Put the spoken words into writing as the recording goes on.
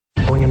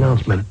following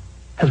announcement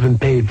has been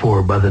paid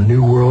for by the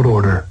New World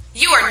Order.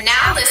 You are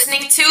now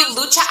listening to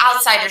Lucha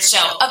Outsiders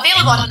Show,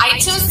 available on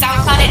iTunes,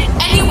 SoundCloud,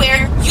 and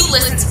anywhere you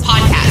listen to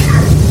podcasts.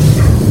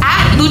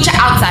 At Lucha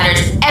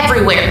Outsiders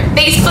everywhere: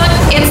 Facebook,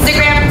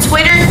 Instagram,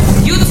 Twitter,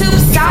 YouTube,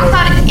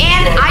 SoundCloud,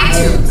 and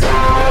iTunes.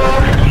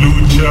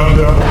 Lucha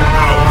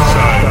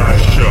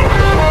Outsiders Show.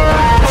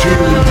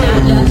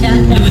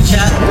 Lucha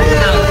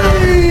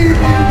Outsiders.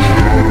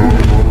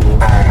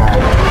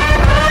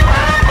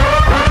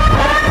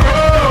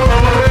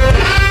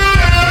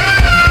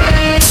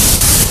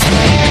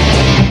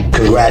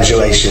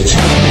 Congratulations.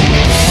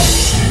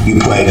 You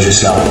played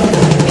yourself.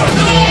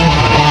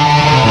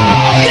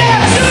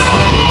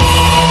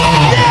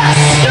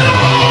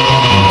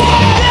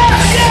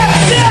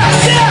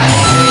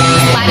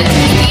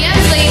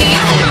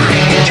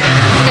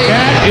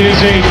 That is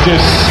a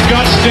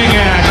disgusting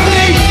act.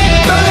 Delete!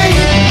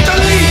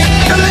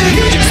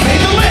 You just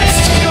made the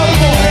list! Go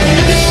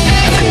boys!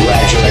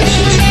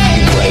 Congratulations.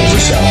 You played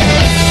yourself.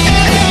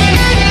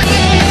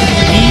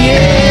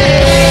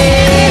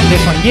 Yeah!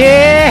 This one.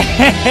 Yeah!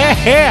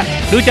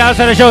 Lucha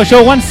Outsider Show,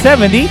 show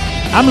 170.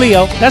 I'm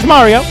Leo. That's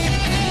Mario.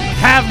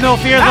 Have no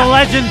fear, the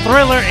legend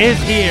Thriller is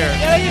here.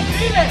 Yeah, you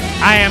feel it.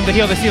 I am the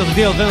heel that seals the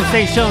deal, villain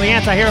stage show, the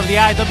anti-hero of the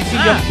IWC,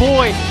 your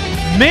boy,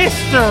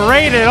 Mr.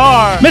 Rated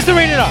R. Mr.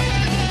 Rated R.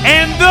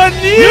 And the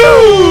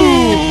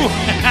new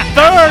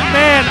third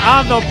man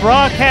on the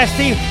broadcast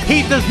team.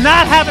 He does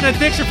not have an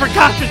addiction for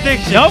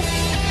contradiction. Nope.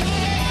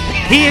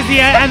 He is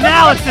the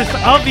analysis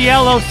of the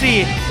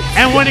LOC.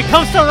 And when it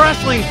comes to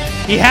wrestling,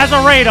 he has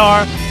a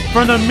radar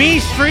from the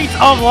mean streets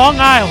of Long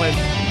Island.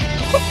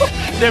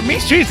 They're mean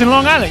streets in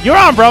Long Island. You're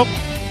on, bro.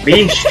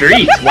 Mean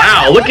streets.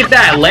 Wow, look at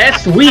that.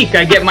 Last week,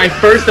 I get my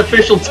first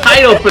official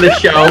title for the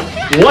show.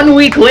 1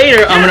 week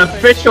later, I'm an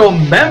official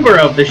member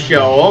of the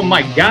show. Oh,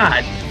 my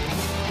God.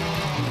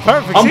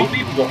 Perfect.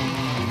 Unbelievable.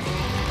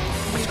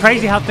 It's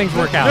crazy how things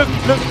work out.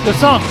 Look, the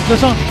song.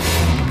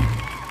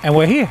 And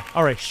we're here.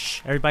 All right,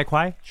 shh. Everybody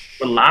quiet. Shh.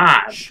 We're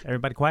live. Shh.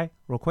 Everybody quiet,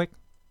 real quick.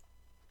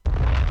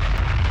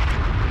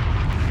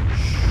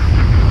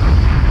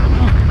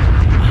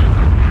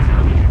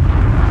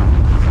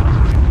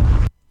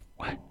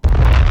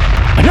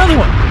 Another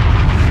one.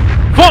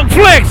 Funk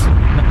Flicks.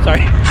 No,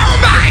 sorry. Oh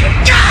my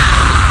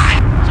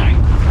God! Sorry.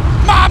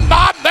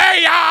 Mamma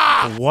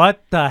mia!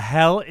 What the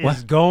hell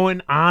is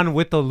going on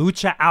with the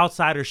Lucha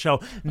Outsider Show?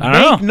 I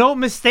don't Make no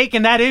mistake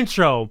in that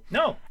intro.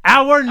 No.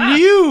 Our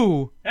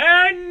new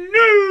And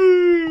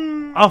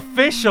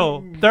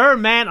official third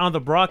man on the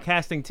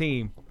broadcasting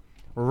team,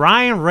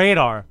 Ryan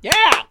Radar.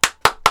 Yeah.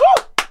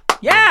 Woo.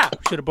 Yeah.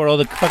 Should have brought all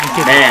the fucking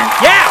kids. Man.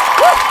 Yeah.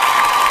 Woo.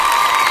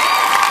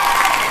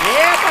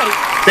 Yeah, buddy.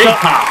 Big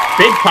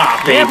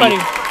pop, baby. Yeah, buddy.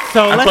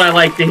 So That's what I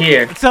like to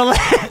hear. So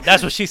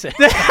That's what she said.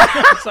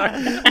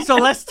 Sorry. so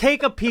let's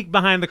take a peek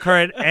behind the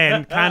curtain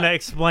and kind of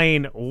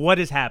explain what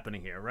is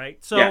happening here,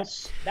 right? So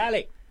Yes.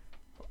 Dale.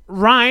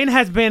 Ryan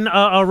has been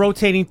a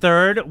rotating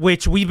third,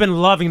 which we've been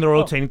loving the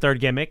rotating third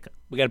gimmick.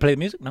 We got to play the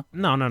music? No.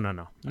 No.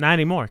 Not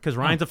anymore, because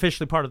Ryan's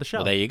officially part of the show.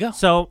 Well, there you go.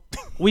 So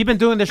we've been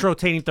doing this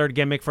rotating third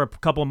gimmick for a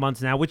couple of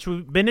months now, which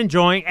we've been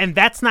enjoying, and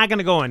that's not going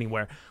to go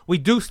anywhere. We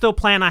do still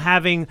plan on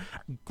having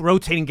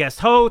rotating guest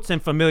hosts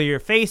and familiar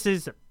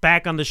faces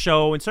back on the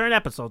show in certain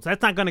episodes.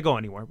 That's not going to go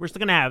anywhere. We're still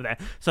going to have that.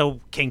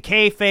 So King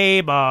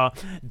Kayfabe,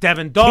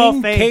 Devin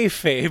Dollface. King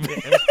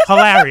Kayfabe.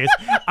 Hilarious.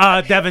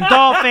 Devin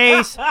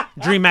Dollface,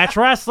 Dream Match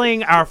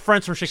Wrestling, our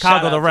friends from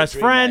Chicago, the Rest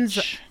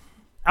Friends.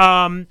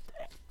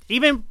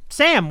 Even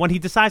Sam, when he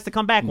decides to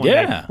come back one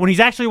day. When he's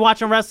actually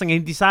watching wrestling and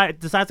he decides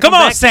to come Come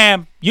on, back.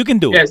 Sam. You can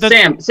do Yeah,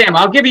 it. Sam,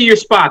 I'll give you your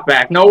spot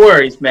back. No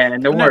worries, man.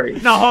 No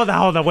worries. No, hold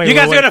on. Wait, You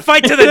guys are wait. going to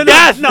fight to the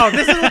death. No,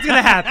 this is what's going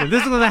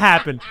to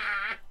happen.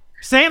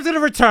 Sam's going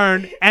to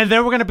return, and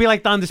then we're going to be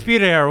like the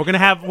Undisputed Era. We're going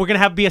to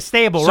have be a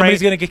stable, Somebody's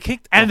right? going to get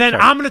kicked. And then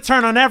sorry. I'm going to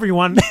turn on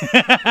everyone.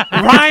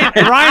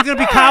 Ryan's going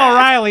to be Kyle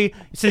O'Reilly.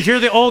 Since you're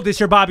the oldest,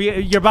 you're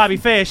Bobby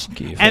Fish.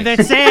 And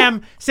then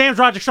Sam's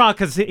Roger Strong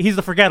because he's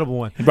the forgettable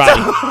one.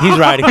 Riding. He's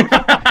riding.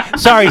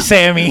 Sorry,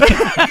 Sammy.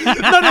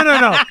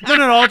 No.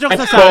 All jokes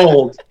That's aside.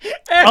 bold.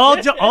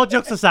 All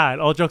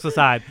jokes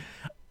aside.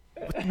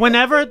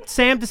 Whenever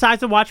Sam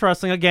decides to watch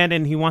wrestling again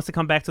and he wants to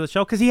come back to the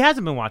show, because he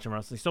hasn't been watching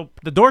wrestling, so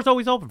the door's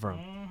always open for him.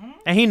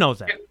 And he knows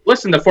that.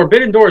 Listen, the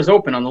forbidden door is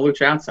open on the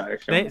Lucha Outsider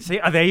Show.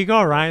 There you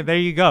go, Ryan. There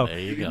you go.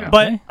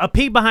 But a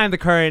peek behind the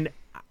curtain,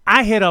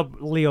 I hit up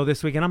Leo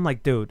this week, and I'm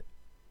like, dude,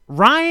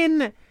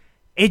 Ryan,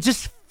 it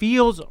just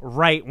feels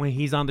right when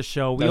he's on the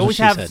show. We always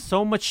have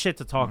so much shit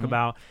to talk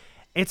about.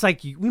 It's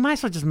like, we might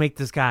as well just make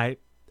this guy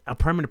a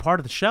permanent part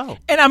of the show.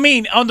 And I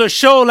mean, on the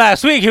show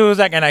last week, he was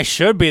like, and I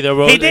should be the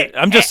road. He did.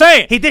 I'm just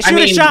saying. He did shoot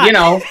a shot. You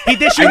know, he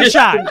did shoot a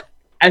shot.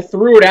 I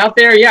threw it out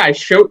there. Yeah,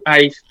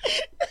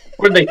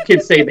 what do the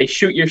kids say? They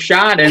shoot your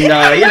shot, and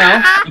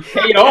you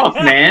paid off,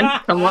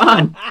 man. Come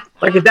on,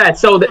 look at that.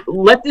 So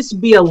let this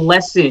be a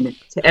lesson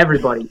to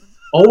everybody.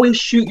 Always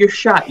shoot your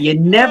shot. You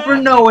never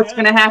know what's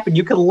going to happen.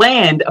 You could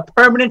land a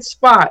permanent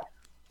spot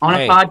on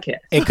a podcast.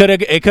 It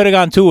could have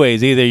gone two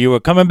ways. Either you were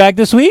coming back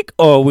this week,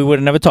 or we would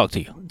have never talked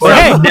to you. Well,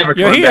 Hey, I'm never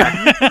you're coming here.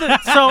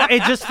 back. So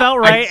it just felt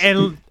right,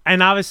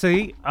 and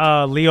obviously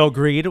Leo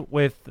agreed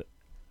with,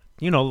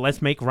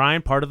 let's make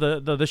Ryan part of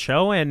the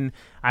show. And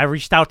I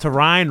reached out to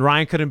Ryan.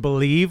 Ryan couldn't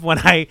believe when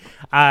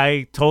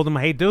I told him,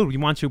 hey, dude, we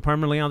want you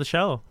permanently on the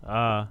show.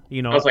 I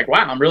was like,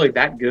 wow, I'm really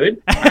that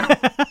good.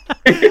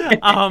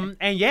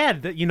 And yeah,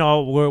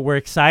 we're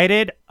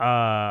excited.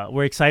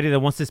 We're excited that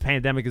once this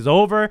pandemic is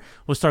over,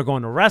 we'll start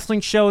going to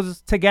wrestling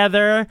shows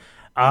together.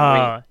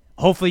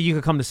 Hopefully you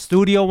can come to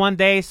studio one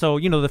day. So,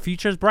 the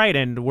future's bright,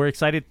 and we're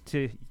excited for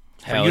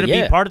you to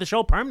be part of the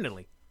show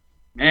permanently.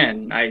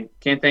 Man, I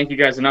can't thank you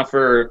guys enough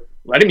for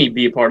letting me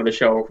be a part of the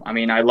show. I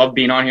mean, I love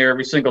being on here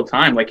every single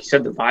time. Like you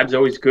said, the vibe's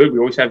always good. We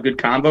always have good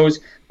combos,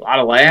 a lot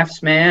of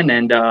laughs, man.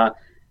 And,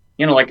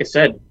 like I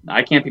said,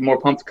 I can't be more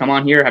pumped to come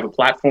on here, have a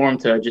platform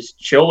to just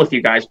chill with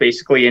you guys,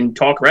 basically, and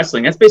talk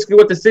wrestling. That's basically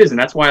what this is, and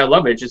that's why I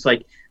love it. It's just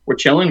like we're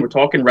chilling, we're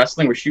talking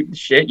wrestling, we're shooting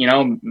shit.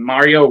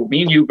 Mario,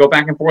 me and you go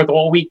back and forth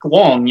all week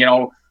long,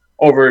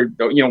 over,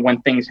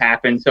 when things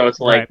happen. So it's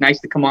like nice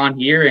to come on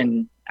here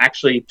and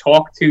actually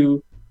talk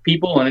to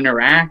people and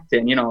interact.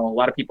 And, a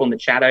lot of people in the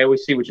chat I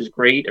always see, which is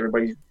great.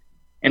 Everybody's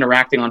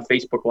interacting on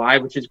Facebook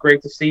Live, which is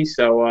great to see.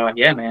 So,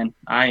 yeah, man,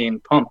 I am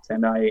pumped,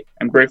 and I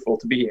am grateful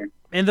to be here.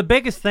 And the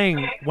biggest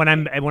thing when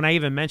I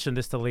even mentioned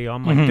this to Leo,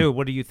 I'm like, dude,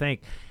 what do you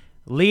think?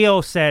 Leo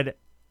said,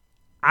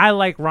 I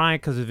like Ryan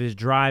because of his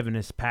drive and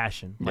his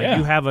passion. Like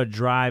you have a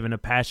drive and a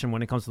passion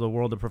when it comes to the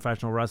world of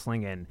professional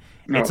wrestling, and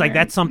it's like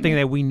that's something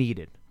that we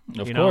needed.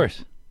 Of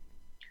course.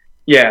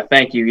 Yeah,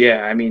 thank you.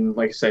 Yeah, I mean,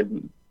 like I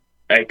said,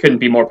 I couldn't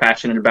be more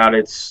passionate about it.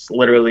 It's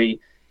literally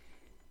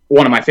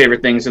one of my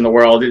favorite things in the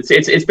world.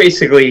 It's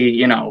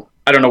basically,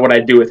 I don't know what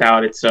I'd do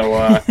without it.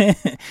 So,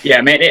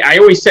 yeah, man, I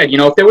always said,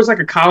 if there was like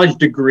a college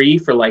degree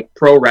for like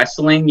pro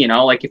wrestling,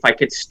 like if I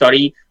could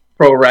study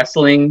pro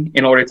wrestling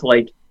in order to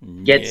like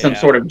get some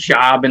sort of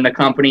job in the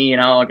company,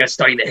 like I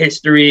study the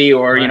history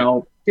or,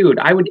 dude,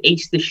 I would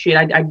ace this shit.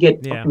 I'd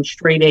get fucking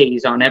straight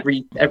A's on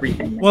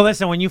everything. Man. Well,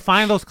 listen, when you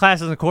find those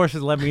classes and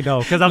courses, let me know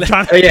because I'm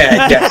trying to.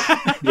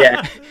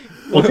 Yeah.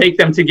 We'll take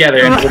them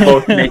together and we'll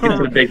both make it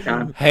to the big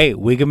time. Hey,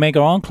 we can make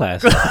our own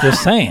class.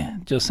 Just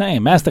saying.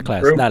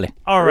 Masterclass. True. Dale.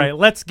 All right,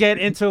 let's get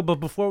into it. But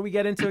before we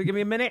get into it, give me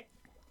a minute.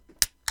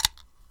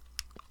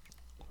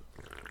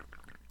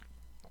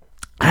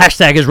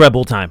 Hashtag is Red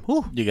Bull time.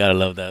 Whew. You got to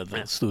love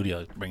that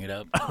studio. Bring it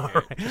up.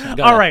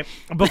 All right.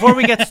 Before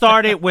we get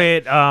started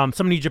with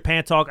some New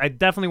Japan talk, I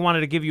definitely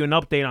wanted to give you an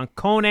update on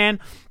Conan.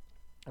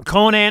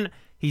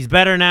 He's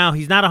better now.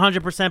 He's not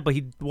 100%, but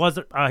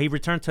he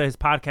returned to his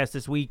podcast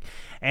this week.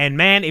 And,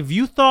 man, if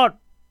you thought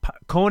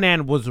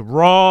Conan was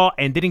raw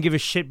and didn't give a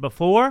shit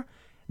before,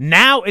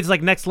 now it's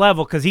like next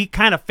level because he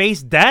kind of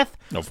faced death.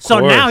 So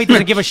now he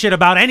doesn't give a shit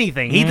about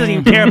anything. He doesn't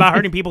even care about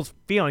hurting people's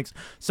feelings.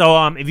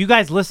 So if you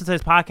guys listen to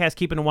his podcast,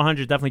 Keeping It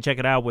 100, definitely check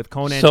it out with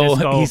Conan. So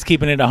Disco. he's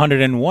keeping it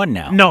 101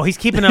 now. No, he's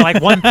keeping it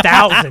like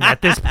 1,000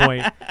 at this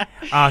point.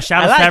 Shout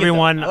out to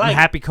everyone. I'm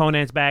happy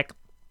Conan's back.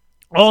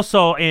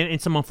 Also, in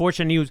some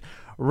unfortunate news,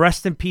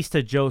 rest in peace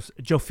to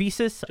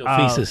Jophesus.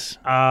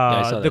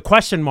 The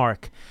question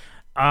mark.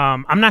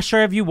 I'm not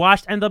sure if you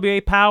watched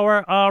NWA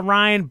Power,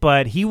 Ryan,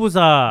 but he was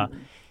a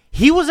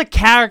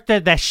character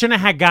that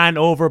shouldn't have gotten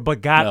over,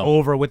 but got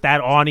over with that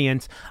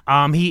audience.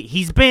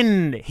 He's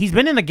been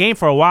in the game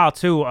for a while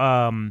too.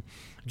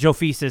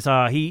 Jophesus.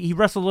 He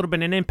wrestled a little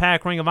bit in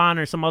Impact, Ring of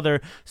Honor, some other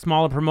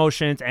smaller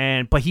promotions,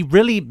 but he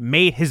really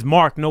made his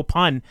mark, no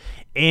pun,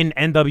 in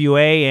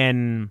NWA,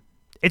 and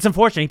it's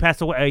unfortunate. He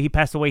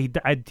passed away.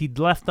 He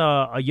left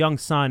a young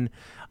son.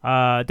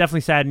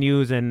 Definitely sad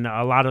news, and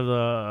a lot of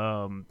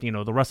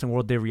the wrestling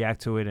world did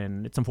react to it,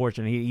 and it's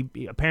unfortunate.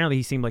 He apparently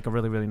he seemed like a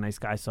really, really nice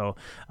guy. So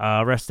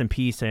rest in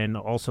peace, and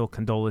also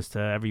condolences to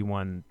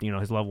everyone,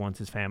 his loved ones,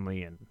 his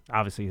family, and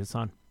obviously his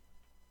son.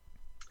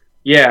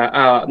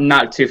 Yeah,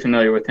 not too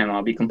familiar with him.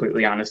 I'll be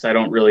completely honest. I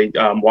don't really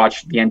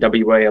watch the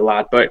NWA a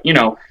lot, but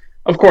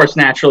of course,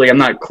 naturally, I'm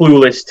not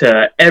clueless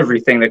to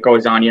everything that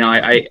goes on.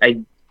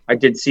 I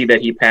did see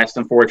that he passed,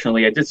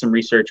 unfortunately. I did some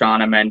research on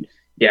him, and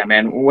yeah,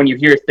 man, when you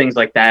hear things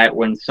like that,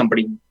 when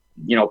somebody,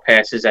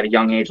 passes at a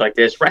young age like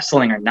this,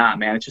 wrestling or not,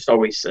 man, it's just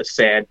always a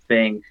sad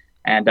thing.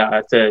 And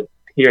to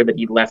hear that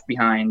he left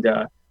behind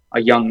a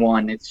young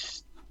one,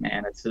 that's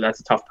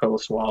a tough pill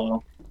to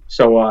swallow.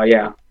 So,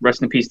 yeah,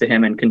 rest in peace to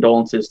him, and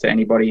condolences to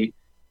anybody,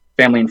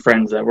 family and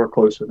friends that were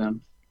close with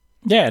him.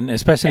 Yeah, and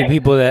especially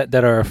people that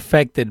are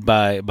affected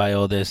by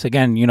all this.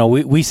 Again,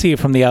 we see it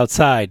from the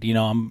outside.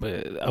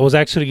 I was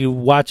actually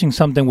watching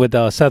something with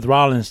Seth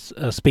Rollins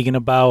speaking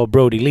about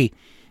Brody Lee.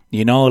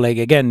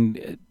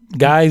 Again,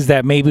 guys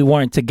that maybe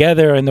weren't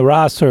together in the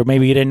roster,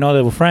 maybe you didn't know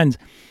they were friends,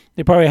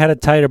 they probably had a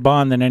tighter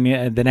bond than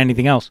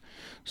anything else.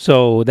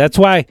 So that's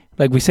why,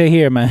 like we say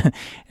here, man,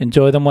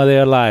 enjoy them while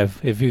they're alive.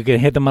 If you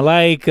can hit them a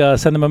like,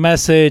 send them a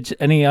message,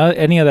 any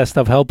of that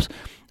stuff helps.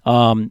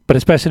 But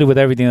especially with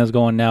everything that's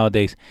going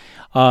nowadays,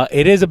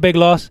 it is a big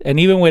loss. And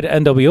even with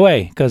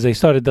NWA, because they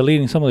started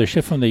deleting some of their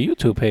shit from their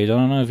YouTube page. I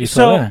don't know if you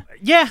saw that.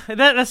 Yeah,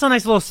 that's a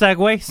nice little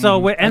segue. So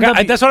with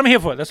NWA, that's what I'm here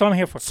for. That's what I'm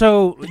here for.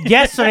 So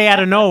yesterday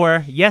out of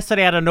nowhere,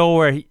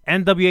 NWA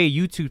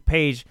YouTube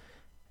page,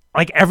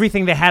 like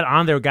everything they had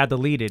on there got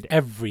deleted.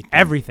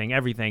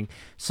 Everything.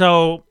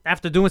 So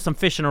after doing some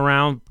fishing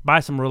around by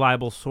some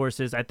reliable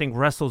sources, I think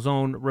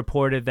WrestleZone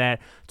reported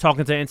that,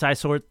 talking to Inside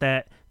Source,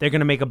 that they're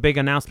going to make a big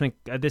announcement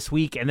this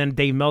week. And then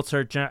Dave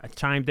Meltzer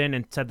chimed in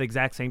and said the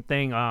exact same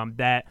thing,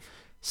 that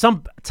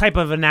some type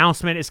of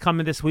announcement is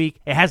coming this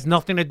week. It has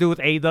nothing to do with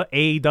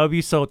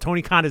AEW, so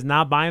Tony Khan is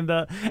not buying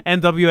the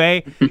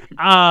NWA.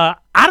 I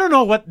don't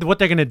know what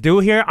they're going to do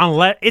here,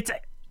 unless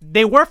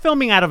they were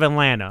filming out of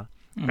Atlanta.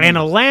 Mm-hmm. And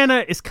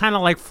Atlanta is kind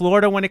of like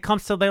Florida when it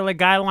comes to their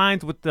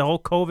guidelines with the whole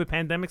COVID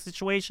pandemic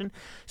situation.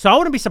 So I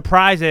wouldn't be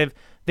surprised if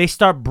they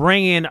start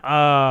bringing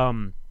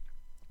some,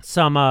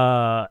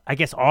 I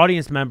guess,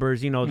 audience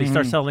members. They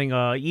start selling,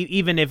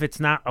 even if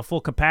it's not a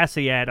full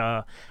capacity at,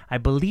 I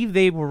believe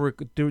they were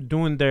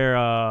doing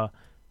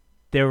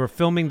they were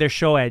filming their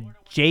show at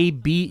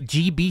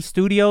GB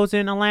Studios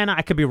in Atlanta.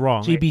 I could be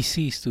wrong.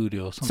 GBC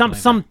Studios.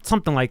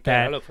 Something like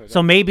that.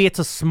 So maybe it's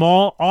a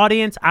small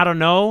audience. I don't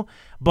know.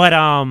 But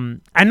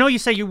I know you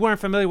said you weren't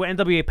familiar with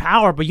NWA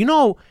Power, but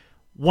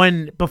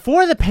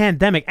before the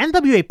pandemic,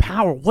 NWA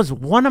Power was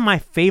one of my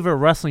favorite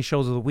wrestling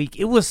shows of the week.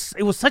 It was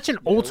such an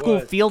old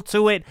school feel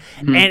to it,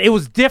 and it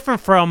was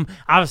different from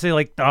obviously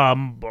like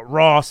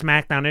Raw,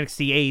 SmackDown,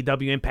 NXT,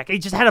 AEW, Impact. It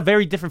just had a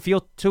very different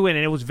feel to it,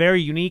 and it was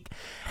very unique.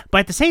 But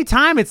at the same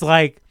time, it's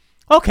like,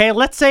 okay,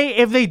 let's say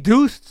if they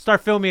do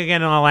start filming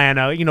again in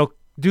Atlanta,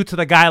 due to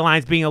the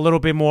guidelines being a little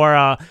bit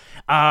more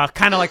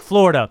kind of like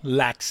Florida,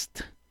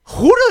 laxed.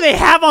 Who do they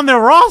have on their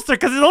roster?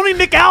 Because it's only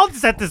Nick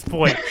Aldis at this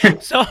point.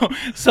 so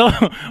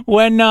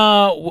when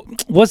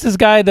what's this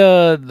guy,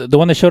 the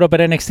one that showed up at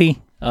NXT?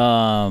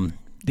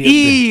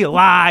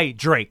 Eli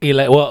Drake.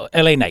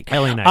 LA Knight.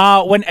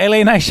 When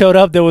LA Knight showed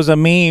up, there was a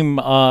meme.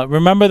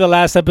 Remember the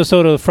last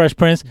episode of The Fresh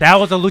Prince? That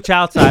was a Lucha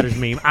Outsiders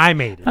meme. I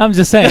made it. I'm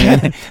just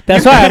saying.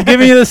 That's why I'm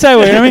giving you the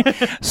segue. You know what I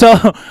mean?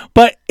 So,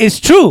 but it's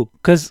true,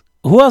 because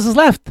who else is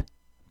left?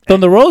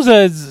 Thunder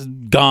Rosa is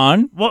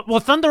gone. Well,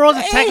 Thunder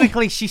Rosa,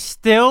 she's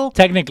still...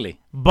 Technically.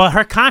 But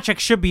her contract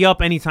should be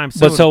up anytime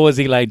soon. But so was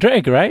Eli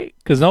Drake, right?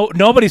 Because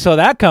nobody saw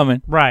that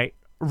coming. Right.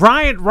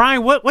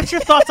 Ryan, what's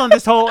your thoughts on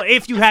this whole,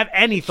 if you have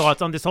any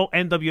thoughts on this whole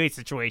NWA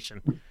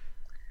situation?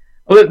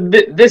 Well,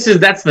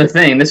 that's the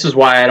thing. This is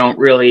why I don't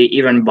really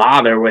even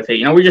bother with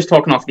it. We're just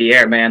talking off the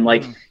air, man.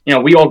 Like,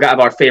 we all got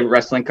our favorite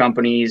wrestling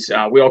companies.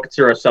 We all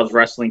consider ourselves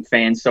wrestling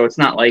fans. So it's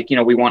not like,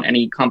 we want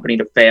any company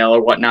to fail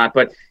or whatnot.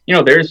 But,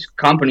 there's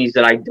companies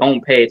that I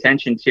don't pay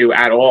attention to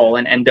at all.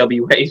 And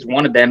NWA is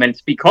one of them. And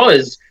it's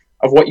because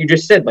of what you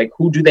just said. Like,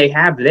 who do they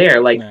have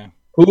there? Like,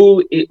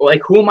 who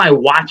am I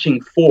watching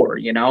for,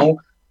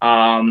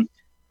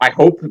 I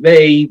hope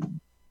they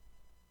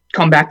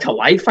come back to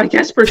life, I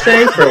guess, per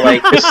se, for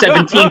like the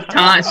 17th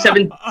time,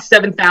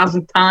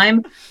 7,000th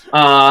time.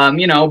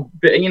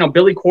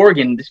 Billy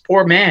Corgan, this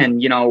poor man,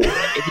 he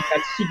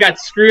got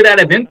screwed out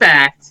of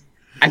Impact.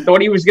 I thought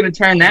he was going to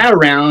turn that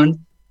around.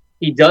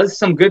 He does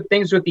some good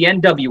things with the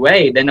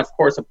NWA. Then, of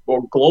course, a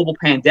global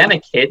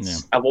pandemic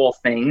hits, of all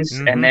things.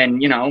 Mm-hmm. And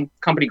then,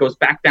 company goes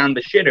back down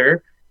the shitter.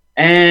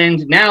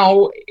 And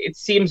now it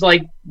seems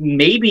like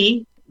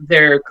maybe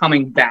they're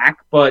coming back,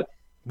 but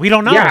we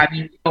don't know. Yeah, I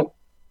mean,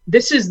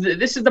 this is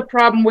the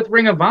problem with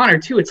Ring of Honor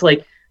too. It's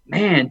like,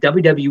 man,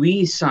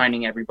 WWE is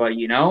signing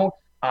everybody,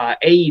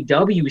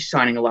 AEW is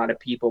signing a lot of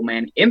people,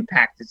 man.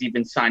 Impact is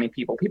even signing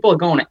people. People are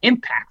going to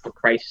Impact, for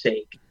Christ's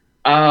sake.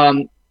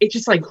 It's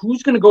just like,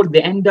 who's going to go to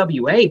the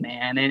NWA,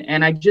 man?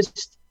 And I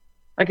just,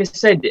 like I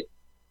said,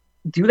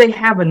 do they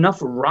have enough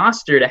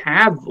roster to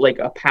have like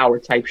a power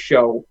type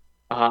show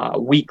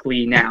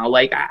weekly now?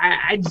 Like,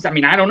 I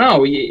don't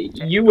know.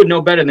 You would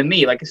know better than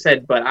me, like I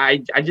said, but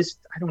I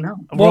don't know.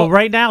 Well,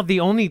 right now,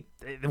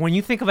 when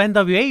you think of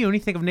NWA, you only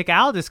think of Nick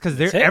Aldis, because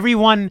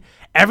everyone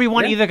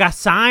either got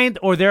signed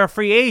or they're a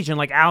free agent,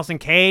 like Allison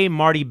Kay,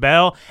 Marty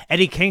Bell.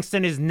 Eddie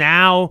Kingston is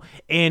now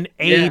in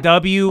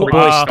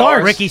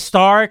AEW. Ricky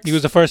Starks. He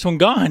was the first one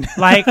gone.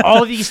 Like,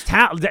 all these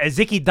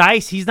Zicky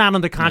Dice, he's not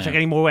under contract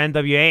anymore with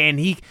NWA, and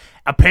he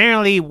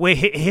apparently, with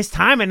his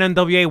time in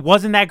NWA,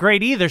 wasn't that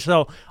great either.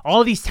 So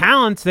all these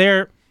talents,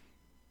 they're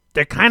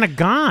kind of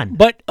gone.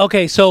 But,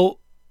 okay, so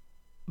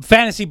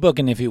fantasy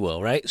booking, if you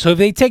will, right? So if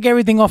they take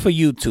everything off of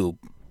YouTube,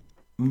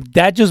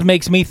 that just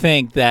makes me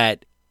think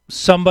that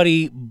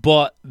somebody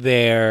bought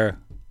their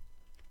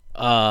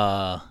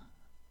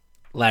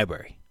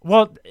library.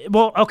 Well,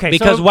 okay.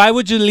 Because why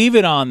would you leave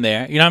it on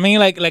there? You know what I mean?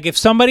 Like if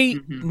somebody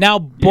now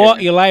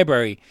bought your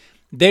library,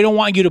 they don't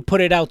want you to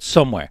put it out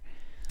somewhere.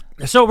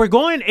 So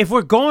if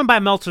we're going by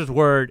Meltzer's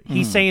word,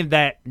 he's saying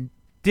that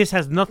this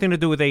has nothing to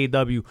do with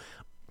AEW.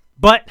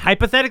 But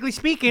hypothetically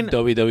speaking,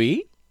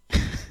 WWE?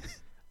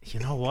 You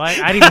know what?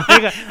 I didn't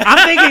even think.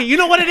 I'm thinking. You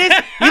know what it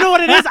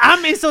is?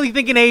 I'm instantly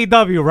thinking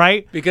AEW,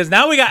 right? Because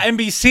now we got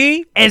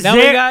NBC. Is now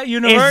there, we got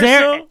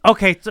Universal.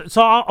 Okay,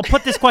 so I'll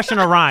put this question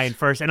to Ryan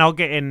first, and I'll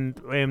get in,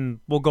 and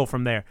we'll go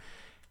from there.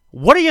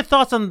 What are your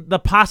thoughts on the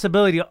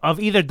possibility of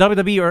either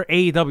WWE or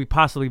AEW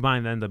possibly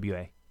buying the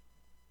NWA?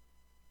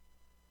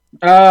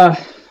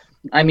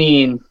 I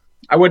mean,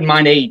 I wouldn't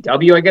mind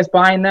AEW, I guess,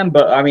 buying them,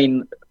 but I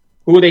mean,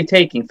 who are they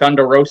taking?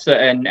 Thunder Rosa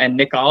and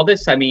Nick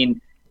Aldis? I mean.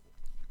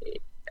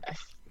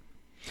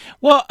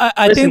 Well,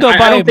 I think they'll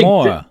buy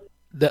more.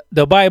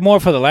 They'll buy more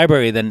for the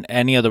library than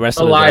any of the rest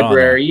of the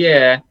library.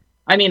 Yeah,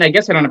 I mean, I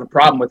guess I don't have a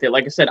problem with it.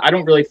 Like I said, I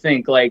don't really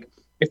think like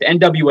if the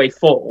NWA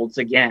folds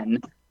again,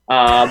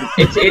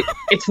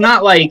 it's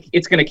not like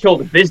it's going to kill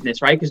the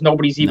business, right? Because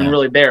nobody's even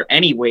really there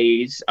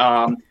anyways.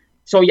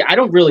 So yeah, I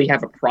don't really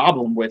have a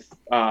problem with.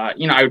 I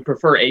would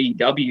prefer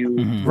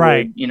AEW,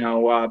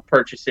 right?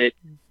 Purchase it.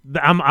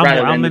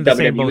 I'm in the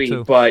same boat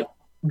too. But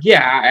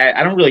yeah,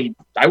 I don't really.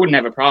 I wouldn't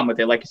have a problem with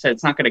it. Like I said,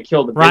 it's not going to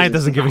kill the business. Ryan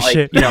doesn't give a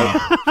shit. No,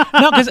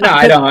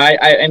 I don't.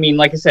 I mean,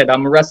 like I said,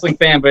 I'm a wrestling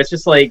fan, but it's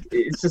just like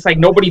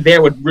nobody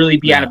there would really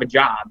be out of a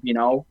job, you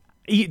know.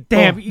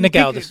 Damn, Nick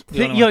Aldis.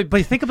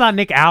 But think about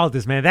Nick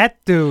Aldis, man.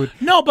 That dude.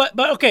 No, but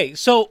okay.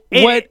 So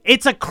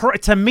it's a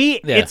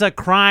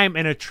crime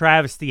and a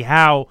travesty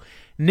how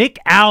Nick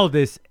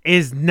Aldis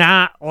is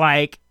not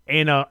like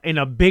in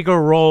a bigger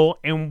role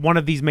in one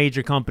of these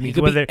major companies,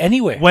 whether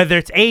anywhere, whether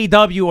it's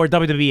AEW or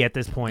WWE at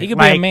this point. He could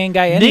be a main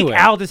guy anywhere.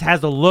 Nick Aldis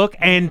has the look,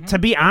 and to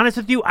be honest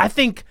with you, I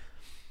think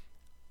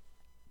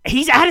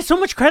he's added so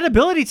much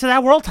credibility to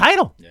that world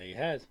title. Yeah, he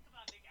has.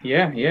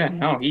 Yeah.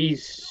 No,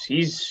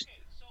 he's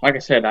like I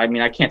said. I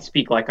mean, I can't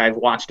speak like I've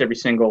watched every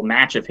single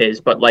match of his,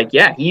 but like,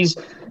 yeah, he's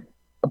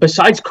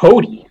besides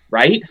Cody,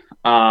 right?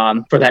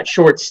 For that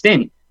short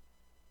stint,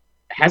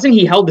 hasn't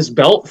he held this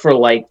belt for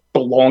like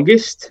the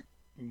longest?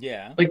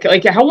 Yeah.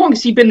 Like how long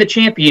has he been the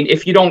champion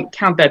if you don't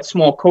count that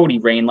small Cody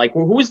reign? Like,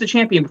 who was the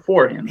champion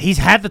before him? He's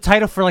had the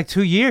title for like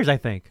 2 years, I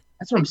think.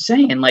 That's what I'm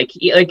saying. Like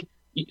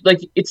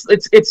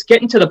it's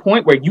getting to the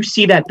point where you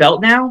see that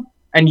belt now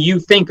and you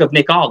think of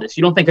Nick Aldis.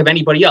 You don't think of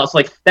anybody else.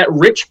 Like that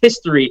rich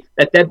history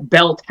that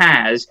belt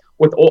has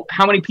with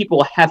how many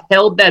people have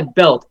held that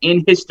belt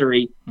in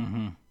history.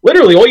 Mm-hmm.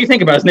 Literally, all you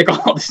think about is Nick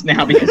Aldis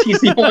now because he's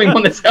the only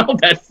one that's held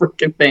that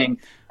freaking thing.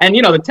 And,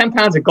 the 10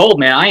 pounds of gold,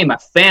 man, I am a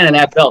fan of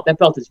that belt. That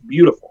belt is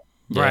beautiful.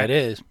 Yeah, right. It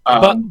is.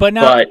 But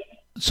now,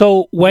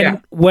 so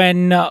when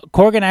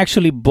Corgan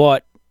actually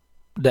bought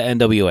the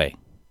NWA,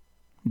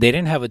 they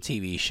didn't have a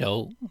TV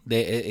show.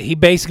 He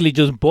basically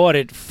just bought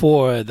it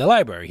for the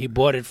library. He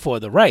bought it for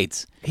the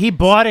rights. He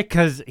bought it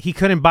because he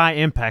couldn't buy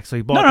Impact, so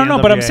he bought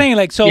No, but I'm saying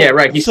like so. Yeah,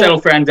 right. He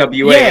settled for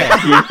NWA.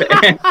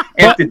 Yeah.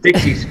 After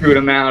Dixie screwed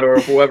him out or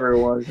whoever it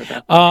was.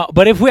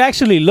 But if we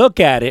actually look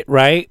at it,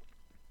 right,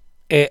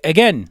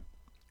 again,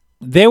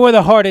 they were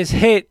the hardest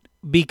hit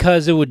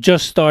because it was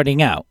just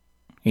starting out.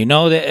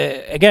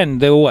 Again,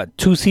 they were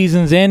 2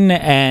 seasons in,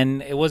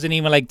 and it wasn't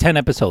even like 10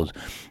 episodes.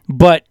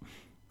 But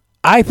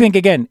I think,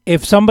 again,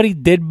 if somebody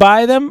did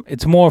buy them,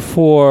 it's more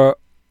for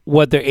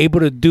what they're able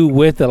to do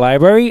with the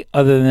library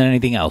other than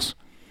anything else.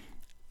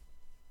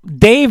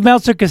 Dave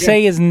Meltzer could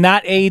say is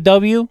not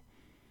AEW,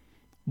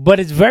 but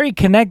it's very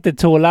connected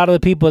to a lot of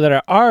the people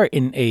that are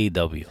in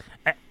AEW.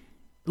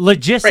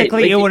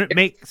 Logistically, it wouldn't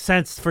make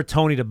sense for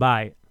Tony to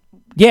buy it.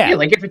 Yeah,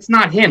 like if it's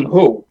not him,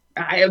 who?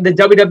 The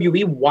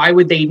WWE, why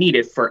would they need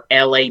it for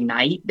LA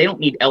Knight? They don't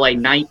need LA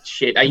Knight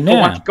shit.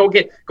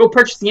 Go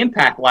purchase the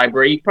Impact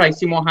library. You can probably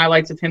see more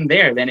highlights of him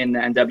there than in the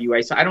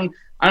NWA. So I don't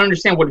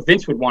understand what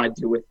Vince would want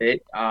to do with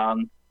it.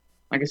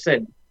 Like I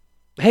said,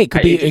 hey,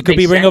 it could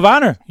be Ring of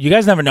Honor. You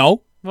guys never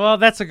know. Well,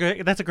 that's a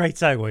great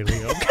segue,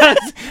 Leo.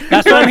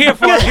 That's what I'm here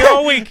for. Here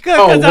all week.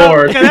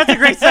 Lord, that's a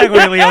great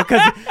segue, Leo.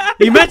 Because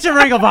you mentioned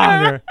Ring of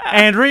Honor,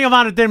 and Ring of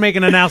Honor did make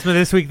an announcement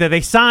this week that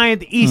they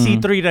signed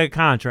EC3 to a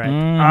contract.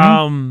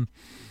 Mm-hmm.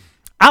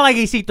 I like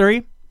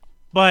EC3,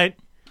 but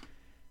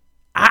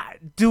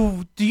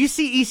do you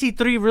see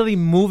EC3 really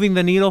moving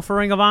the needle for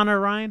Ring of Honor,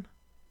 Ryan?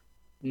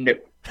 No.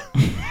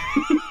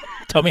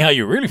 Tell me how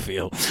you really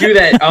feel. Cue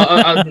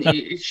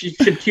that. She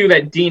should cue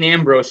that Dean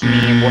Ambrose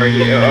meme where he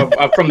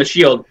from the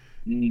Shield.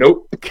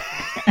 Nope.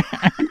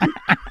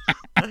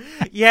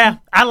 Yeah,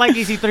 I like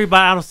EC3, but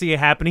I don't see it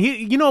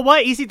happening. You know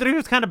what? EC3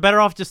 was kind of better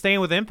off just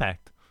staying with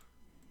Impact.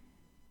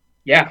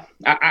 Yeah,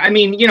 I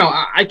mean,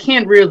 I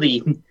can't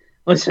really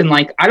listen.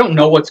 Like, I don't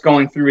know what's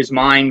going through his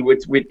mind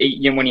with when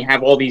you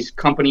have all these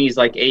companies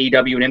like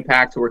AEW and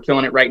Impact who are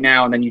killing it right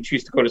now, and then you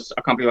choose to go to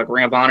a company like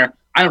Ring of Honor.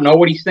 I don't know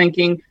what he's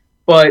thinking.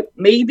 But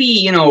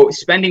maybe,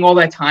 spending all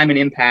that time in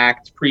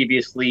Impact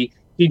previously,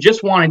 he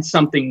just wanted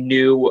something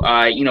new.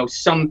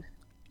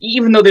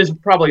 Even though there's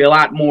probably a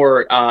lot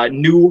more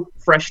new,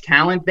 fresh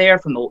talent there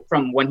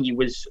from when he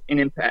was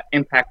in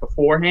Impact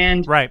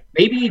beforehand. Right.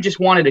 Maybe he just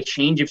wanted a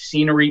change of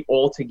scenery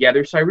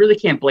altogether. So I really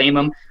can't blame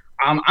him.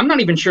 I'm not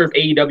even sure if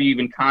AEW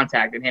even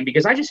contacted him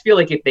because I just feel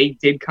like if they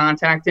did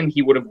contact him,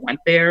 he would have went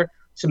there.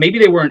 So maybe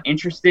they weren't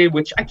interested,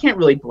 which I can't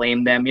really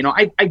blame them.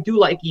 I do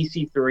like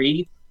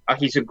EC3.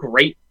 He's a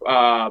great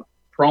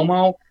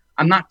promo.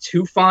 I'm not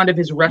too fond of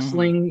his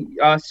wrestling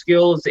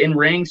skills in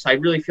ring, so I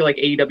really feel like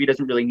AEW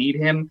doesn't really need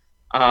him.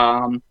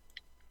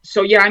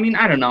 So yeah, I mean,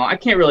 I don't know. I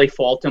can't really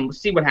fault him. We'll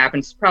see what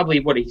happens. Probably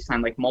what he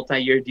signed, like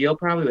multi-year deal,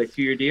 probably like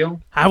 2-year deal.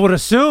 I would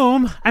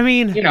assume. I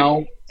mean, you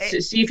know,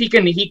 see if he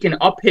can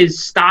up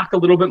his stock a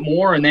little bit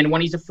more, and then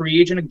when he's a free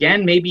agent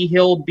again, maybe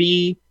he'll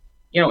be,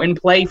 you know, in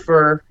play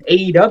for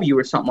AEW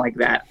or something like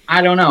that.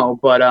 I don't know,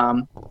 but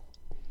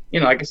you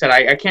know, like I said,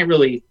 I don't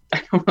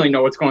really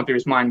know what's going through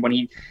his mind when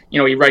he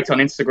writes on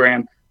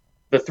Instagram,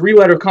 the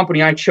 3-letter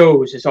company I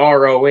chose is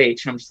ROH. And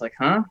I'm just like,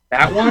 huh?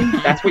 That one?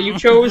 That's what you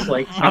chose?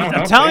 Like,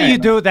 I'm telling you,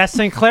 dude, that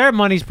Sinclair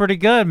money's pretty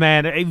good,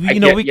 man.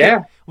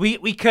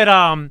 We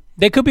could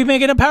They could be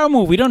making a power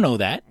move. We don't know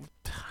that.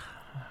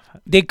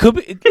 They could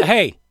be.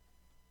 Hey,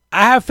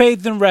 I have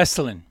faith in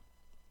wrestling.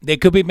 They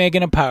could be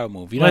making a power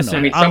move. You don't know. I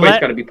mean, somebody's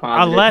got to be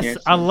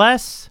positive.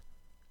 Unless,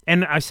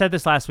 and I said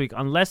this last week,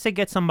 unless they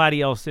get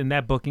somebody else in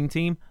that booking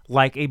team,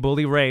 like a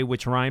Bully Ray,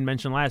 which Ryan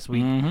mentioned last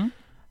week,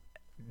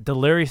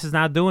 Delirious is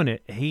not doing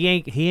it. He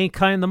ain't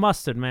cutting the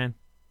mustard, man.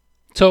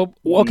 So,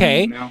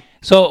 okay. No.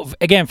 So,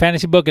 again,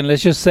 fantasy booking,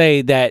 let's just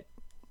say that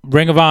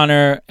Ring of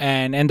Honor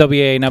and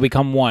NWA now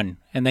become one,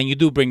 and then you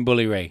do bring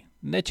Bully Ray.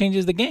 That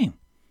changes the game.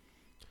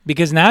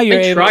 Because now you're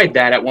They tried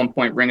that at one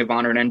point, Ring of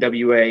Honor and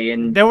NWA,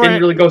 and didn't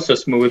really go so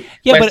smooth.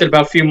 Yeah, lasted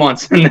about a few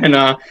months, and then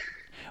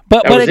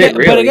But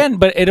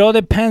it all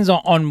depends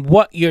on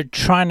what you're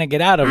trying to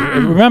get out of it.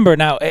 Remember,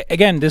 now,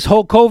 again, this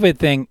whole COVID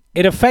thing,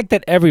 it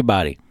affected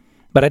everybody.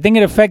 But I think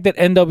it affected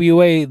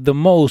NWA the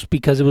most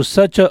because it was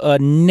such a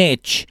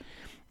niche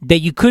that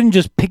you couldn't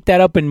just pick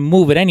that up and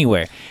move it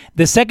anywhere.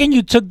 The second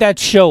you took that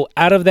show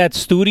out of that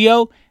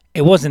studio,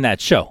 it wasn't that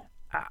show.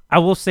 I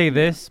will say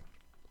this.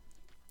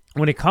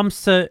 When it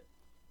comes to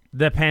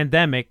the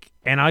pandemic,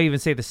 and I'll even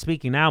say the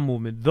Speaking Now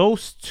movement,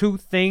 those two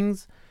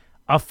things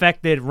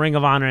affected Ring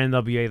of Honor and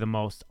NWA the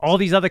most. All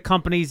these other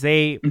companies,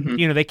 they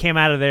came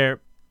out of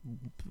there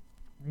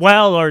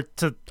well or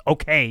to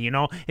okay, you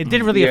know. It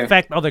didn't really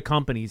affect other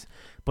companies.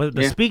 But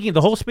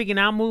the whole Speaking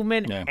Now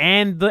movement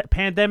and the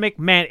pandemic,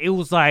 man, it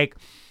was like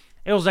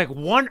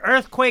one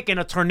earthquake and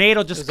a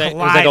tornado just collided. It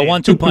was like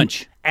a 1-2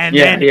 punch. And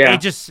then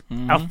it just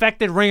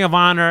affected Ring of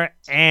Honor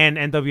and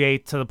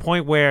NWA to the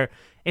point where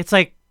it's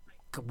like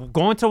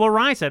going to what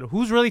Ryan said,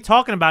 who's really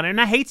talking about it? And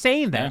I hate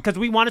saying that because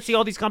we want to see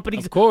all these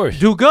companies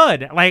do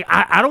good. Like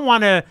I don't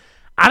want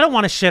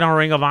to shit on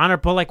Ring of Honor,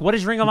 but like, what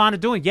is Ring of Honor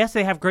doing? Yes,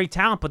 they have great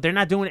talent, but they're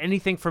not doing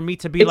anything for me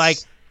to be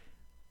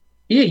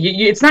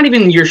it's not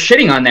even you're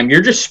shitting on them.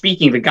 You're just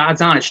speaking the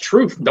God's honest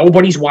truth.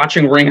 Nobody's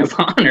watching Ring of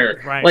Honor.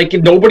 Right. Like,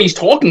 nobody's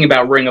talking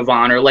about Ring of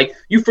Honor. Like,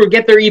 you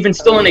forget they're even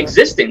still in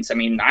existence. I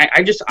mean,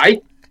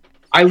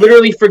 I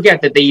literally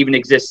forget that they even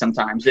exist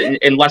sometimes,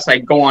 unless I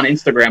go on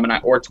Instagram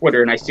or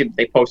Twitter and I see that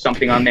they post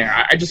something on there.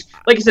 I just,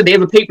 like I said, they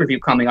have a pay-per-view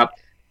coming up.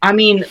 I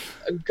mean,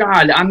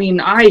 God, I mean,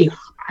 I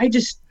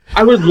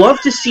would love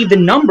to see the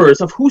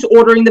numbers of who's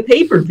ordering the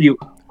pay-per-view.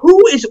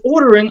 Who is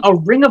ordering a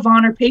Ring of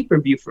Honor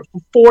pay-per-view for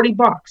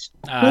 $40?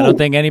 I don't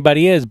think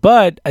anybody is,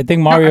 but I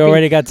think Mario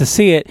already got to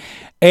see it.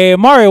 Hey,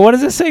 Mario, what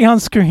does it say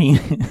on screen?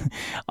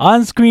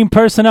 On-screen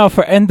personnel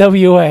for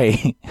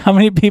NWA. How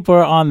many people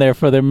are on there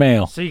for their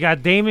mail? So you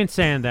got Damon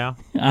Sandow.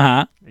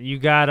 Uh-huh. You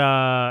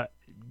got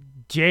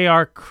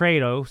J.R.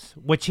 Kratos,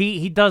 which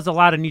he does a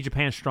lot of New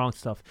Japan Strong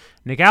stuff.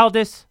 Nick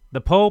Aldis,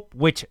 the Pope,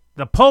 which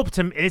the Pope,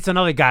 to me, it's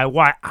another guy.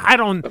 Why?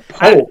 The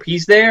Pope,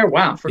 he's there?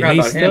 Wow, forgot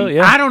about him.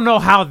 Yeah. I don't know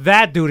how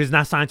that dude is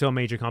not signed to a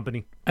major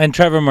company. And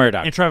Trevor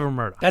Murdoch.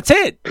 That's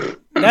it.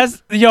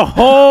 That's your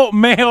whole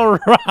male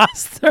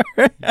roster.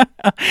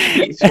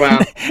 Wow.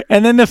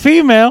 And then the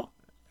female.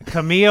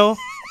 Camille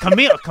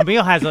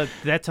has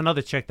that's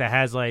another chick that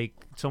has like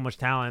so much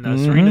talent.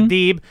 Serena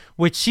Deeb,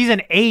 which she's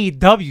an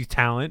AEW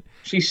talent.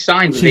 She's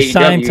signed with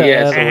AEW,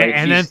 yes.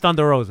 And then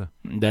Thunder Rosa.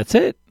 That's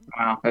it.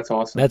 Wow, that's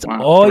awesome. That's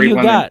wow. all 3 you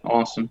women. got.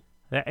 Awesome.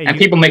 And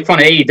people make fun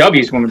of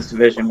AEW's women's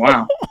division.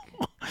 Wow.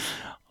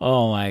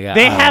 Oh, my God.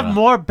 They have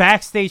more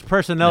backstage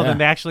personnel than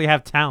they actually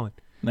have talk.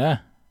 Yeah.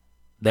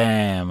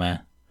 Damn,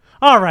 man.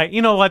 All right,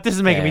 you know what? This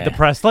is making me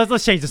depressed.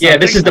 Let's change the subject. Yeah,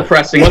 this is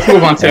depressing. Let's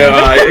move on to...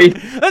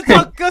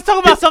 let's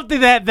talk about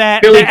something that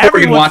Billy that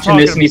Corgan watching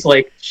this, and he's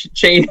like,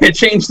 change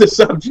the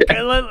subject.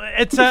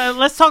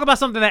 Let's talk about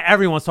something that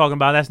everyone's talking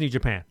about. That's New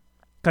Japan.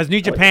 Because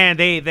New Japan,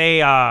 they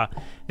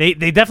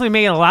definitely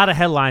made a lot of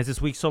headlines this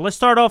week. So let's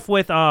start off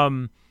with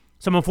some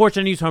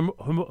unfortunate news.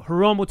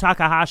 Hiromu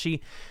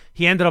Takahashi,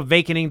 he ended up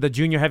vacating the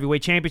Junior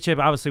Heavyweight Championship.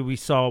 Obviously, we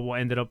saw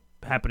what ended up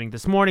happening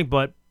this morning.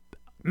 But,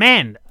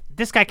 man,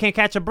 this guy can't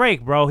catch a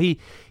break, bro. He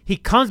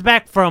comes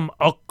back from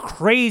a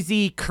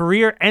crazy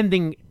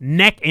career-ending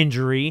neck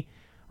injury,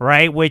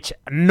 right, which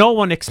no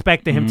one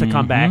expected him to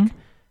come back.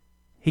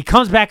 He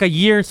comes back a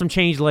year and some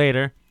change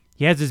later.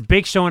 He has this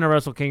big show in the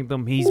Wrestle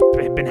Kingdom. He's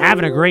been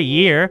having a great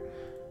year,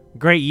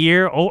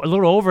 a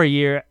little over a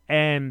year,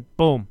 and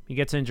boom, he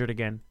gets injured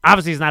again.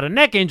 Obviously, it's not a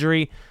neck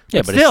injury,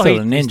 but still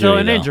an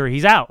injury.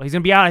 He's out. He's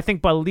going to be out, I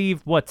think,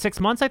 6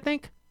 months, I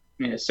think?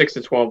 Yeah, 6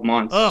 to 12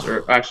 months.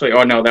 Or actually,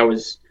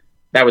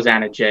 that was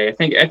Anna Jay. I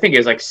think it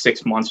was like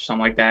 6 months or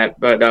something like that.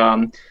 But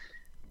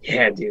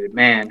Yeah, dude,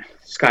 man.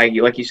 This guy,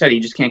 like you said, he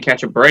just can't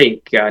catch a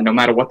break, no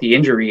matter what the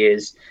injury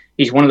is.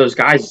 He's one of those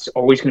guys that's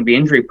always going to be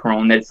injury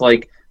prone. That it's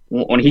like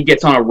when he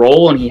gets on a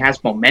roll and he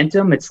has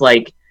momentum, it's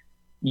like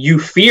you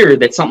fear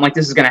that something like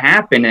this is going to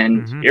happen.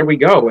 And here we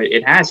go.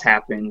 It has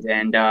happened.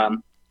 And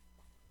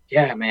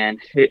yeah, man,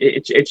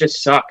 it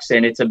just sucks.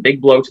 And it's a big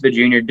blow to the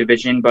junior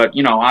division. But,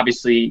 you know,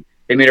 obviously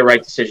they made a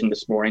right decision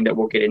this morning that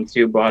we'll get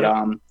into. But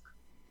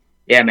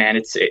yeah, man,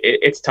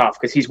 it's tough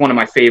because he's one of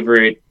my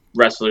favorite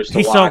wrestlers to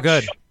watch. He's so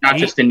good. Not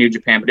just in New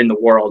Japan, but in the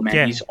world, man.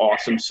 Yeah. He's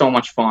awesome. So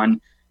much fun.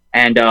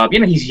 And, you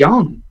know, he's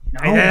young.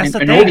 You know? That's the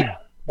and thing.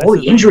 all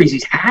the injuries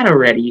he's had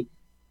already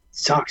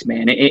sucks,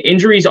 man.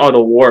 Injuries are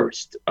the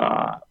worst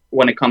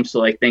when it comes to,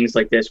 like, things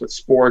like this with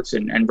sports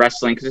and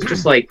wrestling because it's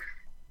just, like,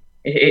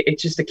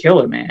 it's just a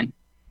killer, man.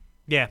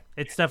 Yeah,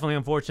 it's definitely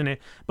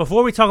unfortunate.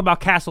 Before we talk about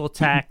Castle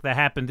Attack that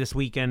happened this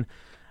weekend,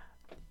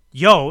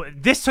 yo,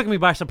 this took me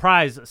by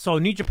surprise. So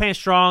New Japan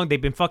Strong,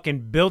 they've been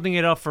fucking building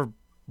it up for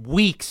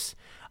weeks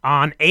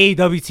on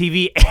AEW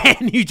TV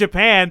and New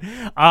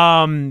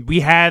Japan. We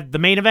had the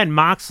main event,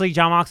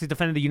 John Moxley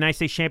defended the United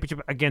States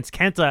Championship against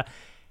Kenta.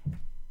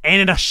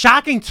 And in a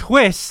shocking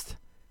twist,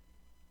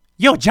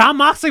 yo, John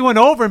Moxley went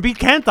over and beat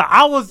Kenta.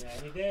 I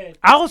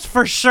was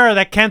for sure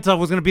that Kenta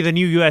was going to be the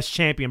new U.S.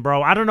 champion,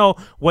 bro. I don't know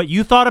what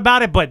you thought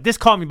about it, but this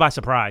caught me by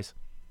surprise.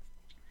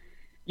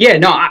 Yeah,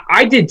 no,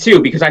 I did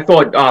too because I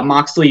thought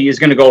Moxley is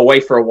going to go away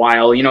for a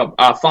while. You know,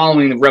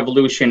 following the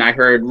Revolution, I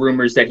heard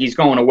rumors that he's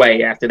going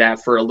away after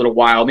that for a little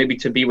while, maybe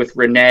to be with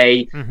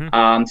Renee,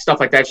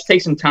 stuff like that. Just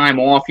take some time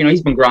off. You know,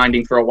 he's been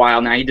grinding for a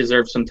while now. He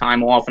deserves some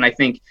time off, and I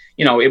think,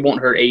 you know, it won't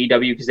hurt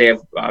AEW because they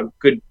have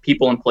good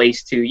people in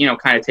place to, you know,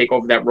 kind of take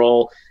over that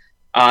role.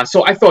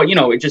 So I thought, you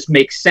know, it just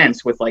makes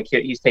sense with, like,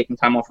 he's taking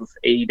time off of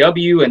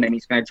AEW, and then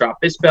he's going to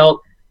drop this belt.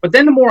 But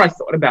then the more I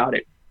thought about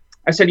it,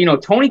 I said, you know,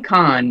 Tony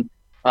Khan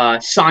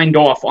signed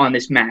off on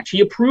this match.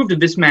 He approved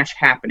of this match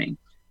happening.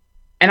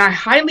 And I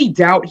highly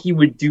doubt he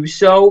would do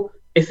so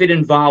if it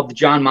involved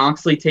John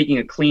Moxley taking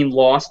a clean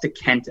loss to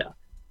Kenta.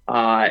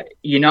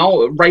 You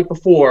know, right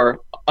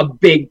before a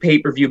big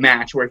pay-per-view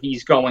match where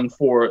he's going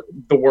for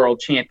the world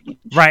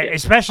championship. Right,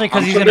 especially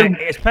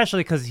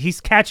because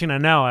he's catching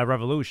an L at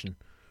Revolution.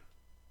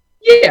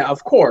 Yeah,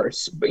 of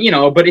course. But, you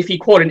know, but if he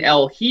caught an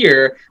L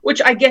here,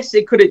 which I guess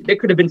there could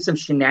have been some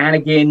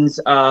shenanigans,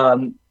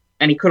 and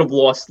he could have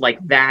lost like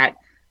that.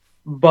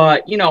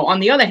 But, you know, on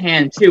the other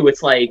hand, too,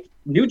 it's like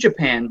New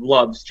Japan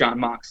loves John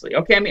Moxley.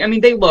 Okay, I mean,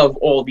 they love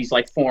all these,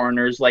 like,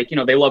 foreigners. Like, you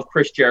know, they love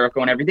Chris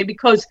Jericho and everything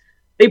because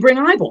they bring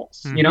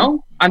eyeballs, you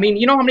know? I mean,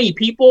 you know how many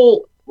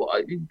people,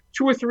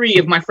 2 or 3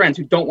 of my friends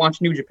who don't watch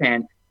New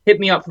Japan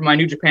hit me up for my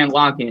New Japan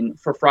login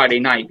for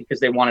Friday night because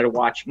they wanted to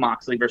watch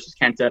Moxley versus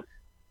Kenta.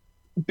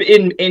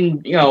 In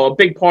you know, a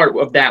big part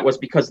of that was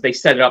because they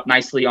set it up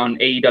nicely on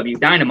AEW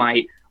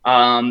Dynamite.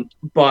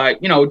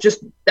 But, you know,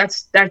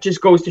 that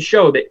just goes to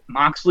show that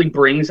Moxley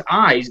brings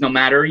eyes no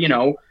matter, you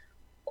know,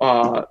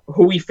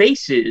 who he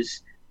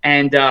faces.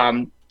 And,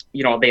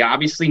 you know, they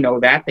obviously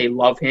know that. They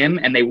love him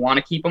and they want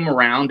to keep him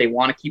around. They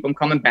want to keep him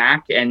coming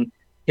back. And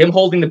him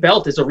holding the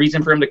belt is a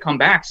reason for him to come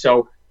back.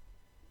 So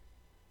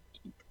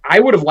I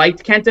would have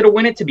liked Kenta to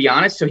win it, to be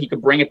honest, so he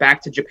could bring it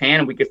back to Japan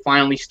and we could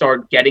finally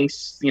start getting,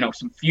 you know,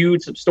 some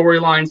feuds, some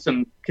storylines,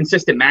 some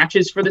consistent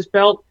matches for this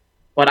belt.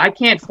 But I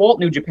can't fault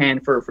New Japan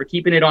for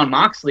keeping it on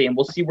Moxley, and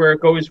we'll see where it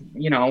goes,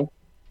 you know,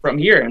 from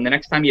here. And the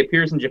next time he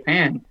appears in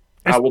Japan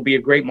will be a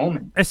great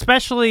moment.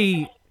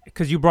 Especially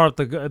because you brought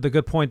up the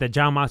good point that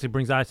John Moxley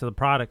brings eyes to the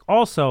product.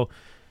 Also,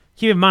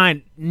 keep in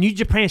mind, New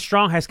Japan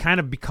Strong has kind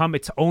of become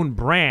its own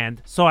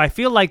brand. So I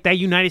feel like that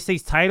United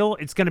States title,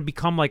 it's going to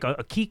become like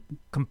a key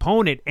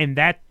component in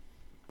that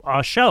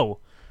show.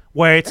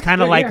 Where it's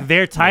kind of like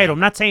their title. I'm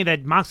not saying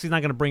that Moxley's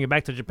not going to bring it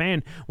back to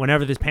Japan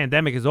whenever this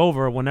pandemic is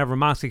over, whenever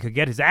Moxley could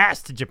get his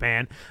ass to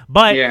Japan.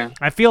 But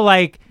I feel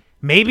like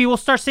maybe we'll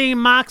start seeing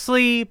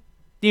Moxley,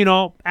 you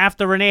know,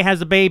 after Renee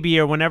has a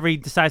baby or whenever he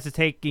decides to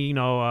take, you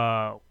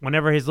know,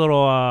 whenever his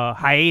little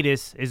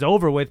hiatus is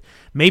over with,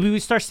 maybe we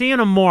start seeing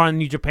him more on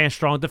New Japan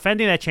Strong,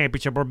 defending that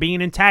championship or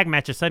being in tag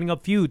matches, setting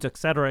up feuds, et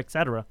cetera, et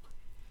cetera.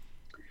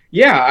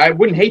 Yeah, I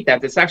wouldn't hate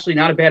that. That's actually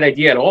not a bad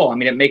idea at all. I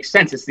mean, it makes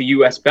sense. It's the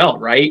U.S. belt,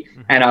 right?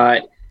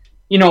 And,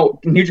 you know,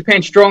 New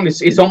Japan Strong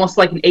is almost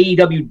like an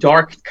AEW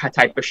Dark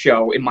type of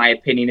show, in my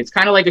opinion. It's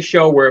kind of like a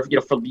show where, you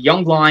know, for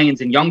young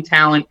lions and young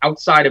talent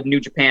outside of New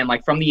Japan,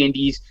 like from the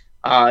indies,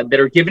 that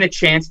are given a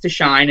chance to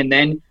shine. And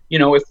then, you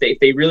know, if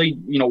they really,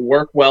 you know,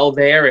 work well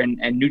there and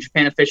New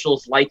Japan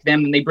officials like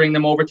them and they bring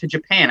them over to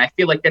Japan. I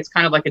feel like that's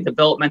kind of like a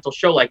developmental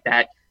show like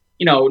that.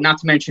 You know, not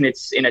to mention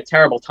it's in a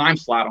terrible time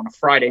slot on a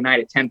Friday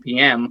night at 10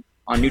 p.m.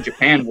 on New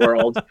Japan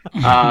World.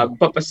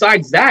 But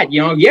besides that, you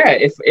know, yeah,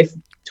 if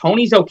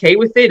Tony's okay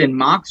with it and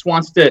Mox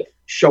wants to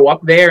show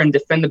up there and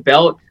defend the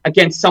belt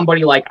against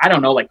somebody like, I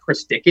don't know, like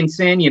Chris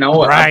Dickinson, you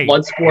know, a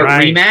Bloodsport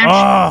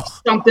rematch,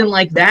 something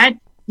like that,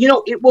 you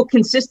know, it will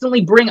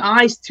consistently bring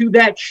eyes to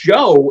that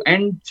show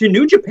and to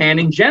New Japan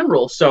in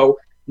general. So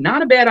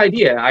not a bad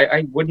idea.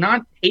 I would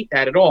not hate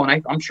that at all.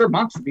 And I'm sure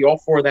Mox would be all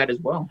for that as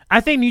well. I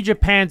think New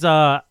Japan's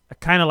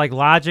kind of like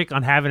logic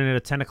on having it at a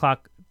 10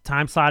 o'clock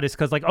time slot is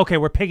because, like, okay,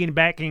 we're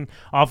piggybacking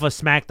off of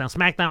SmackDown.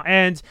 SmackDown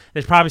ends.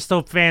 There's probably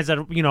still fans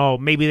that,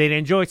 maybe they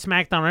enjoyed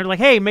SmackDown. They're like,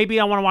 hey, maybe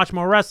I want to watch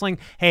more wrestling.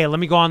 Hey, let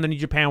me go on the New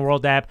Japan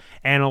World app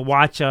and I'll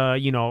watch, a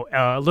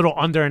little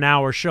under an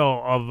hour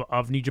show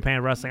of New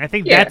Japan Wrestling. I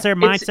think that's their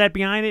mindset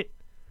behind it.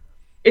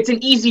 It's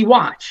an easy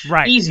watch.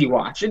 Right. Easy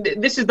watch.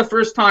 This is the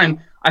first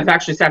time I've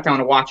actually sat down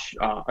to watch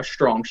a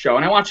strong show,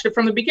 and I watched it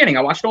from the beginning.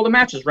 I watched all the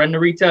matches. Ren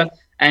Narita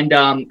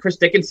and Chris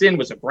Dickinson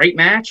was a great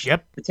match.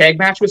 Yep. The tag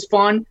match was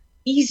fun.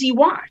 Easy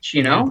watch,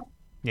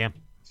 Yeah.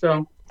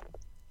 So.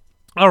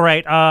 All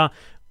right.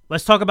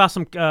 Let's talk about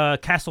some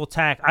Castle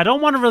Attack. I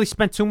don't want to really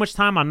spend too much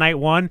time on night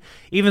one,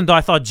 even though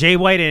I thought Jay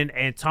White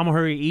and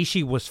Tomohiro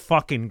Ishii was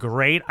fucking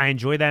great. I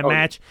enjoyed that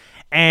match.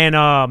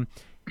 And,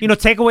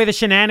 take away the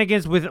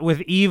shenanigans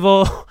with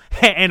Evil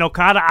and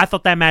Okada. I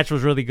thought that match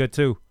was really good,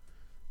 too.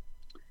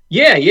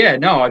 Yeah,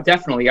 no,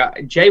 definitely.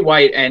 Jay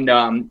White and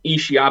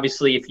Ishii,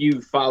 obviously, if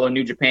you follow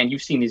New Japan,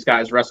 you've seen these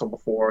guys wrestle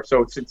before,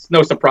 so it's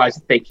no surprise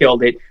that they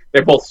killed it.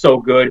 They're both so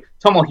good.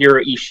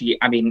 Tomohiro Ishii,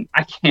 I mean,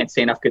 I can't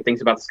say enough good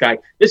things about this guy.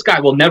 This guy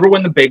will never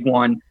win the big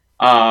one.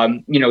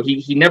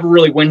 He never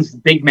really wins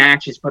big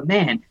matches, but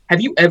man, have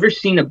you ever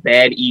seen a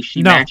bad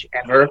Ishii match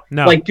ever?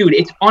 No. Like, dude,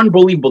 it's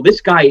unbelievable. This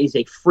guy is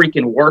a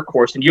freaking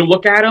workhorse, and you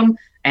look at him,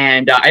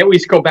 and I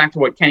always go back to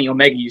what Kenny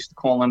Omega used to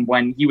call him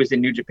when he was in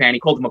New Japan. He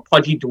called him a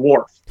pudgy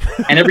dwarf.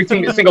 And every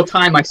single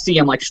time I see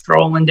him, like,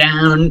 strolling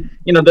down,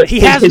 he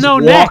has no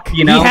neck.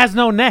 He has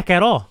no neck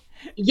at all.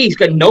 Yeah, he's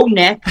got no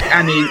neck.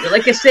 I mean,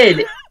 like I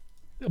said,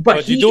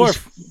 but he is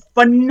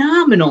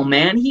phenomenal,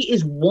 man. He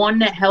is one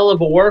hell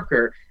of a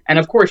worker. And,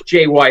 of course,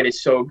 Jay White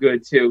is so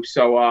good, too.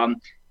 So,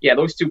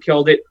 those two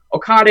killed it.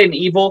 Okada and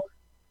Evil.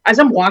 As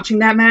I'm watching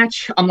that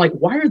match, I'm like,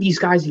 why are these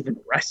guys even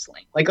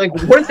wrestling? Like,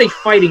 what are they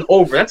fighting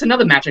over? That's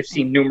another match I've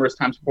seen numerous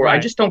times before. Right. I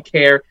just don't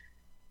care.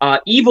 The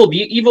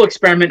Evil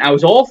Experiment, I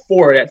was all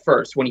for it at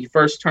first. When he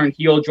first turned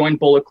heel, joined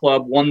Bullet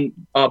Club, won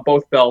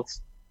both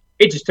belts.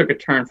 It just took a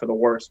turn for the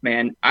worst,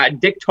 man.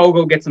 Dick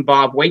Togo gets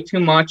involved way too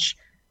much.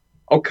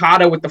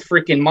 Okada with the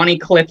freaking money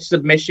clip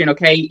submission,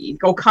 okay?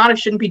 Okada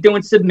shouldn't be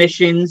doing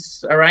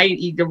submissions, all right?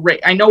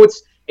 I know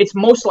it's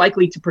most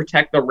likely to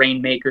protect the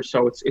Rainmaker,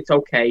 so it's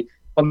okay.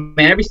 But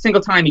man, every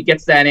single time he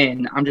gets that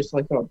in, I'm just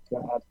like, oh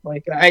god,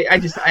 like I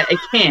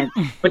can't.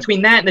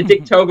 Between that and the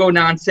Dick Togo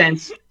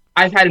nonsense,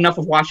 I've had enough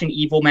of watching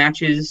Evil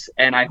matches,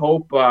 and I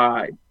hope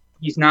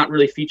he's not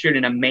really featured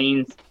in a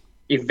main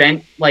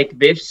event like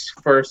this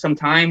for some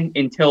time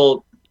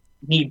until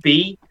need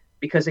be.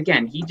 Because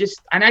again,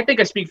 and I think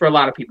I speak for a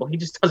lot of people, he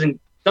just doesn't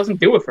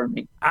do it for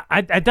me.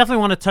 I definitely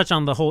want to touch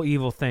on the whole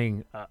Evil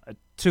thing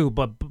too,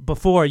 but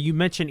before you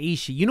mentioned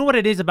Ishii, you know what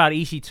it is about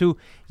Ishii too?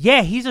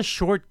 Yeah, he's a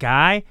short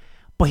guy,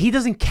 but he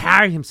doesn't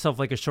carry himself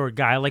like a short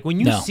guy. Like when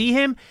you see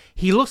him,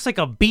 he looks like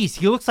a beast.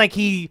 He looks like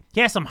he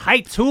has some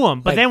height to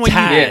him. But like then when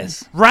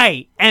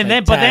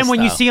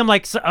when you see him,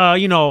 like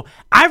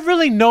I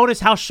really noticed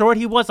how short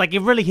he was. Like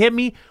it really hit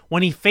me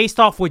when he faced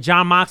off with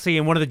Jon Moxley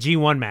in one of the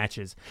G1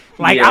 matches.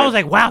 Like I was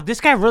like, wow, this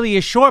guy really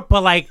is short.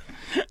 But like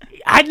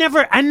I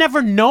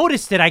never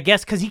noticed it. I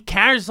guess because he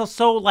carries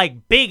so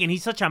like big and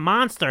he's such a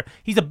monster.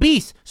 He's a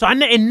beast. So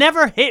it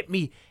never hit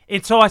me.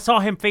 And so I saw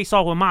him face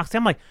off with Moxley.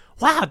 I'm like,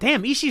 wow,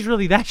 damn, Ishii's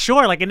really that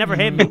short. Like, it never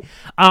hit me.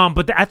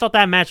 But I thought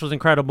that match was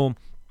incredible.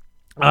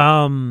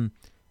 Now,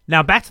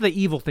 back to the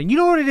Evil thing. You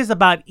know what it is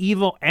about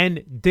Evil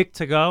and Dick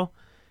Togo?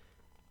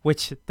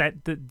 Which,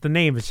 the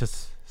name is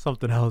just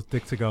something else,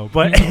 Dick Togo.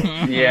 But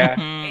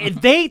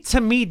they, to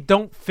me,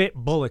 don't fit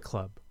Bullet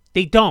Club.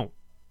 They don't.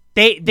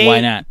 They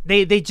Why not?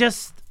 They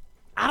just,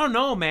 I don't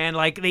know, man.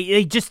 Like,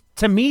 they just,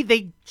 to me,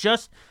 they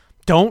just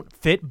don't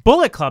fit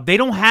Bullet Club. They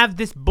don't have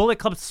this Bullet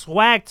Club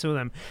swag to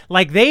them.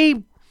 Like they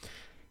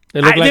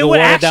look like a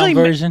watered down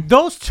version.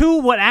 Those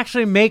two would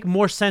actually make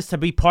more sense to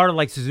be part of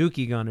like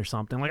Suzuki Gun or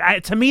something.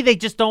 Like to me, they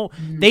just don't.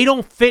 They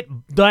don't fit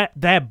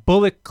that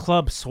Bullet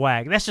Club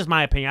swag. That's just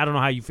my opinion. I don't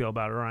know how you feel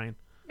about it, Ryan.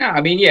 No,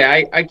 I mean,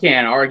 I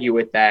can't argue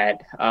with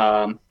that.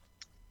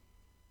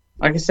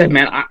 Like I said,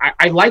 man,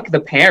 I like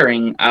the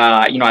pairing.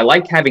 I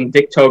like having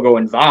Dick Togo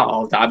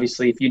involved.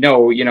 Obviously, if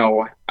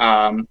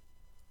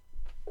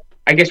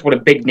I guess what a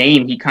big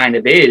name he kind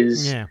of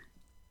is. Yeah.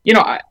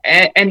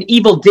 And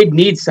Evil did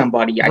need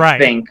somebody, I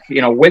think,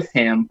 with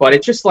him. But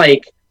it's just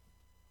like,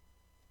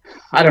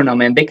 I don't know,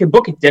 man. They could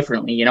book it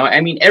differently,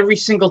 I mean, every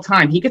single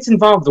time he gets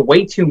involved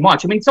way too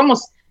much. I mean, it's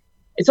almost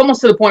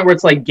to the point where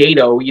it's like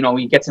Gato,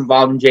 he gets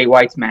involved in Jay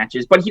White's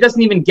matches, but he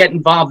doesn't even get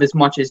involved as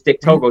much as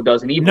Dick Togo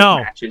does in Evil's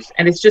matches.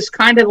 And it's just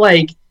kind of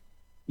like,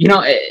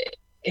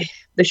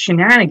 the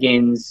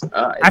shenanigans.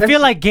 I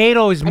feel like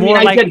Gato is more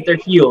I like get their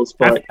heels,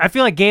 but I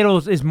feel like Gato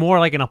is more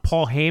like in a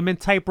Paul Heyman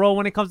type role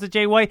when it comes to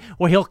Jay White,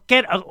 where he'll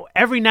get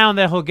every now and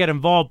then he'll get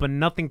involved, but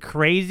nothing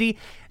crazy.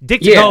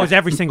 Dick Togo is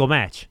every single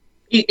match.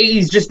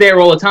 He's just there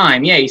all the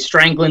time. Yeah, he's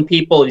strangling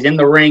people. He's in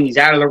the ring. He's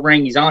out of the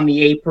ring. He's on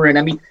the apron.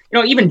 I mean,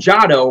 even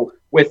Jado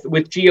with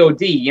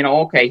God,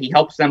 okay, he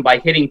helps them by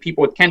hitting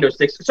people with kendo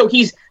sticks. So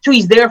he's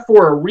there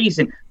for a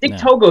reason. Dick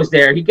Togo's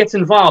there. He gets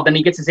involved and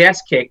he gets his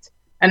ass kicked.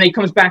 And then he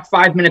comes back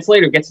 5 minutes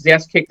later, gets his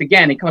ass kicked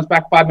again. He comes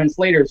back 5 minutes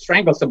later,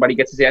 strangles somebody,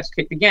 gets his ass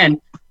kicked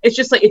again. It's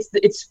just like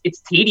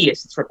it's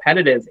tedious, it's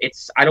repetitive.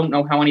 I don't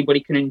know how anybody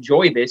can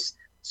enjoy this.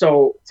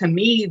 So to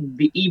me,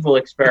 the evil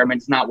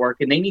experiment's not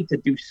working. They need to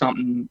do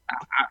something.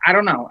 I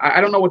don't know. I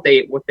don't know what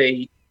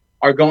they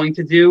are going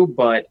to do,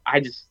 but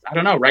I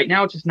don't know. Right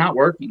now, it's just not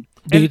working.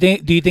 Do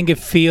you think it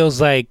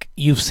feels like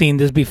you've seen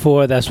this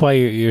before? That's why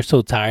you're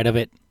so tired of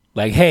it.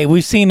 Like, hey,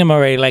 we've seen him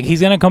already. Like,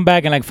 he's gonna come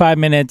back in like 5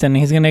 minutes, and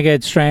he's gonna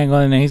get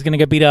strangled, and he's gonna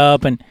get beat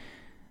up, and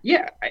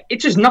yeah,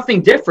 it's just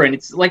nothing different.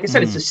 It's like I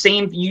said, it's the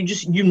same.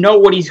 You know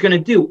what he's gonna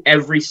do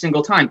every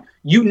single time.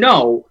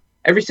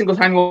 Every single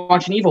time you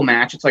watch an evil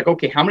match, it's like,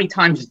 okay, how many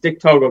times is Dick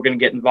Togo gonna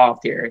get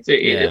involved here? It's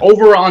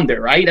over or under,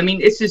 right? I mean,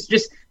 it's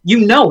just you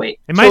know it.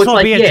 It might as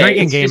well be a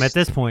drinking game at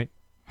this point.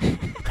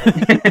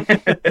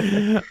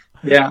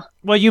 Yeah.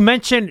 Well, you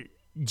mentioned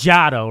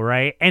Jado,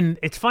 right? And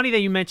it's funny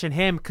that you mentioned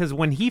him because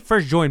when he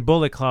first joined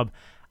Bullet Club,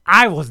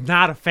 I was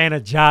not a fan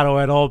of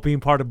Jado at all being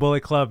part of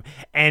Bullet Club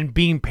and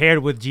being paired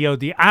with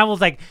G.O.D. I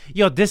was like,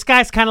 yo, this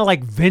guy's kind of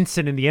like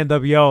Vincent in the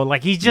NWO.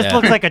 Like, he just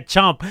looks like a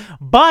chump.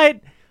 But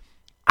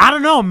I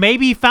don't know.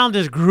 Maybe he found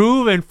his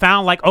groove and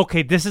found like,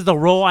 okay, this is the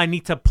role I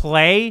need to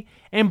play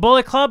in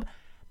Bullet Club.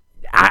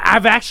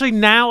 I've actually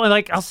now,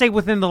 like, I'll say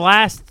within the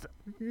last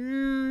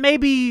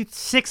maybe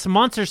 6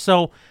 months or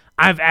so,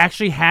 I've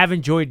actually have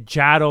enjoyed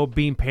Jado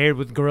being paired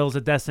with Guerrillas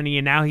of Destiny,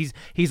 and now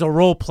he's a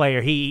role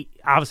player. He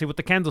obviously with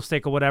the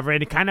candlestick or whatever,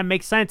 and it kind of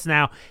makes sense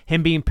now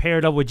him being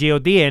paired up with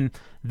G.O.D. And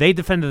they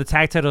defended the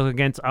tag titles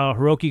against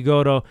Hiroki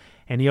Goto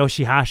and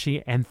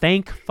Yoshihashi, and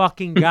thank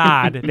fucking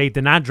God they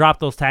did not drop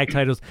those tag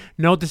titles.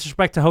 No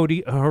disrespect to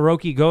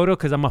Hiroki Goto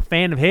because I'm a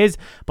fan of his,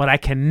 but I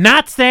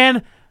cannot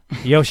stand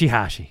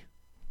Yoshihashi.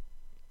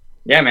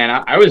 Yeah,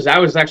 man, I was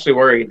actually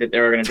worried that they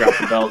were going to drop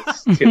the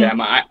belts to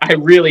them. I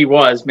really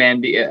was, man.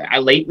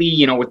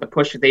 Lately, with the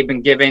push that they've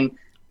been given,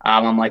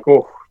 I'm like,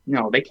 oh,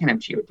 no, they can't have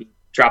G.O.D.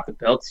 drop the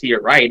belts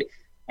here, right?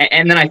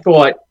 And then I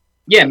thought,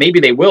 yeah,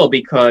 maybe they will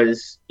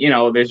because,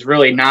 there's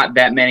really not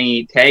that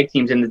many tag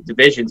teams in the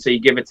division, so you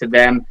give it to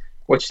them,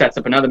 which sets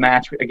up another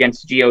match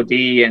against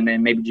G.O.D., and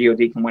then maybe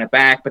G.O.D. can win it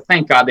back. But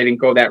thank God they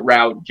didn't go that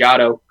route.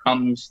 Jado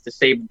comes to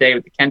save the day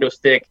with the kendo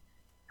stick,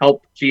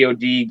 help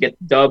G.O.D. get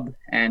the dub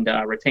and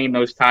retain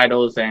those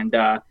titles. And,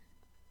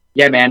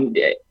 yeah, man,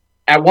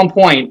 at one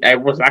point,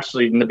 it was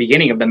actually in the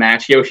beginning of the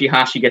match,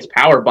 Yoshihashi gets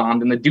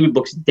power-bombed, and the dude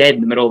looks dead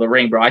in the middle of the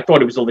ring, bro. I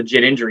thought it was a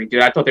legit injury,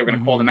 dude. I thought they were going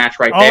to call the match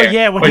right there. Oh,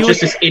 yeah. But it's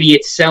just this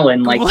idiot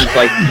selling, like, he's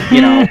like,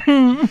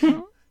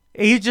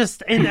 He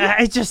just, and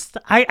I just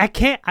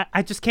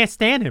can't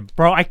stand him,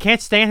 bro. I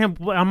can't stand him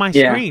on my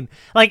screen.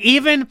 Like,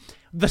 even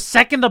the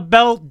second the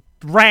bell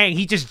rang,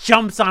 he just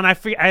jumps on, I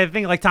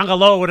think like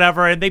Tangaloa or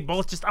whatever, and they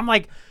both just, I'm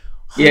like,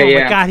 oh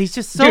my God, he's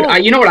just so...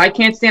 Dude, you know what I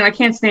can't stand? I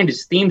can't stand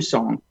his theme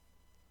song.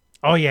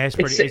 Oh yeah,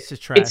 it's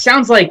just trash. It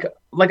sounds like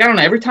I don't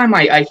know, every time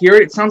I hear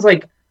it, it sounds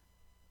like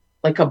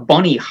a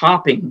bunny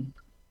hopping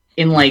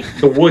in like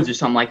the woods or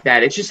something like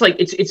that. It's just like,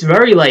 it's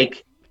very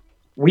like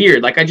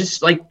weird. Like I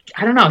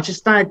don't know, it's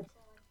just not,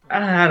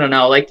 I don't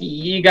know, like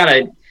you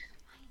gotta,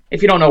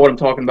 if you don't know what I'm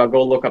talking about,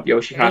 go look up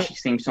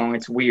Yoshihashi's theme song.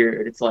 It's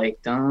weird. It's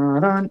like,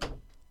 dun dun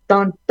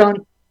dun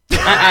dun.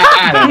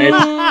 I don't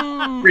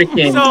know. It's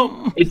freaking.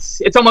 So,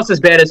 it's almost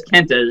as bad as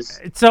Kenta's.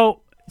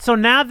 So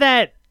now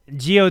that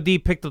G.O.D.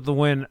 picked up the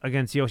win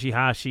against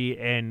Yoshihashi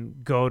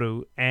and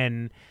Goto,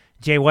 and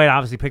Jay White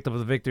obviously picked up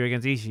the victory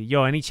against Ishii.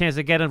 Yo, any chance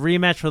to get a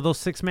rematch for those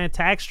 6-man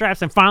tag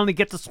straps and finally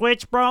get the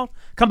switch, bro?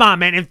 Come on,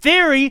 man. In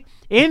theory,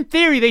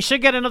 they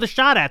should get another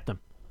shot at them.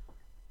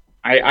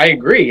 I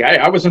agree.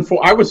 I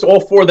was all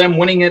for them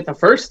winning it the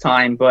first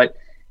time, but.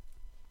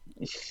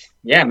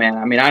 Yeah, man.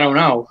 I mean, I don't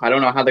know. I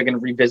don't know how they're going to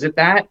revisit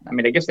that. I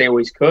mean, I guess they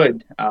always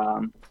could.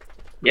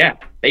 Yeah,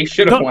 they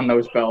should have won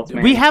those belts,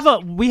 man.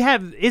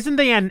 Isn't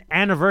there an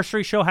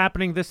anniversary show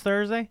happening this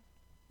Thursday?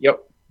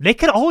 Yep. They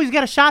could always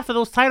get a shot for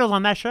those titles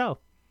on that show.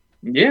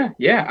 Yeah.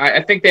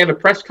 I think they have a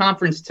press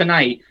conference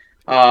tonight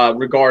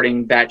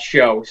regarding that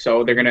show,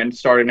 so they're going to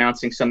start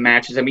announcing some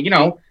matches. I mean,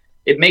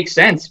 it makes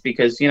sense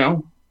because,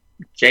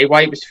 Jay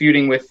White was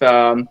feuding with,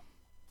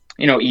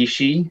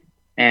 Ishii,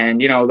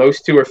 and,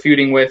 those two are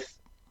feuding with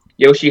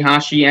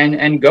Yoshihashi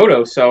and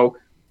Goto. So,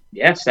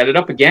 yeah, set it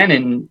up again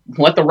and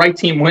let the right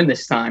team win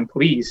this time,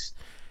 please.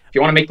 If you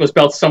want to make those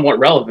belts somewhat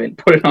relevant,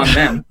 put it on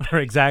them.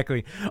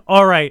 Exactly.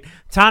 All right.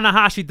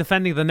 Tanahashi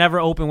defending the Never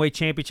Openweight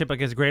Championship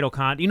against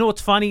Great-O-Khan. You know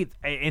what's funny?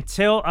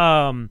 Until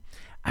I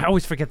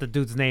always forget the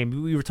dude's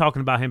name. We were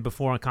talking about him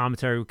before on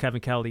commentary with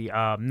Kevin Kelly.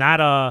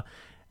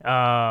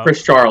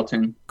 Chris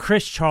Charlton.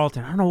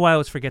 I don't know why I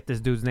always forget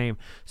this dude's name.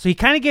 So he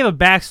kind of gave a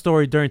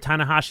backstory during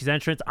Tanahashi's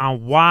entrance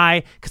on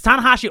why, because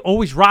Tanahashi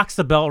always rocks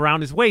the belt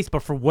around his waist,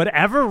 but for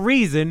whatever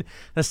reason,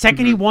 the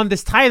second he won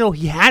this title,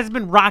 he has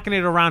been rocking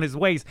it around his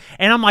waist.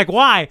 And I'm like,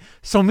 why?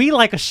 So me,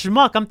 like a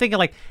schmuck, I'm thinking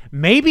like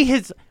maybe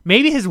his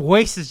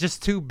waist is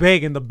just too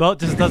big and the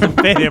belt just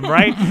doesn't fit him,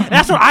 right? And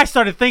that's what I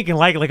started thinking,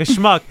 like a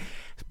schmuck.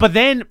 But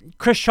then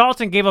Chris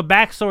Charlton gave a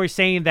backstory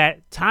saying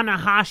that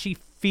Tanahashi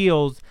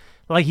feels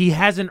like he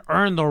hasn't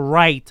earned the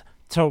right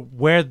to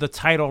wear the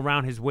title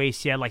around his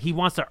waist yet. Like, he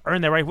wants to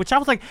earn that right, which I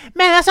was like,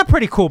 man, that's a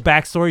pretty cool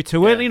backstory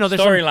to it. Yeah, You know,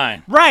 there's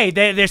storyline. Right.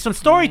 There's some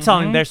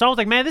storytelling there. So I was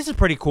like, man, this is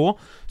pretty cool.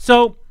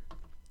 So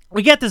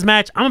we get this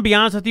match. I'm going to be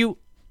honest with you.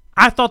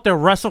 I thought the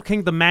Wrestle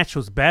Kingdom match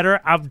was better.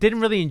 I didn't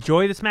really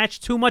enjoy this match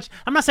too much.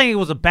 I'm not saying it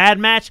was a bad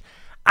match.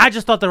 I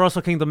just thought the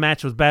Wrestle Kingdom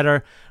match was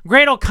better.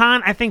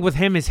 Great-O-Khan, I think with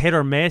him is hit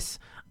or miss.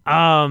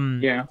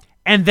 Yeah.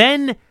 And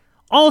then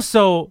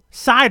also,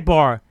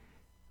 sidebar,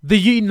 the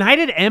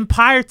United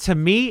Empire, to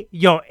me,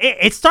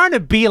 it's starting to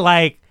be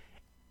like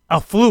a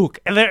fluke.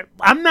 And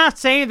I'm not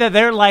saying that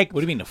they're like...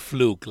 What do you mean a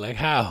fluke? Like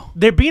how?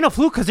 They're being a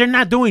fluke because they're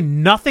not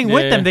doing nothing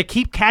with them. They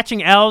keep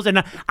catching L's.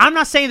 And I'm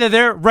not saying that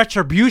they're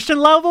retribution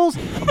levels,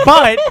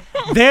 but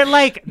they're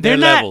like... They're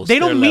not... levels. They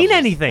don't mean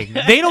anything.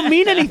 They don't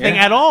mean anything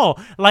at all.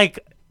 Like,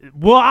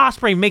 Will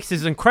Ospreay makes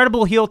his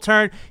incredible heel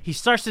turn. He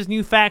starts his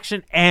new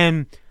faction,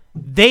 and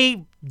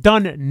they've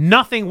done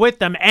nothing with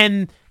them.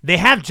 And... They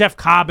have Jeff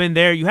Cobb in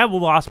there. You have Will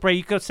Ospreay.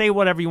 You could say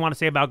whatever you want to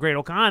say about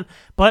Great-O-Khan,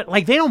 but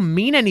like they don't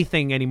mean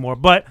anything anymore.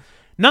 But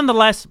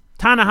nonetheless,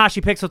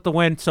 Tanahashi picks up the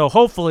win. So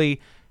hopefully,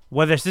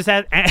 whether it's this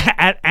at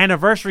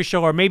anniversary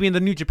show or maybe in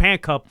the New Japan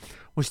Cup,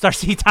 we start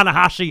seeing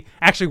Tanahashi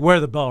actually wear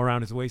the belt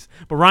around his waist.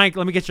 But Ryan,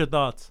 let me get your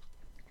thoughts.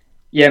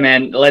 Yeah,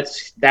 man.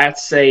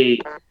 That's a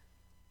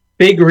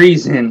big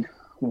reason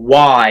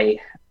why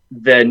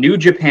the New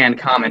Japan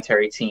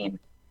commentary team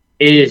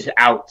is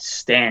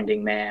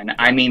outstanding, man.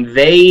 I mean,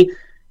 they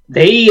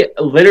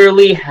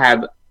literally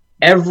have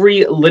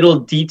every little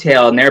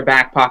detail in their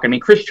back pocket. I mean,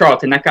 Chris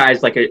Charlton, that guy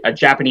is like a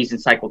Japanese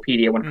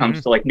encyclopedia when it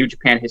comes to like New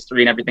Japan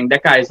history and everything.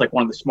 That guy is like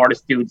one of the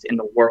smartest dudes in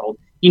the world.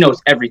 He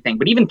knows everything.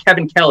 But even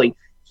Kevin Kelly,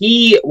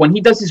 when he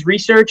does his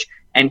research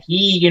and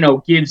he,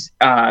 gives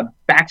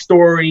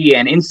backstory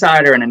and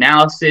insider and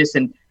analysis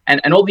and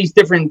all these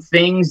different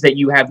things that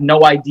you have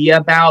no idea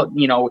about,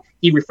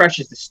 he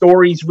refreshes the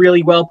stories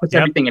really well, puts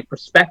everything in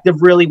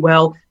perspective really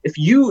well. If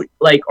you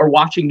are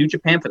watching New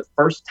Japan for the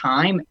first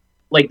time,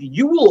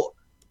 you will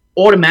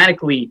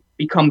automatically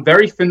become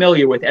very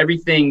familiar with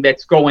everything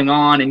that's going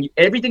on, and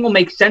everything will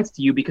make sense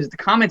to you because the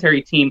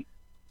commentary team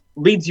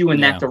leads you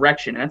in that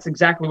direction. And that's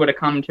exactly what a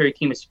commentary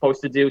team is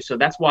supposed to do. So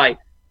that's why,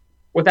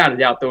 without a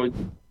doubt,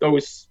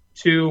 those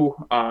two,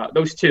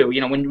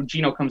 when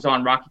Gino comes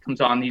on, Rocky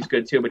comes on, he's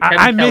good too. But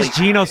I miss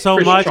Gino so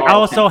Chris much. Charlton. I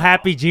was so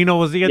happy Gino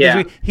was here this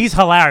week. He's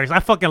hilarious. I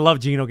fucking love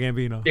Gino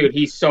Gambino. Dude,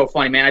 he's so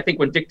funny, man. I think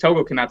when Dick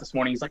Togo came out this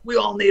morning, he's like, we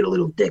all need a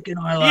little dick in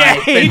our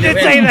life. Yeah, he did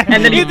say that.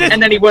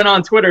 And then he went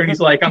on Twitter and he's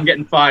like, I'm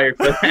getting fired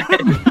for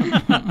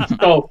that.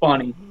 So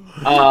funny.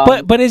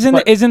 But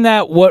isn't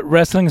that what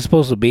wrestling is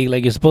supposed to be?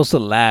 Like, you're supposed to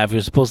laugh,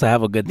 you're supposed to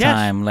have a good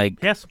time.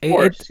 Like, yes, of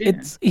course,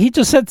 he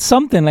just said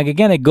something. Like,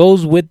 again, it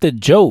goes with the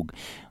joke.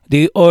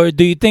 Do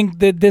you think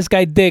that this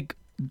guy Dick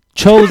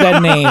chose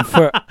that name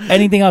for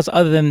anything else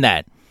other than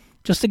that,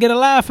 just to get a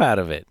laugh out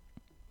of it?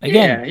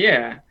 Again,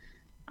 yeah.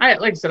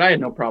 Like I said, I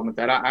had no problem with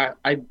that.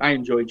 I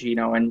enjoy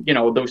Gino, and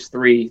those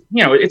three.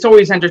 It's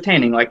always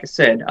entertaining. Like I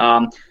said.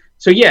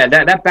 So yeah,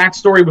 that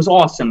backstory was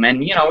awesome,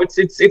 and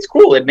it's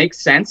cool. It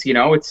makes sense.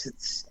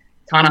 It's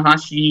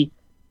Tanahashi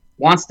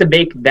wants to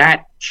make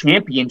that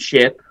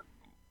championship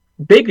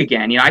big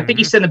again. I think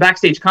he said in the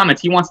backstage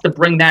comments he wants to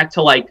bring that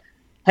to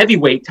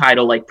heavyweight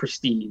title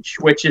prestige,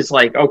 which is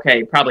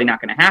okay, probably not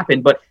going to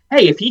happen. But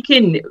hey, if he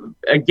can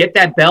get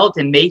that belt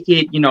and make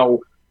it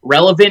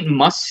relevant and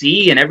must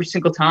see, and every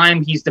single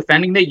time he's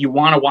defending it, you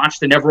want to watch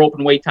the never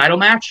open weight title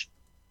match.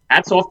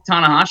 Hats off to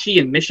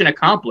Tanahashi and mission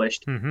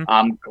accomplished.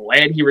 I'm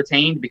glad he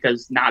retained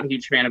because not a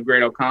huge fan of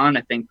Great-O-Khan.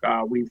 I think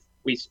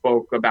we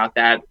spoke about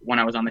that when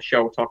I was on the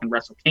show talking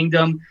Wrestle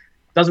Kingdom.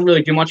 Doesn't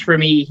really do much for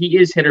me. He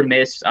is hit or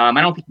miss. I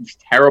don't think he's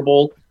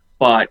terrible,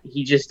 but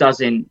he just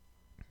doesn't,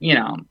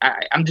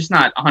 I'm just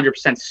not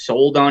 100%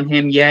 sold on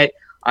him yet.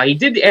 He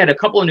did add a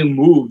couple of new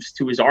moves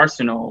to his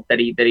arsenal that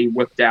he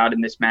whipped out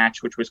in this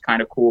match, which was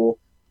kind of cool.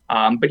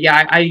 But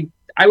yeah,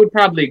 I would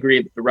probably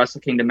agree that the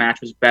Wrestle Kingdom match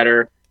was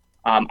better.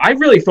 I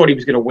really thought he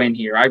was going to win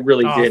here. I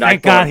really did.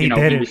 Thank God he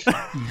did it.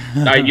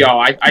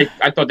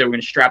 I thought they were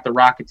going to strap the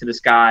rocket to this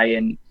guy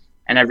and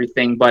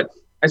everything. But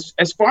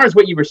as far as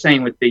what you were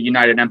saying with the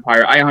United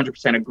Empire, I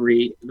 100%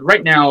 agree.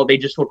 Right now, they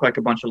just look like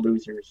a bunch of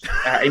losers.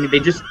 I mean,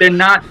 they're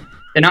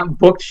not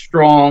booked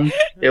strong.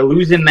 They're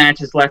losing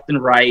matches left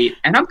and right,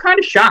 and I'm kind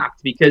of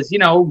shocked because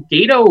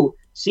Gato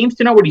seems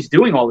to know what he's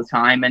doing all the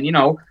time, and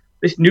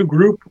this new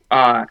group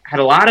had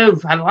a lot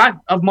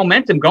of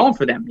momentum going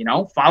for them.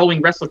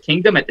 Following Wrestle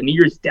Kingdom at the New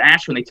Year's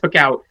Dash when they took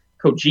out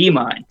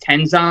Kojima and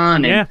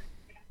Tenzan, and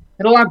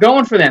had a lot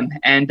going for them.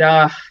 And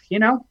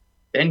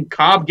then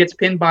Cobb gets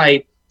pinned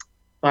by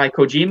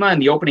Kojima in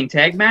the opening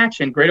tag match,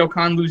 and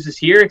Great-O-Khan loses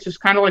here. It's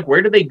just kind of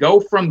where do they go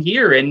from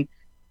here? And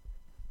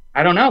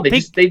I don't know.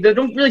 They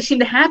don't really seem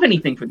to have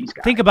anything for these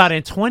guys. Think about it.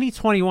 In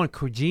 2021,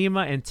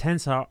 Kojima and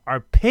Tenzan are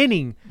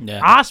pinning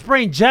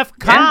Ospreay and Jeff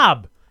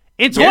Cobb.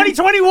 In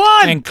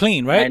 2021 and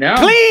clean, right? I know.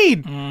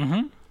 Clean.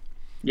 Mm-hmm.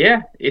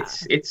 Yeah,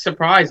 it's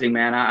surprising,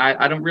 man.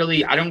 I don't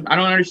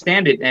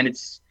understand it, and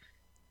it's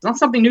not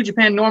something New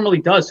Japan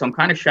normally does. So I'm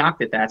kind of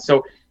shocked at that.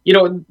 So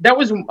that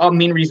was a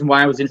main reason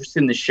why I was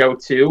interested in the show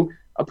too.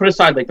 Put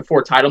aside like the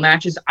 4 title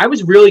matches, I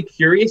was really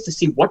curious to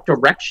see what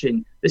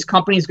direction this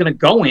company is going to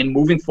go in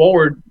moving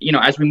forward,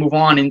 as we move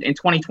on in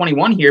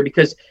 2021 here,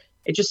 because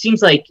it just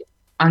seems like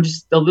I'm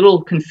just a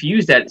little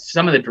confused at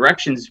some of the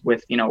directions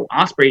with,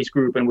 Ospreay's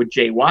group and with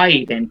Jay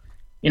White and,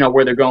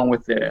 where they're going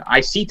with the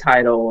IC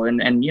title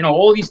and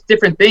all these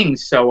different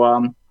things. So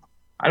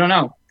I don't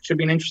know. Should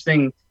be an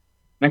interesting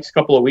next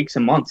couple of weeks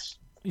and months.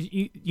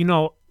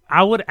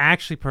 I would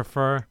actually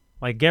prefer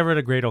get rid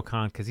of Great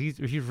O'Khan because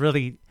he's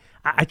really.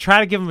 I try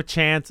to give him a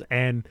chance,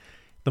 and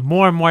the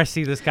more and more I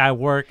see this guy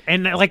work,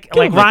 and like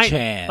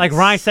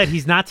Ryan said,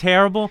 he's not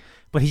terrible,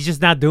 but he's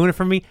just not doing it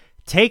for me.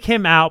 Take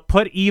him out,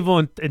 put Evil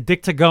and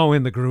Dick to Go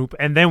in the group,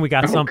 and then we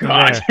got something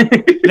there.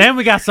 Then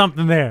we got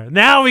something there.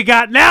 Now we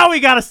got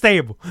a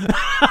stable.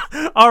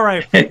 All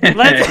right,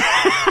 let's.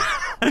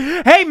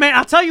 Hey man,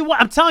 I'll tell you what.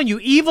 I'm telling you,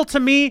 Evil to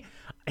me,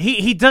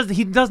 he does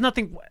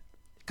nothing.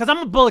 Because I'm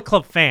a Bullet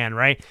Club fan,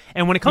 right?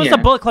 And when it comes to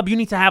Bullet Club, you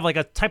need to have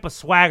a type of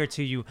swagger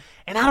to you.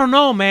 And I don't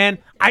know, man.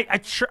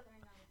 I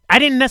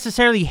didn't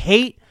necessarily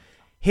hate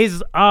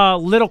his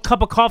little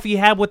cup of coffee he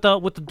had with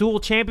the dual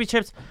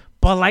championships,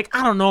 but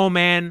I don't know,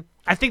 man.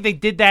 I think they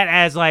did that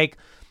as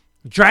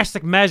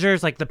drastic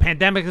measures. The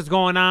pandemic is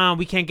going on,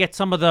 we can't get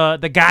some of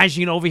the guys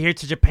over here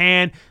to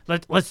Japan.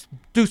 Let's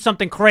do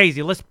something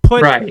crazy. Let's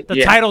put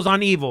the titles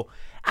on Evil.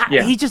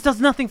 He just does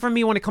nothing for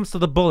me when it comes to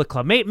the Bullet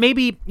Club.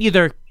 Maybe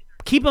either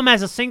keep him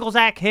as a singles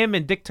act, him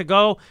and Dick to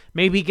Go.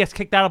 Maybe he gets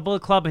kicked out of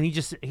Bullet Club and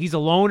he's a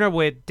loner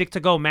with Dick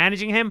to Go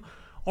managing him.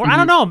 Or I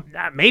don't know,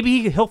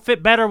 maybe he'll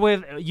fit better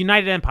with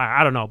United Empire.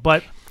 I don't know.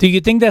 But do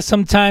you think that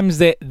sometimes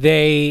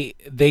they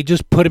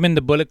just put him in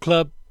the Bullet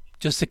Club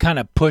just to kind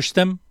of push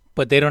them,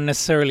 but they don't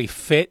necessarily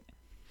fit?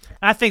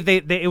 I think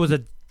it was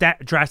a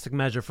drastic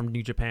measure from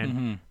New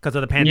Japan because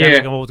of the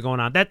pandemic and what was going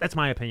on. That's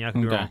my opinion. I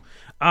could be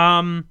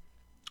wrong.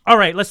 All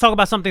right, let's talk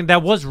about something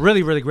that was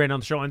really, really great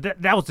on the show, and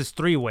that was this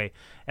 3-way.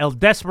 El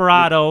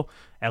Desperado,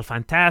 El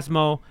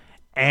Fantasmo,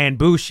 and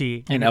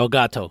Bushi. And El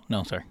Gato.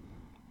 No, sorry.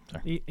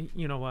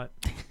 You know what?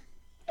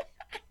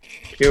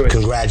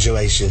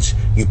 Congratulations,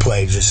 you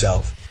played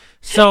yourself.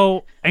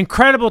 So,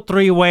 incredible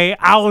 3-way.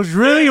 I was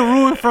really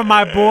rooting for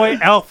my boy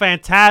El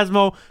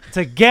Fantasmo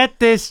to get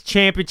this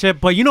championship.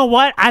 But you know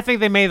what? I think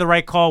they made the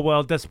right call with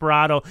El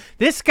Desperado.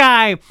 This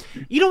guy,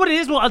 you know what it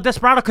is with El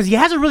Desperado? Because he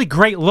has a really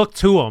great look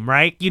to him,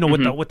 right?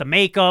 With the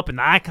makeup and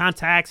the eye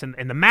contacts and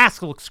the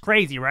mask looks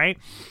crazy, right?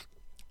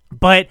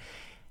 But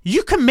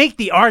you can make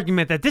the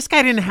argument that this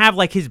guy didn't have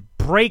his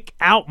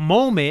breakout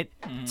moment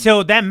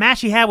till that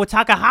match he had with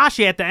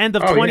Takahashi at the end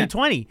of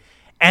 2020. Yeah.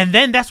 And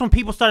then that's when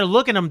people started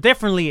looking at him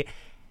differently,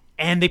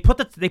 and they put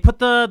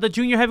the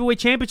junior heavyweight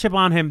championship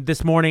on him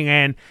this morning.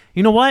 And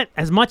you know what?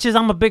 As much as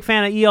I'm a big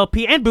fan of ELP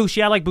and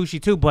Bushi, I like Bushi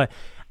too, but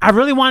I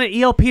really wanted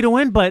ELP to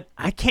win. But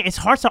I can't. It's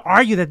hard to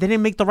argue that they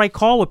didn't make the right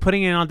call with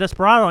putting it on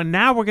Desperado. And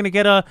now we're gonna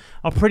get a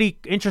pretty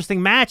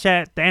interesting match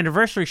at the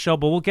anniversary show,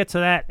 but we'll get to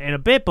that in a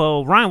bit.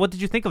 But Ryan, what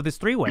did you think of this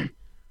 3-way?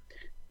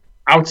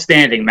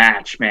 Outstanding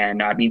match,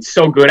 man. I mean,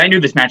 so good. I knew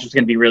this match was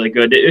going to be really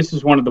good. This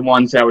was one of the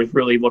ones I was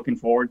really looking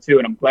forward to,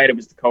 and I'm glad it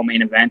was the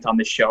co-main event on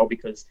this show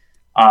because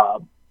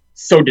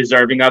so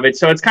deserving of it.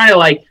 So it's kind of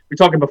like we were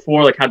talking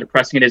before, how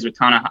depressing it is with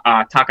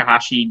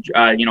Takahashi,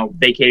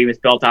 vacating his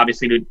belt,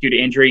 obviously due to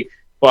injury.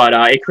 But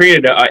it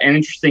created an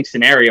interesting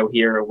scenario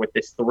here with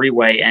this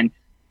 3-way, and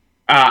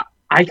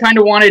I kind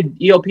of wanted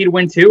ELP to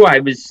win too. I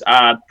was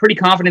pretty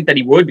confident that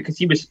he would because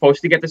he was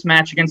supposed to get this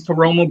match against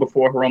Hiromu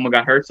before Hiromu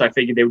got hurt. So I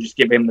figured they would just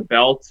give him the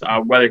belt,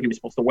 whether he was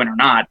supposed to win or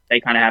not.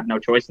 They kind of have no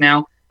choice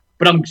now.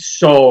 But I'm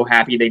so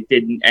happy they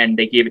didn't, and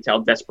they gave it to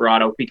El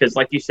Desperado because,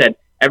 like you said,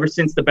 ever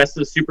since the Best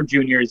of the Super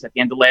Juniors at the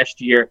end of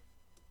last year,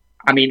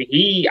 I mean,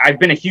 I've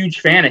been a huge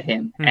fan of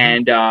him,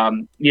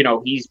 and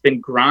he's been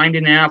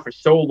grinding now for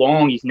so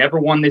long. He's never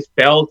won this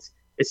belt.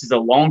 This is a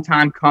long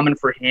time coming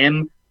for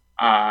him.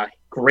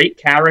 Great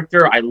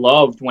character. I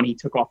loved when he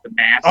took off the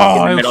mask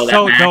in the middle of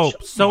that match.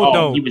 Dope. So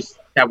dope.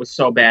 That was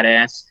so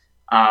badass.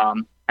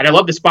 And I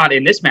love the spot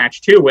in this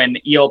match too when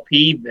ELP,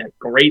 the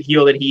great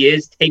heel that he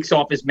is, takes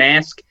off his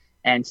mask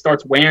and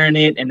starts wearing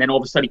it, and then all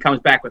of a sudden he comes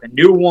back with a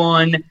new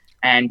one.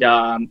 And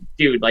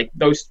dude,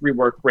 those three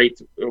work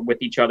great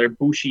with each other.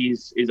 Bushi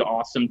is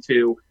awesome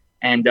too.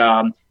 And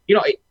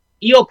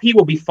ELP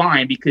will be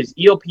fine because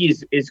ELP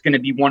is going to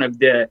be one of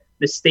the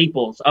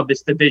staples of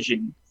this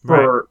division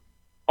for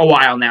a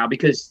while now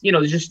because,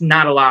 there's just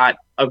not a lot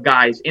of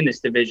guys in this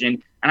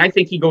division. And I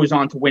think he goes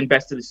on to win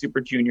Best of the Super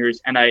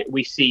Juniors. And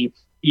we see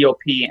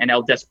ELP and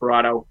El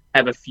Desperado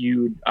have a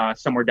feud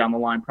somewhere down the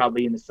line,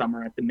 probably in the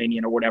summer at the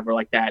Minion or whatever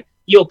like that.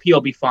 ELP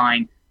will be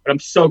fine. But I'm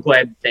so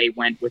glad they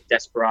went with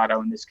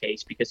Desperado in this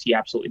case because he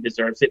absolutely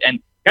deserves it. And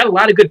got a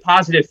lot of good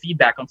positive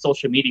feedback on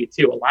social media,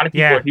 too. A lot of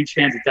people are huge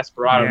fans of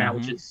Desperado now,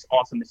 which is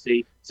awesome to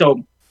see.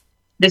 So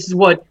this is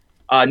what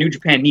New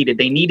Japan needed.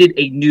 They needed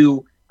a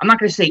new, I'm not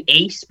going to say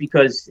ace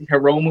because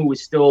Hiromu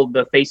was still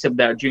the face of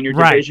the junior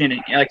division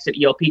and like I said,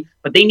 ELP.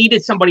 But they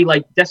needed somebody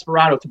like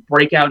Desperado to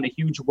break out in a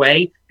huge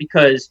way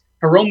because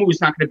Hiromu is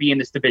not going to be in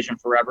this division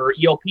forever.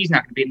 ELP is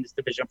not going to be in this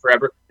division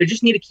forever. They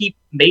just need to keep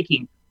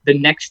making the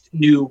next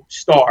new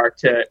star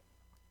to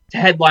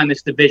headline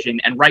this division.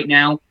 And right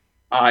now,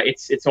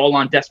 it's all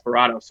on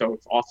Desperado, so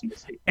it's awesome to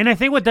see. And I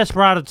think with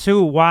Desperado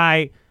too,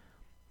 why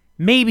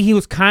maybe he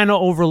was kind of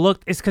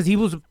overlooked is because he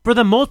was, for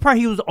the most part,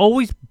 he was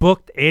always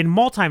booked in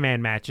multi-man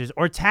matches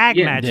or tag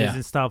matches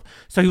and stuff.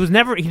 So he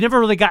never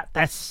really got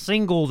that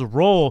singles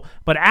role.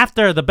 But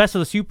after the Best of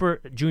the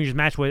Super Juniors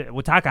match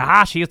with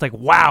Takahashi, it's like,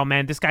 wow,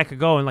 man, this guy could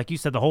go. And like you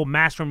said, the whole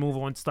mask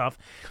removal and stuff.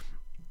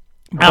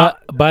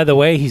 By the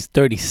way, he's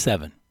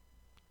 37.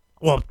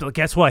 Well,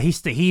 guess what?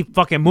 He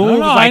fucking moves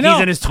like he's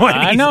in his 20s.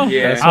 I know.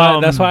 Yeah.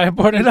 That's why I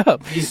brought it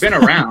up. He's been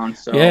around.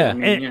 So, yeah. I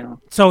mean,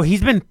 So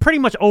he's been pretty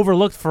much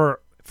overlooked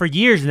for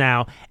years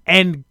now.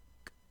 And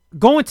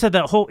going to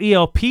the whole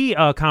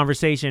ELP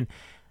conversation,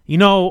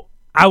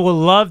 I would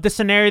love the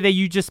scenario that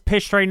you just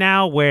pitched right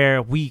now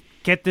where we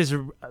get this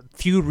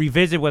feud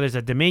revisit, whether it's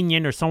a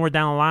Dominion or somewhere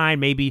down the line.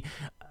 Maybe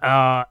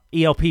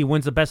ELP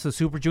wins the Best of the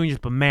Super Juniors.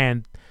 But,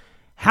 man,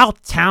 how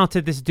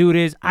talented this dude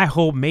is. I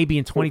hope maybe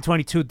in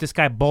 2022 this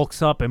guy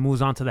bulks up and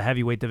moves on to the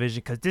heavyweight division,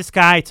 because this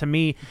guy, to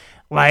me,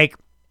 like,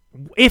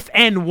 if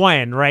and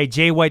when, right,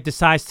 Jay White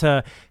decides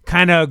to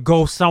kind of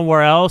go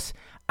somewhere else,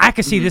 I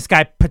could see this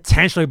guy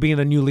potentially being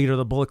the new leader of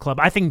the Bullet Club.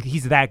 I think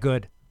he's that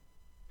good.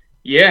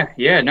 Yeah,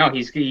 no,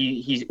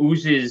 he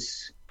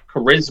oozes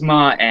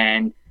charisma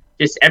and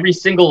just every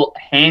single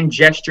hand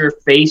gesture,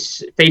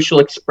 facial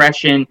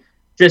expression,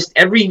 just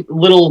every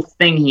little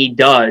thing he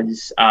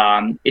does.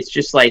 It's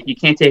just like you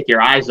can't take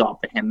your eyes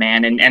off of him,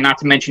 man. And not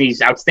to mention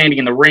he's outstanding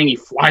in the ring. He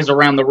flies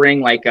around the ring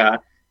like a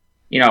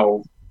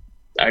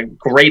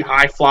great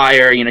high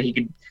flyer.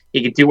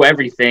 He could do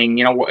everything.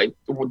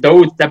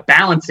 The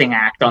balancing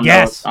act on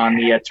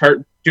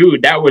the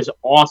dude, that was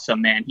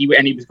awesome, man. He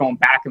was going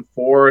back and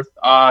forth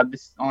on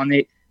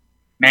it.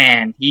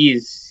 Man, he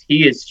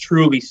is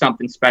truly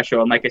something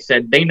special. And like I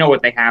said, they know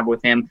what they have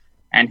with him,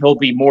 and he'll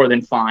be more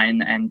than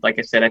fine. And like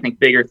I said, I think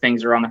bigger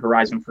things are on the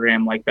horizon for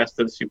him, like Best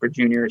of the Super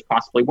Juniors,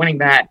 possibly winning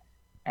that.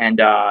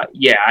 And I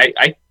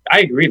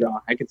agree though.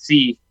 I could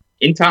see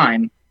in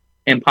time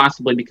him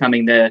possibly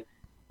becoming the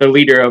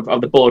leader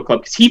of the Bullet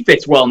Club, because he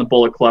fits well in the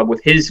Bullet Club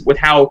with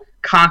how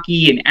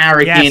cocky and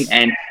arrogant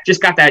and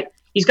just got that.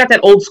 He's got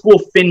that old school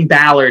Finn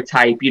Balor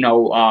type,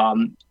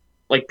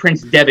 like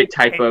Prince Devitt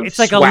type of. It's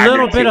like a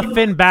little bit of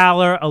Finn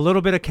Balor, a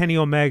little bit of Kenny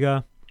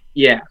Omega.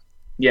 Yeah.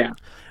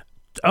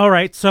 All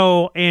right,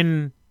 so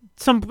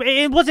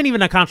it wasn't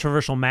even a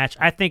controversial match.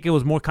 I think it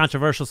was more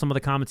controversial, some of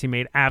the comments he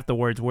made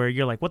afterwards, where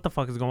you're like, what the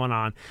fuck is going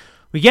on?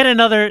 We get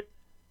another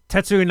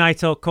Tetsuya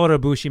Naito, Kota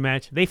Ibushi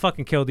match. They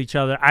fucking killed each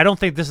other. I don't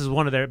think this is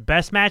one of their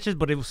best matches,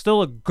 but it was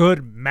still a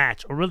good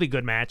match, a really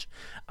good match.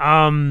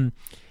 And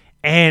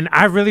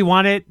I really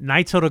wanted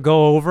Naito to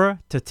go over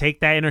to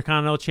take that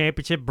Intercontinental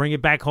Championship, bring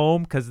it back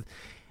home, because,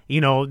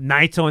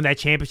 Naito and that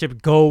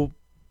championship go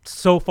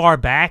so far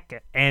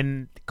back,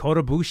 and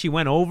Kota Ibushi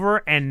went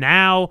over, and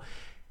now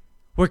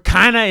we're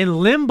kind of in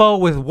limbo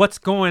with what's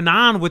going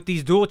on with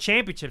these dual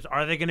championships.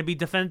 Are they going to be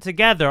defended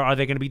together? Are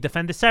they going to be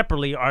defended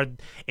separately?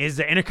 Is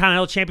the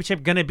Intercontinental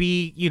Championship going to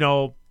be,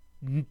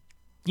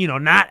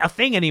 not a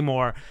thing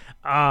anymore?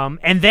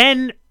 And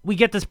then we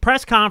get this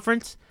press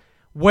conference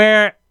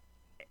where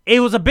it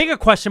was a bigger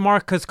question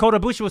mark, because Kota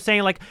Ibushi was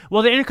saying, like,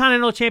 well, the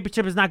Intercontinental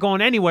Championship is not going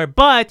anywhere,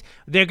 but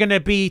they're going to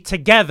be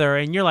together.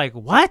 And you're like,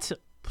 what?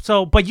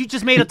 So, but you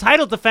just made a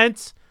title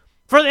defense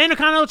for the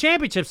Intercontinental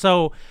Championship.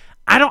 So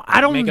I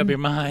don't make up your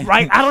mind.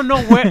 Right? I don't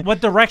know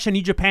what direction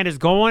New Japan is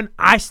going.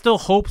 I still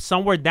hope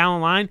somewhere down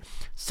the line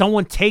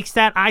someone takes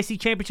that IC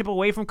Championship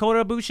away from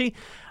Kota Ibushi.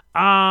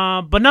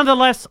 But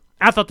nonetheless,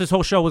 I thought this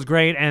whole show was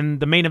great,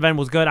 and the main event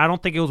was good. I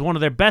don't think it was one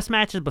of their best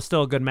matches, but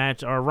still a good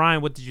match.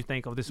 Ryan, what did you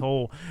think of this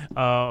whole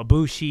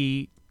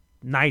Ibushi,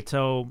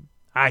 Naito,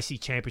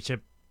 IC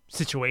Championship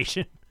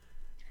situation?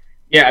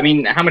 Yeah, I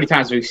mean, how many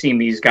times have we seen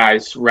these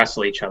guys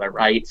wrestle each other,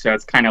 right? So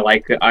it's kind of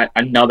like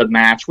another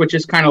match, which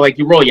is kind of like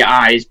you roll your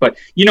eyes, but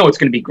it's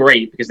going to be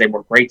great because they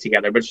work great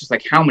together. But it's just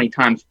like, how many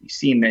times have we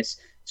seen this?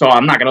 So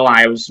I'm not going to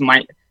lie, it was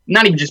not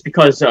even just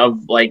because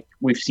of, like,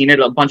 we've seen it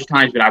a bunch of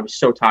times, but I was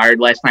so tired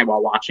last night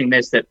while watching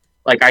this that,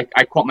 like,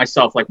 I caught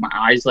myself, like, my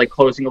eyes, like,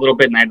 closing a little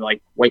bit, and I had to,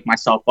 like, wake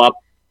myself up.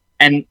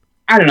 And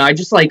I don't know, I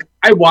just, like,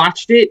 I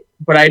watched it,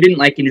 but I didn't,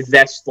 like,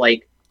 invest,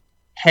 like,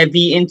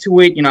 heavy into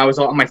it. I was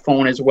on my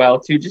phone as well,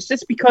 too, just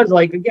because,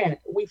 like, again,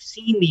 we've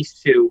seen these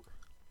two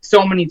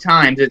so many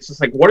times. It's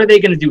just like, what are they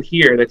going to do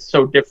here that's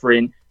so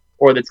different,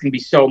 or that's going to be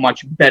so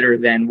much better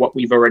than what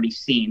we've already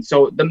seen?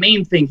 So the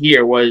main thing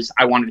here was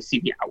I wanted to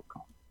see the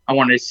outcome. I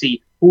wanted to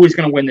see who was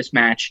going to win this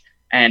match.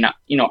 And,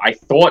 I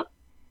thought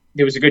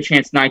there was a good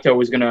chance Naito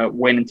was going to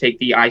win and take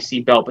the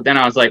IC belt. But then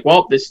I was like,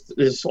 well, this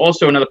is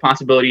also another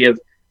possibility of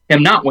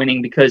him not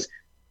winning, because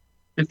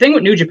the thing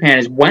with New Japan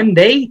is when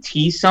they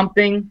tease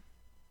something,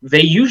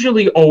 they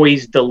usually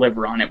always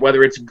deliver on it,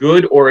 whether it's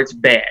good or it's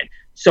bad.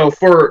 So,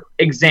 for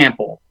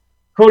example,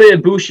 Kota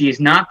Ibushi is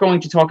not going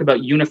to talk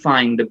about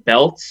unifying the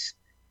belts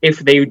if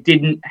they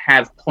didn't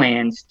have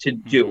plans to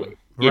do it.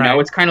 You know,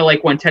 it's kind of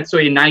like when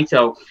Tetsuya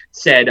Naito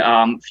said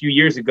a few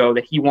years ago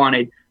that he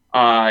wanted,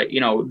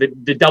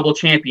 the double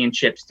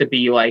championships to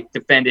be like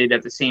defended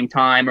at the same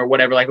time or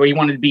whatever. Like, or he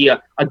wanted to be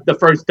the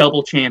first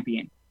double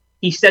champion.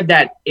 He said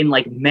that in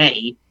like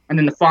May, and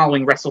then the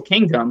following Wrestle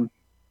Kingdom,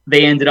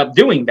 they ended up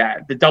doing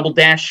that, the double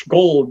dash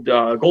gold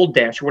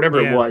dash or whatever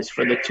it was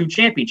for the 2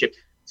 championships.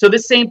 So the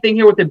same thing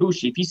here with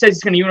Ibushi. If he says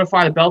he's going to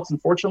unify the belts,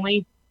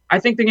 unfortunately, I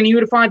think they're going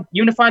to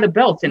unify the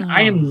belts, and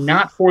I am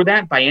not for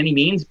that by any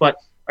means. But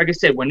like I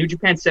said, when New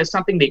Japan says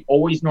something, they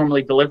always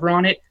normally deliver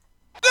on it.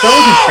 So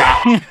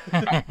I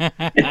wasn't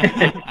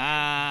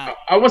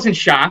shocked. I wasn't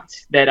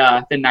shocked that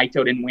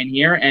Naito didn't win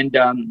here, and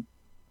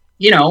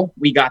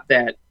we got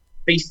that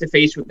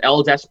face-to-face with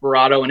El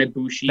Desperado and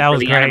Ibushi for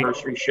the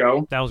anniversary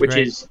show, which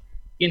great. Is,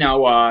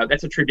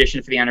 that's a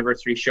tradition for the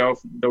anniversary show.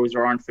 For those who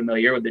aren't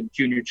familiar with the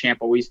junior champ,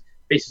 always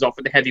faces off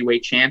with the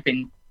heavyweight champ,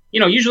 and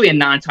usually a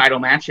non-title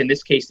match. In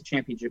this case, the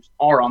championships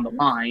are on the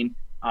line.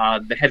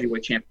 The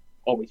heavyweight champ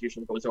always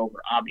usually goes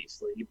over,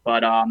 obviously,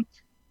 but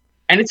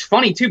and it's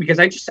funny too because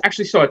I just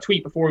actually saw a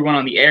tweet before we went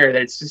on the air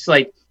that it's just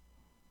like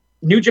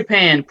New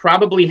Japan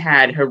probably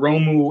had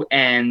Hiromu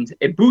and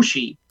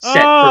Ibushi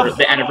set for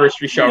the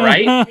anniversary show,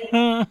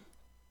 right?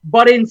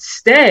 But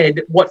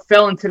instead, what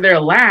fell into their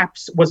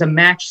laps was a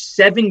match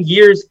 7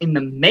 years in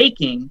the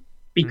making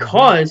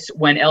because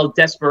when El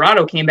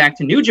Desperado came back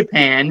to New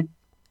Japan,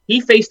 he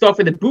faced off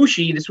with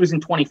Ibushi. This was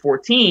in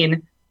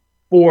 2014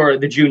 for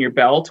the junior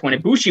belt when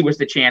Ibushi was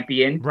the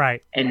champion.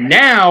 Right. And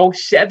now,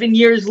 7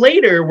 years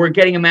later, we're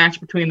getting a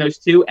match between those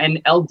two,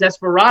 and El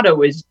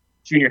Desperado is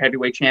junior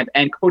heavyweight champ,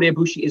 and Kota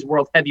Ibushi is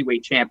world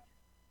heavyweight champ.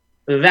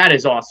 That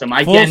is awesome.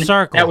 Full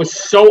circle. That was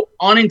so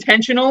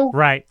unintentional.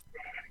 Right.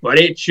 But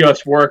it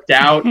just worked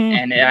out,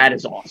 and that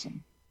is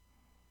awesome.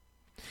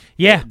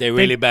 Yeah, they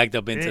really backed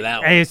up into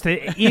that one.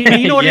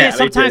 You know what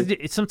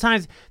it is?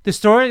 Sometimes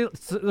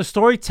the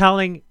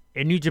storytelling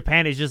in New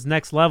Japan is just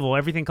next level.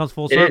 Everything comes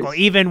full circle,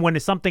 even when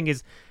it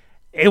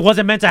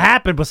wasn't meant to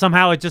happen, but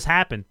somehow it just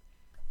happened.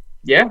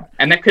 Yeah,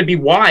 and that could be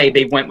why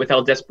they went with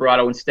El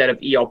Desperado instead of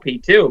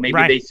ELP too.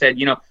 Maybe they said,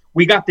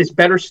 we got this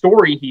better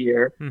story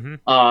here.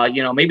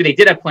 Maybe they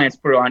did have plans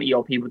to put it on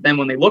ELP, but then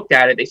when they looked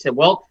at it, they said,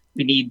 well,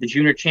 we need the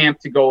junior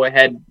champ to go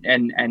ahead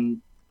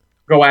and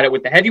go at it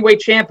with the heavyweight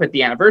champ at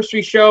the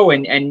anniversary show,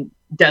 and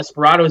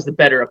Desperado is the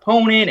better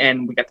opponent,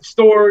 and we got the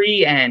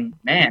story, and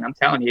man, I'm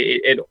telling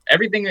you,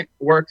 everything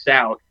works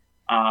out.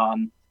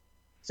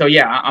 So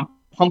yeah, I'm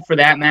pumped for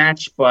that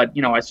match, but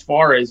as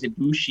far as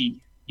Ibushi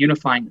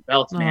unifying the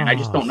belts, man, I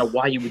just don't know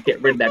why you would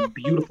get rid of that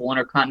beautiful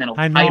Intercontinental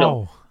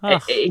title.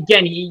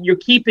 Again, you're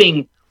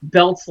keeping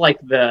belts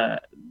like the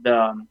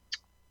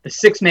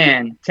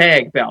 6-man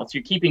tag belts.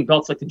 You're keeping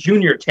belts like the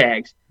junior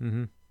tags.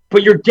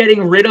 But you're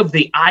getting rid of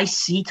the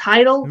IC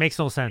title? Makes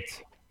no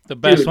sense. The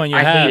best one you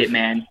have. I hate it,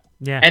 man.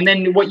 Yeah. And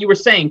then what you were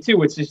saying,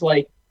 too, it's just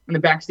like in the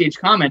backstage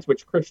comments,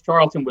 which Chris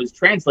Charlton was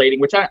translating,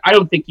 which I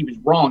don't think he was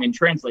wrong in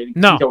translating.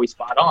 No. He's always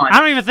spot on.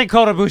 I don't even think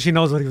Kota Ibushi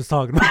knows what he was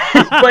talking about.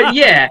 But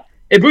yeah,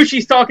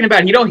 Ibushi's talking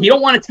about he don't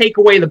want to take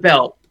away the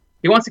belt.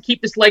 He wants to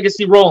keep this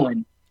legacy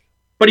rolling,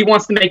 but he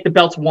wants to make the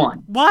belts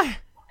one. What?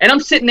 And I'm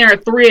sitting there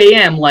at 3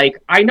 a.m.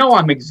 like, I know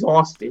I'm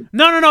exhausted.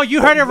 No,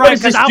 you heard it right. What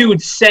is this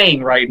dude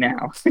saying right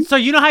now? So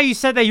you know how you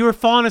said that you were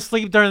falling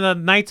asleep during the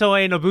Naito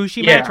and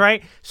Ibushi match,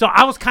 right? So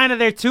I was kind of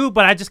there too,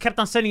 but I just kept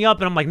on sitting up,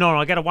 and I'm like, no,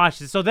 I got to watch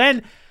this. So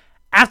then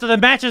after the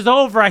match is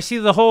over, I see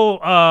the whole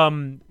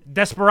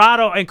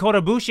Desperado and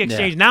Kota Ibushi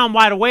exchange. Now I'm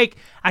wide awake.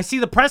 I see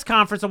the press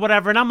conference or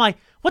whatever, and I'm like,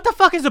 what the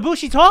fuck is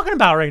Ibushi talking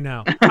about right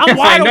now? I'm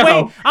wide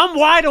awake. I'm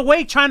wide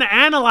awake trying to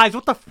analyze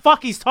what the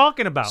fuck he's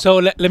talking about. So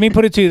let me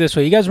put it to you this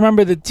way. You guys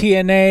remember the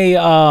TNA,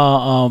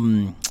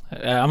 I'm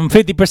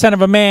 50%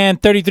 of a man,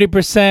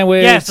 33%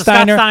 with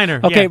Steiner? Scott Steiner.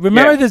 Okay,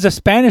 remember there's a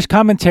Spanish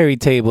commentary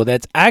table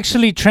that's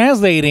actually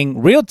translating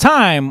real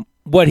time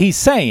what he's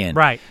saying.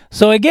 Right.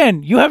 So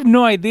again, you have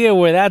no idea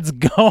where that's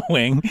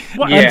going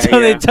until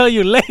they tell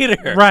you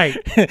later. Right.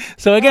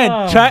 So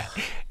again,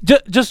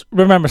 just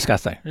remember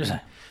Scott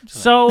Steiner.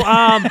 So,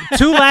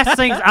 2 last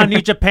things on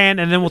New Japan,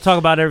 and then we'll talk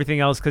about everything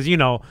else, because,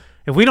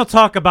 if we don't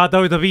talk about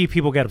WWE,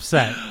 people get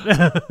upset.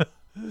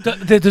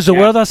 There's a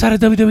world outside of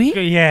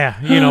WWE? Yeah,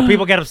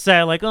 people get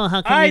upset, like, oh,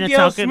 how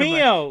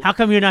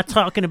come you're not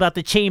talking about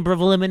the Chamber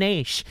of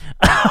Elimination?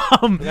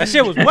 That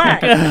shit was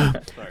whack.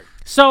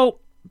 So,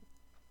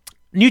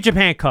 New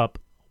Japan Cup,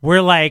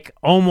 we're like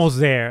almost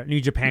there,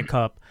 New Japan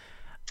Cup.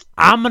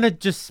 I'm going to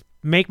just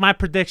make my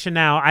prediction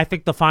now. I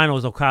think the final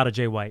is Okada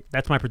Jay White.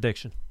 That's my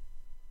prediction.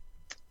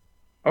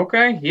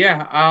 Okay,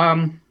 yeah.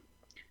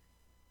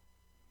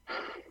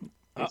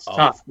 It's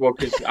tough. Well,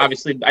 because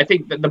obviously, I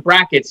think the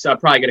brackets are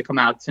probably going to come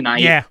out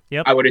tonight. Yeah,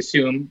 yep. I would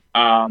assume.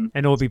 And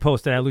it will be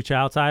posted at Lucha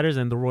Outsiders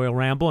and the Royal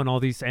Ramble and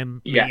all these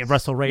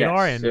Wrestle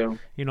Radar and so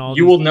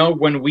you will know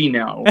when we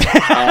know.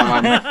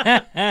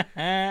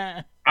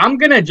 I'm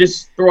gonna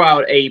just throw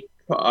out a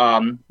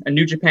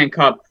New Japan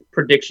Cup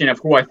prediction of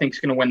who I think is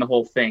going to win the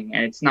whole thing,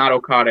 and it's not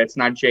Okada, it's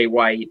not Jay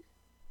White.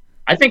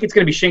 I think it's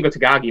going to be Shingo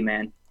Takagi,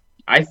 man.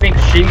 I think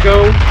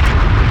Shingo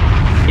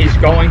is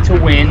going to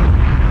win.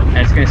 And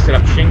it's going to set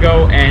up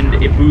Shingo and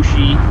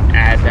Ibushi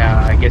at,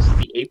 I guess,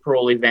 the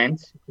April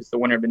event, because the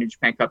winner of the New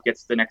Japan Cup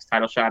gets the next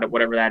title shot at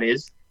whatever that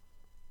is.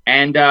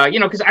 And,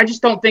 because I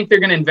just don't think they're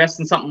going to invest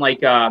in something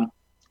like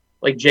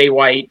Jay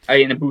White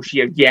and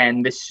Ibushi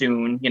again this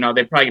soon. They're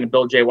probably going to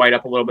build Jay White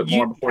up a little bit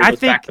more before he goes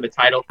back for the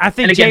title. I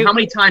think and again, how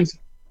many times...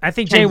 I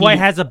think Jay White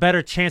has a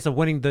better chance of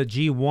winning the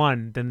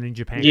G1 than the New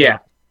Japan Cup. Yeah.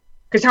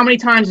 Because how many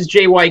times is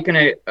Jay White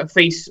going to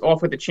face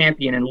off with the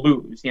champion and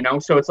lose,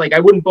 So it's like I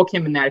wouldn't book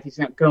him in that if he's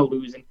going to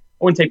lose. And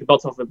I wouldn't take the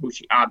belts off of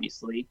Ibushi,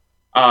 obviously.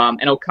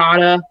 And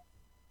Okada,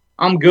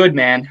 I'm good,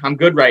 man. I'm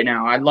good right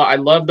now. I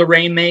love the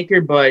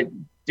Rainmaker, but,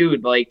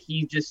 dude, like,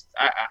 he just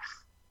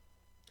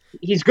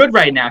he's good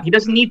right now. He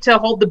doesn't need to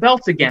hold the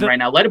belts again right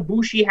now. Let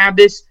Ibushi have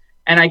this.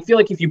 And I feel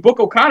like if you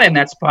book Okada in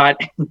that spot,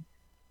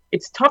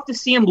 it's tough to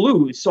see him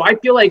lose. So I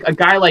feel like a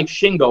guy like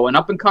Shingo, an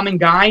up-and-coming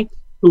guy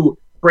who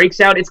 –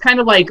 breaks out. It's kind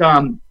of like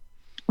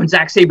when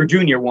Zack Sabre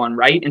Jr. won,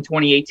 right, in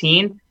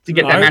 2018 to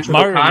get that match with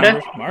Okada.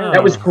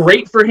 That was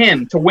great for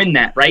him to win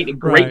that, right? A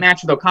great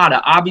match with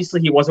Okada. Obviously,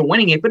 he wasn't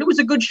winning it, but it was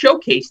a good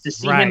showcase to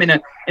see him in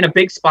a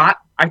big spot.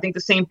 I think the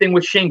same thing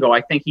with Shingo.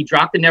 I think he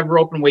dropped the never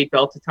open weight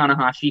belt to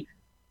Tanahashi.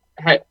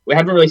 We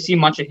haven't really seen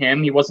much of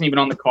him. He wasn't even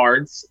on the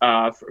cards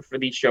for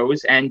these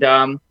shows.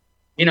 And,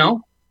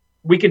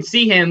 we could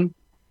see him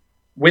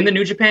win the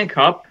New Japan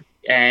Cup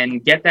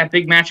and get that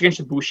big match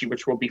against Ibushi,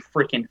 which will be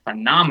freaking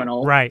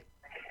phenomenal. Right.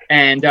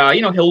 And,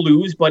 he'll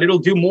lose, but it'll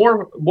do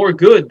more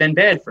good than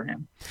bad for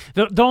him.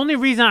 The only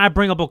reason I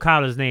bring up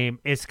Okada's name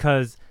is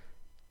because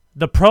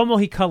the promo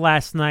he cut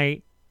last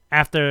night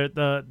after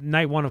the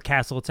night one of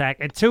Castle Attack,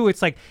 and two,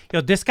 it's like,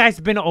 this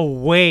guy's been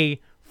away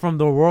from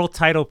the world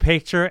title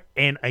picture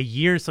in a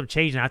year and some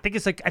change now. I think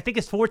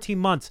it's 14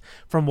 months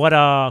from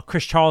what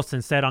Chris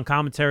Charleston said on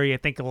commentary, I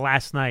think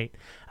last night.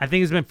 I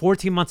think it's been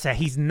 14 months that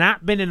he's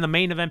not been in the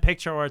main event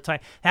picture or a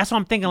title. That's what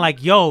I'm thinking,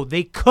 like,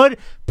 they could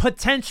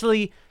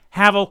potentially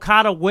have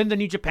Okada win the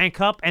New Japan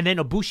Cup and then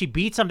Ibushi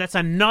beats him. That's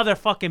another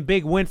fucking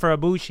big win for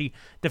Ibushi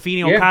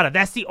defeating Okada.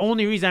 That's the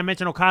only reason I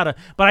mentioned Okada.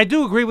 But I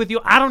do agree with you.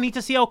 I don't need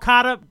to see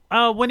Okada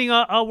winning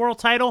a world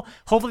title.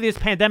 Hopefully this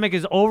pandemic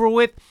is over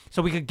with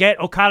so we could get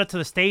Okada to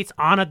the States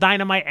on a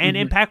Dynamite and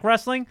Impact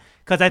Wrestling,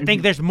 because I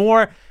think there's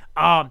more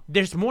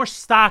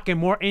stock and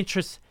more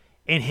interest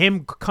in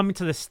him coming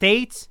to the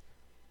States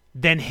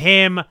than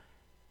him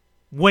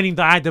winning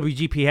the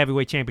IWGP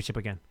Heavyweight Championship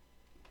again.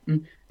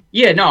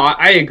 Yeah, no,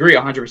 I agree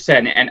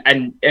 100%.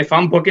 And if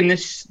I'm booking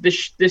this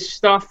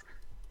stuff,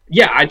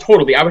 yeah, I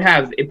would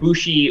have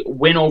Ibushi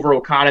win over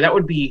Okada. That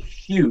would be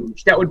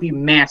huge. That would be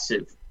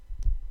massive.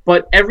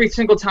 But every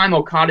single time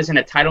Okada's in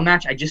a title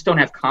match, I just don't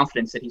have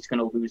confidence that he's going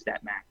to lose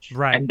that match.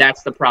 Right. And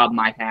that's the problem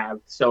I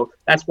have. So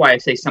that's why I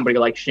say somebody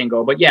like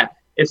Shingo. But yeah,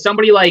 if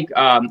somebody like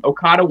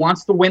Okada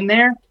wants to win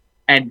there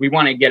and we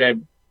want to get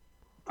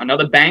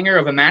another banger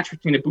of a match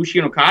between Ibushi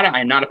and Okada,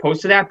 I am not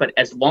opposed to that, but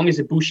as long as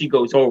Ibushi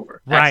goes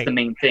over, that's the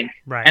main thing.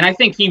 Right. And I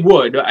think he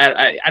would.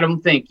 I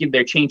don't think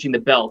they're changing the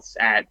belts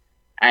at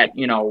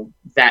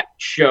that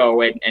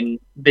show and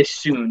this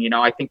soon.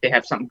 I think they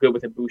have something good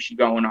with Ibushi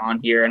going on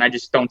here, and I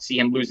just don't see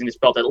him losing this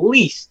belt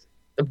the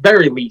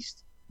very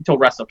least, until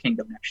Wrestle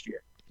Kingdom next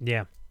year.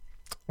 Yeah.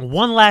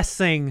 One last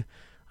thing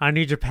on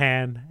New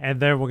Japan, and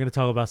then we're going to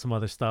talk about some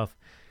other stuff.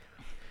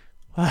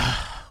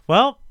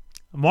 Well,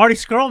 Marty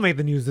Scurll made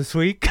the news this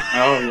week.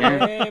 Oh,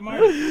 yeah. Hey,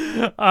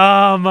 Marty.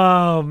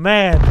 Oh,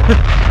 man.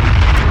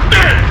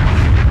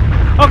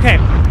 Okay,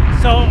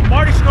 so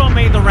Marty Scurll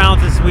made the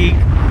rounds this week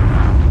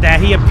that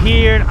he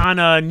appeared on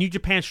a New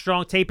Japan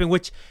Strong taping,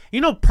 which,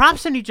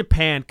 props to New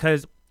Japan,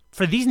 because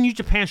for these New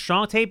Japan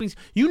Strong tapings,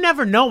 you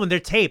never know when they're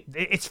taped.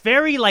 It's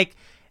very,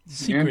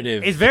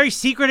 secretive. It's very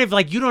secretive.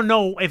 Like, you don't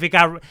know if it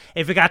got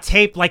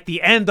taped like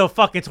the end of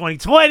fucking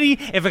 2020,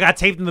 if it got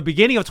taped in the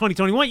beginning of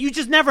 2021. You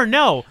just never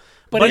know.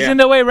 But isn't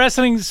the way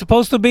wrestling's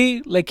supposed to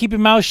be? Like, keep your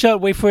mouth shut,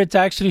 wait for it to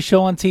actually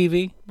show on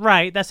TV?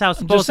 Right, that's how it's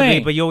supposed to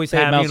be, but you always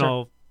have,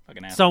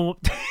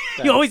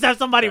 you always have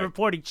somebody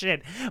reporting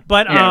shit.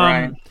 But,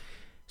 right.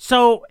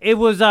 So it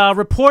was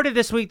reported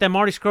this week that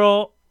Marty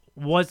Scurll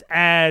was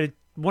at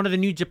one of the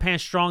New Japan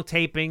Strong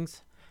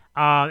tapings.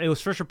 It was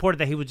first reported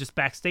that he was just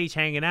backstage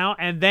hanging out,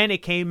 and then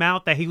it came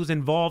out that he was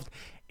involved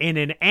in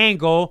an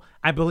angle.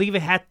 I believe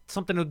it had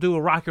something to do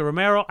with Rocky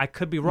Romero. I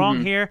could be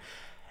wrong here.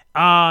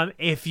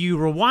 If you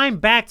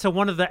rewind back to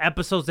one of the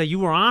episodes that you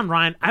were on,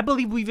 Ryan, I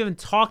believe we've even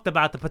talked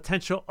about the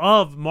potential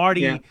of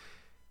Marty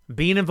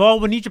being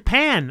involved with New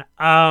Japan.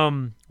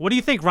 What do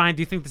you think, Ryan?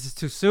 Do you think this is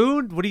too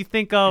soon? What do you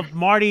think of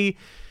Marty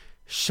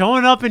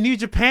showing up in New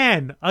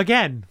Japan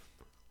again?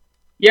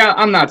 Yeah,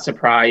 I'm not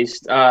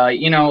surprised.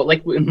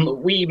 Like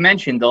we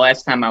mentioned the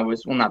last time not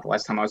the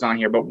last time I was on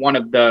here, but one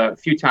of the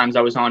few times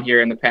I was on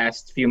here in the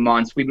past few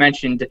months, we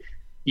mentioned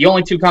the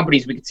only two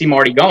companies we could see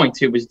Marty going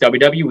to was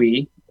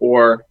WWE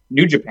or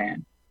New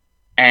Japan.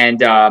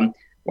 And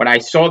when I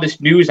saw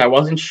this news, I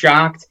wasn't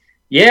shocked.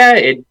 Yeah,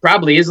 it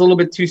probably is a little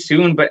bit too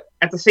soon, but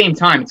at the same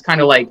time, it's kind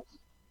of like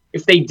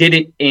if they did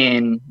it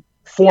in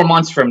 4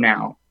 months from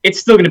now, it's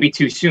still going to be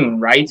too soon,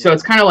 right? So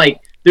it's kind of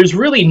like there's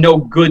really no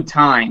good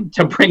time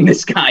to bring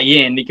this guy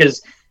in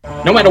because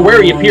no matter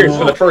where he appears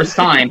for the first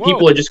time,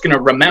 people are just going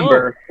to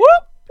remember.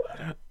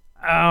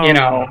 You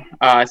know,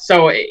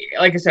 so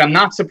like I said, I'm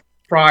not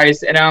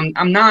surprised, and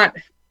I'm not.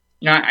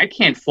 You know, I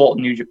can't fault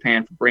New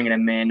Japan for bringing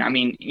him in. I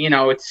mean, you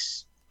know,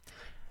 it's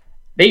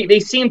they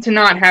seem to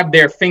not have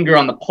their finger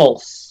on the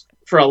pulse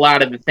for a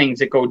lot of the things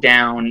that go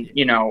down,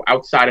 you know,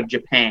 outside of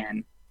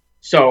Japan.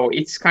 So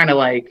it's kind of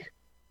like,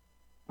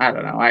 I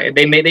don't know.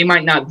 They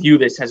might not view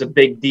this as a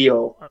big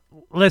deal.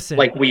 Listen,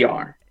 like we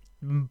are.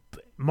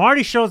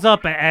 Marty shows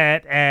up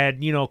at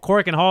you know,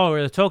 Korakuen Hall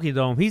or the Tokyo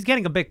Dome. He's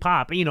getting a big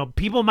pop. You know,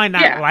 people might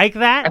not like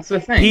that. That's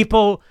the thing.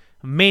 People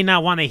may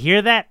not want to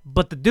hear that,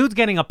 but the dude's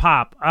getting a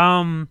pop.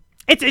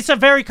 It's a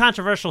very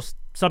controversial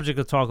subject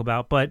to talk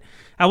about, but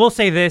I will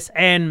say this,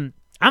 and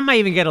I might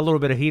even get a little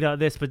bit of heat on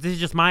this, but this is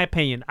just my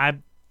opinion.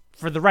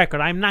 For the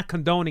record, I'm not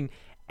condoning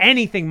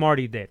anything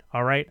Marty did,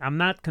 all right? I'm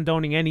not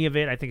condoning any of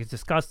it. I think it's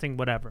disgusting,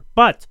 whatever.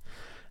 But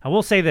I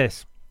will say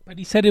this. But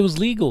he said it was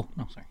legal.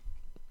 No, sorry.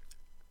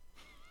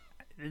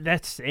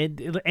 That's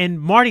it, and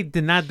Marty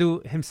did not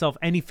do himself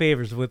any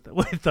favors with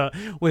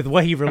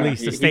what he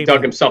released. He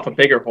dug himself a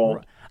bigger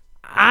hole.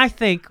 I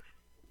think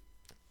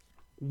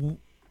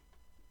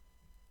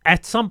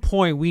at some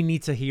point we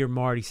need to hear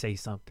Marty say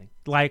something,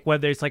 like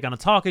whether it's like on a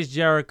Talk Is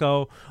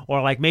Jericho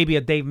or like maybe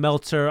a Dave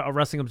Meltzer, a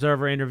Wrestling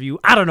Observer interview.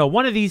 I don't know,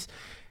 one of these,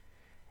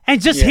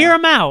 and just hear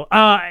him out.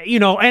 You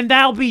know, and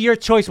that'll be your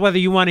choice whether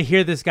you want to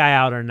hear this guy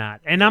out or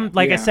not. And I'm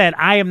I said,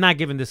 I am not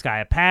giving this guy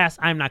a pass.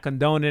 I'm not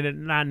condoning it,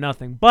 not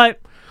nothing. But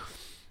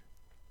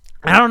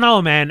I don't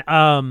know, man.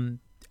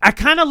 I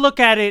kind of look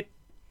at it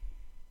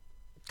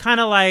kind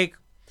of like,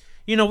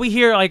 you know, we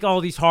hear like all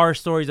these horror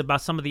stories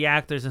about some of the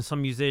actors and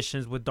some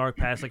musicians with dark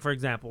past. Like, for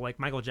example, like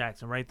Michael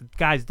Jackson, right? The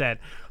guy's dead.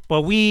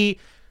 But we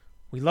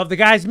love the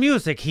guy's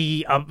music.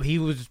 He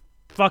was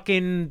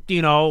fucking,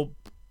 you know,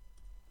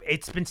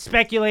 it's been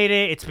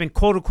speculated, it's been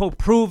quote unquote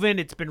proven,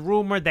 it's been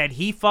rumored that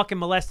he fucking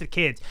molested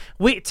kids.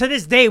 To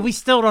this day, we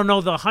still don't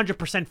know the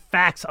 100%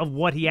 facts of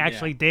what he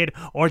actually did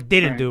or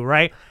didn't do,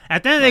 right?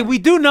 At the end of the day, we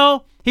do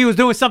know he was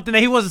doing something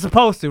that he wasn't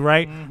supposed to,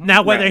 right? Mm-hmm.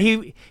 Now, whether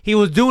he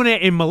was doing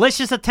it in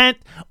malicious intent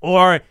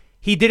or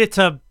he did it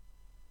to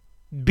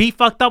be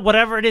fucked up,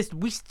 whatever it is,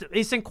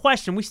 it's in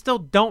question. We still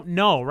don't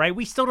know, right?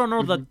 We still don't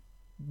know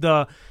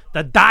the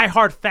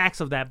diehard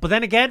facts of that. But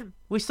then again,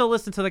 we still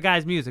listen to the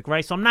guy's music,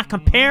 right? So I'm not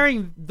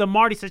comparing the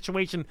Marty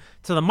situation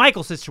to the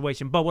Michael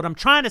situation. But what I'm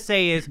trying to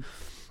say is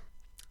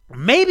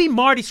maybe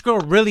Marty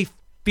Scurll really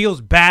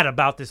feels bad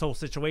about this whole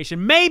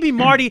situation. Maybe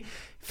Marty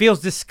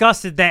feels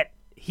disgusted that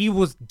he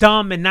was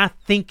dumb and not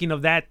thinking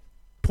of that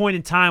point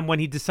in time when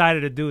he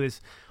decided to do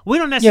this. We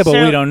don't necessarily.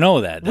 Yeah, but we don't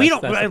know that. We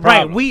don't.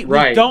 Right.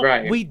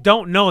 We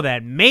don't know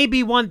that.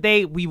 Maybe one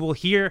day we will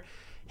hear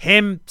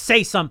him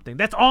say something.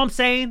 That's all I'm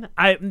saying.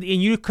 And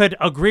you could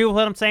agree with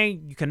what I'm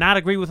saying. You cannot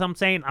agree with what I'm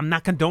saying. I'm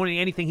not condoning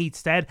anything he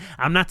said.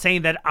 I'm not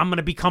saying that I'm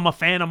gonna become a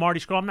fan of Marty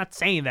Scurll. I'm not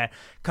saying that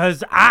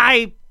because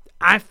I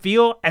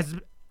feel as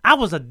I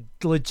was a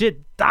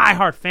legit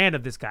diehard fan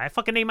of this guy. I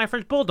fucking named my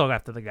French Bulldog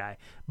after the guy.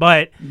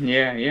 But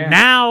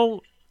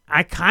now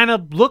I kind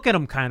of look at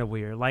him kind of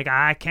weird. Like,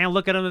 I can't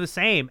look at him the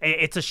same.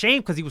 It's a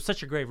shame because he was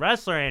such a great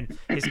wrestler and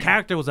his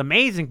character was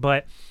amazing.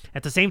 But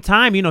at the same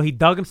time, you know, he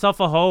dug himself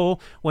a hole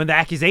when the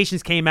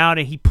accusations came out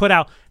and he put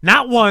out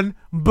not one,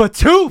 but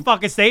two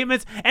fucking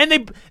statements. And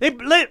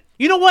they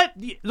you know what?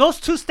 Those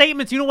two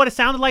statements, you know what it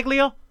sounded like,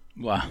 Leo?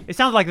 Wow. It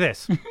sounded like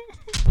this.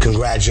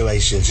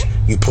 Congratulations,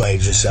 you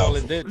played yourself.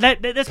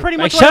 That's pretty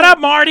much. Like, shut up,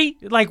 Marty.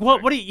 Like,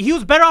 what? He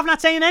was better off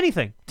not saying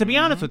anything. To be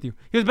honest with you,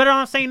 he was better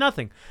off saying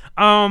nothing.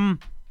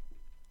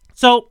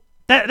 So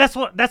that's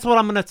what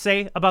I'm gonna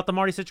say about the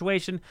Marty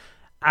situation.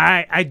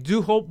 I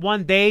do hope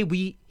one day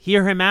we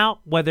hear him out,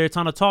 whether it's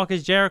on a Talk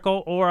Is Jericho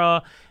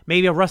or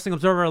maybe a Wrestling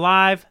Observer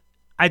Live.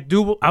 I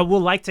would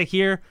like to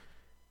hear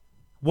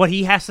what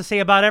he has to say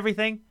about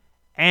everything,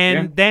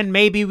 and then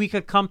maybe we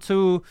could come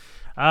to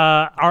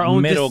our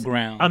own middle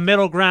ground. A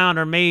middle ground,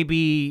 or maybe,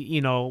 you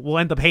know, we'll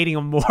end up hating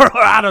him more. Or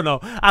I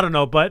don't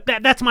know. But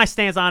that's my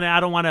stance on it. I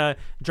don't want to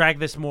drag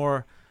this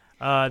more.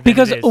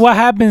 Because what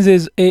happens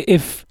is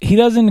if he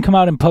doesn't come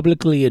out and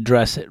publicly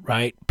address it,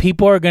 right?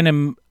 People are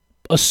gonna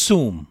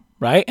assume,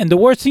 right? And the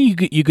worst thing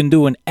you can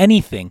do in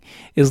anything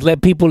is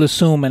let people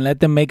assume and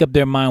let them make up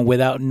their mind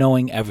without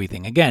knowing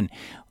everything. Again,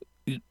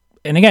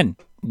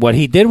 what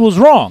he did was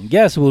wrong.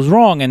 Yes, it was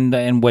wrong,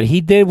 and what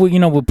he did,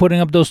 with putting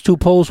up those two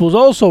posts was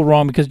also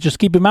wrong because just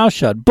keep your mouth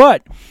shut.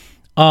 But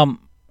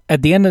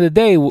at the end of the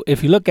day,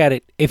 if you look at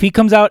it, if he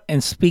comes out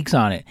and speaks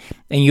on it,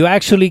 and you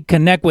actually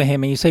connect with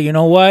him, and you say, you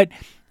know what,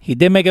 he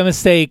did make a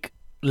mistake.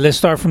 Let's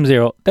start from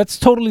zero. That's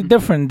totally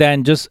different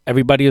than just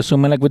everybody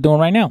assuming like we're doing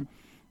right now.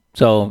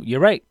 So you're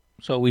right.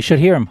 So we should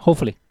hear him,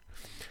 hopefully.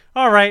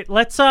 All right,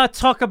 let's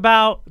talk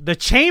about the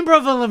Chamber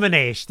of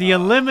Elimination, the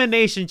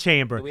Elimination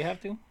Chamber. Do we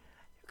have to?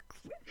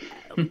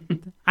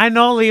 I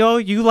know, Leo,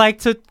 you like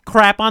to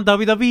crap on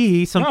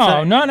WWE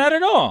sometimes. No, not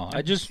at all.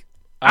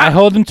 I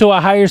hold them to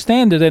a higher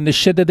standard than the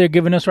shit that they're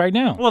giving us right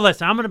now. Well,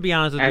 listen, I'm going to be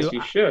honest with you. As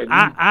you should.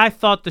 I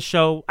thought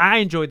I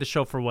enjoyed the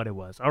show for what it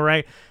was, all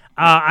right?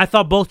 I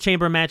thought both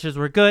chamber matches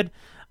were good.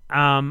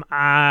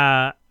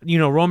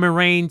 Roman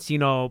Reigns,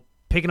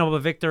 picking up a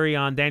victory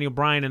on Daniel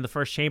Bryan in the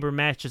first Chamber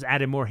match just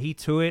added more heat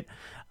to it.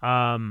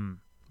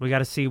 We got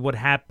to see what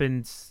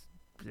happens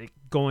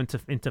going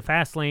into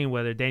Fastlane,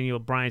 whether Daniel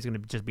Bryan's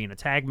going to just be in a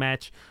tag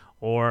match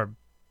or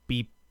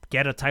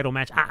get a title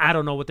match. I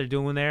don't know what they're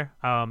doing there.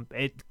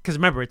 Because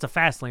remember, it's a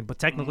Fastlane, but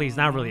technically it's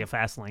not really a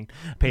Fastlane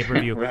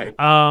pay-per-view. Right.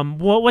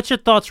 What's your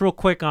thoughts real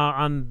quick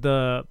on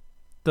the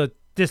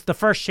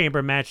first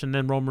Chamber match and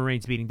then Roman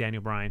Reigns beating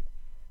Daniel Bryan?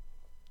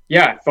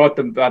 Yeah, I thought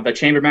the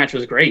Chamber match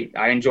was great.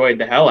 I enjoyed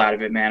the hell out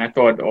of it, man. I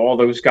thought all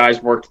those guys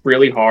worked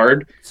really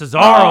hard.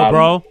 Cesaro,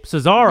 bro.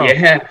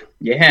 Cesaro.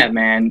 Yeah,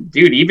 man.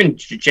 Dude, even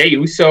Jey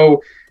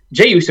Uso.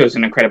 Jey Uso's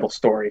an incredible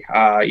story.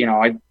 I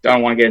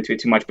don't want to get into it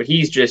too much, but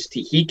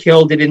he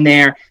killed it in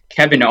there.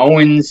 Kevin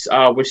Owens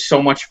was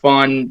so much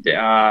fun.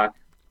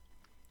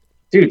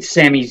 Dude,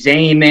 Sami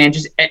Zayn, man,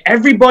 just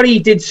everybody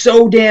did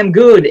so damn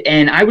good,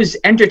 and I was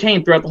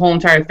entertained throughout the whole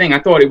entire thing. I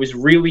thought it was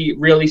really,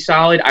 really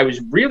solid. I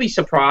was really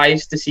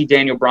surprised to see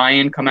Daniel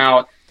Bryan come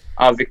out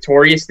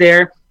victorious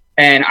there,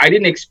 and I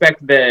didn't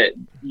expect the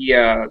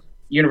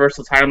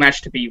Universal title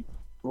match to be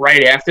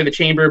right after the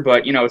Chamber,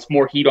 but, it's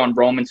more heat on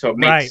Roman, so it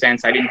makes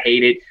sense. I didn't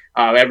hate it.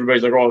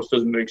 Everybody's like, oh, this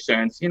doesn't make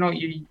sense.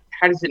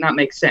 How does it not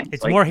make sense?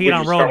 It's more heat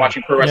on Roman. Start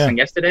watching pro wrestling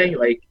yesterday?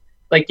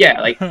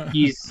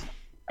 He's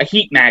a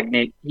heat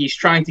magnet. He's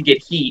trying to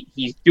get heat.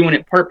 He's doing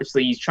it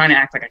purposely. He's trying to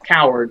act like a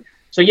coward.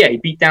 So yeah, he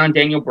beat down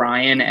Daniel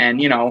Bryan,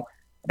 and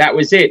that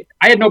was it.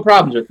 I had no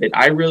problems with it.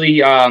 I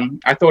really,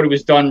 I thought it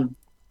was done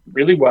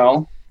really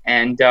well,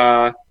 and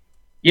got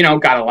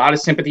a lot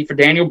of sympathy for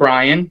Daniel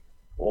Bryan,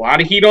 a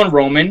lot of heat on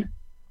Roman.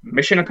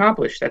 Mission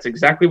accomplished. That's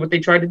exactly what they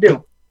tried to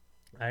do.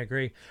 I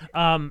agree.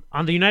 On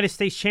the United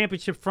States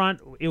Championship front,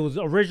 it was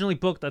originally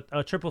booked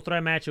a triple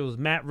threat match. It was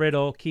Matt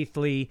Riddle, Keith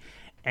Lee,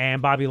 and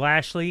Bobby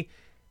Lashley.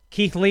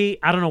 Keith Lee,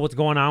 I don't know what's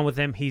going on with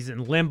him. He's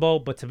in limbo,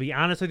 but to be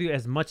honest with you,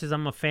 as much as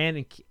I'm a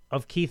fan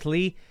of Keith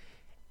Lee,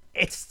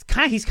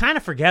 he's kind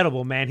of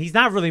forgettable, man. He's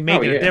not really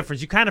making a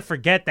difference. You kind of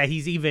forget that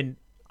he's even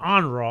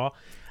on Raw.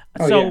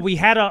 We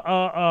had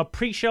a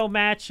pre-show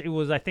match. It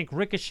was, I think,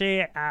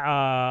 Ricochet,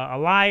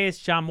 Elias,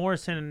 John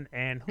Morrison,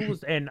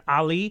 and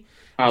Ali.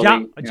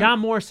 John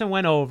Morrison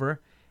went over,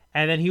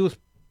 and then he was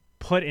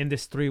put in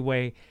this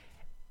three-way.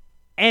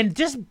 And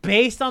just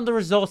based on the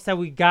results that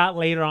we got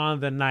later on in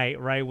the night,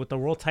 right, with the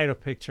world title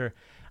picture,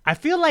 I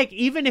feel like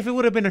even if it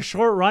would have been a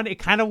short run, it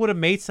kind of would have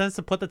made sense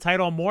to put the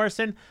title on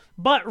Morrison.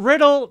 But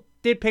Riddle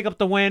did pick up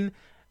the win.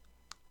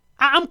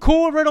 I'm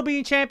cool with Riddle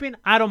being champion.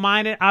 I don't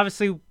mind it.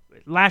 Obviously,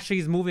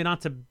 Lashley's moving on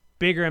to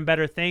bigger and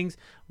better things.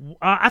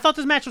 I thought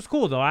this match was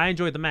cool, though. I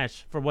enjoyed the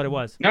match for what it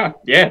was. No,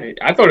 yeah,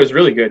 I thought it was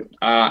really good.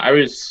 I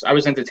was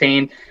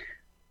entertained.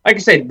 Like I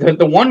said,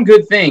 the one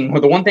good thing, or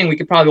the one thing we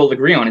could probably all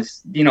agree on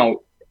is,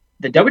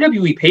 the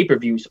WWE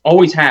pay-per-views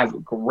always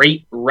have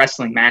great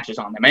wrestling matches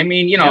on them. I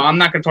mean, I'm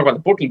not going to talk about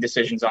the booking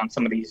decisions on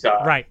some of these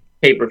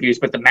pay-per-views,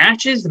 but the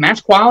match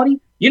quality,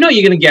 you're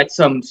going to get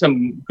some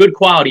good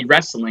quality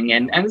wrestling,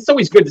 and it's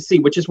always good to see,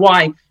 which is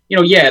why,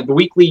 the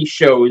weekly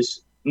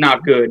shows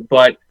not good,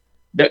 but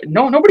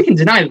nobody can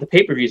deny that the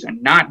pay-per-views are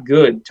not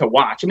good to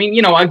watch. I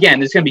mean, again,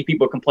 there's going to be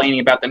people complaining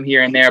about them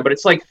here and there, but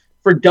it's like,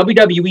 for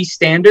WWE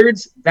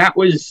standards, that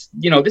was,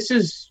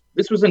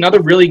 this was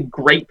another really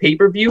great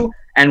pay-per-view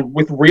and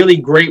with really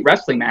great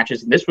wrestling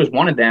matches. And this was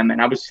one of them.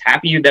 And I was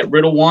happy that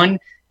Riddle won.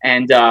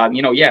 And,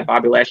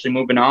 Bobby Lashley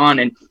moving on.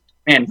 And,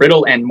 man,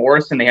 Riddle and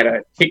Morrison, they had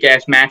a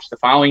kick-ass match the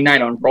following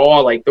night on Raw.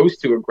 Like, those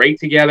two are great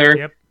together.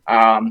 Yep.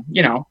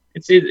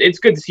 It's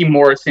good to see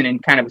Morrison in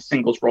kind of a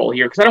singles role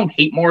here because I don't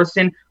hate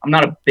Morrison. I'm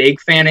not a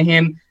big fan of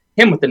him.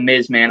 Him with the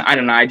Miz, man, I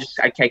don't know. I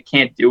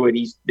can't do it.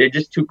 They're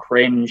just too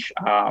cringe.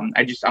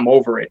 I'm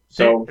over it.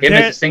 So him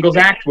as a singles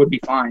act would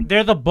be fine.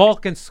 They're the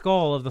bulk and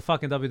skull of the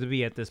fucking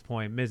WWE at this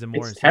point, Miz and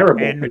Morrison. It's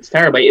terrible. It's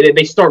terrible.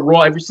 They start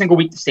Raw every single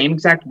week the same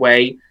exact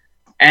way.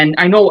 And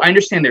I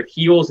understand they're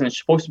heels and it's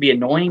supposed to be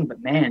annoying,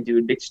 but man,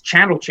 dude, it's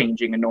channel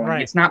changing annoying.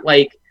 Right. It's not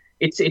like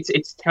it's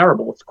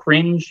terrible. It's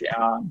cringe.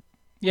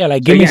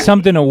 Give me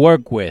something to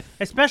work with.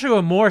 Especially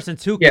with Morrison,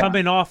 too,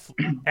 coming off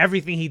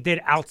everything he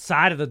did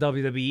outside of the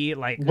WWE,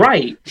 like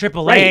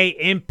AAA,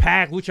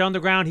 Impact, Lucha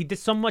Underground. He did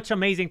so much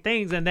amazing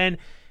things, and then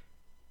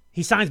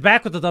he signs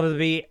back with the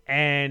WWE,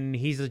 and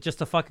he's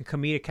just a fucking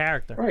comedic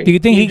character. Right. Do you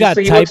think he got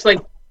typed?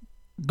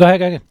 Go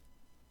ahead.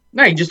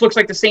 No, he just looks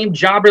like the same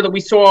jobber that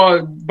we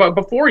saw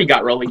before he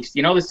got released.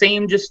 The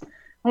same I don't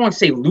want to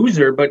say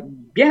loser, but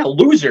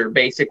loser,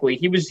 basically.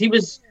 He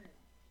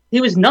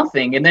was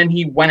nothing, and then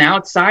he went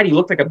outside. He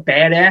looked like a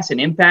badass in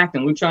Impact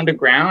and Lucha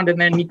Underground, and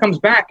then he comes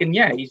back, and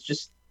he's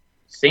just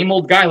same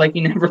old guy like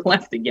he never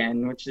left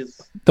again, which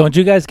is... Don't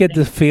you guys get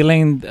the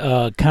feeling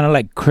kind of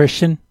like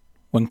Christian?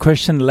 When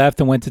Christian left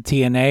and went to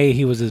TNA,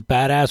 he was this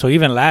badass, or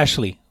even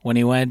Lashley when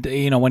he went,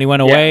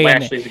 away.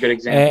 Lashley's a good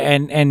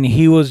example. And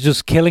he was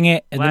just killing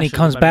it, and then he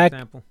comes back,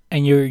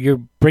 and you're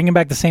bringing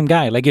back the same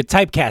guy. Like, you're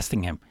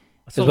typecasting him.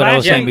 So is what I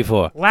was saying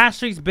before.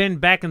 Lashley's been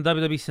back in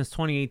WWE since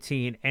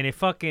 2018,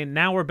 and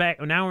now we're back.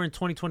 Now we're in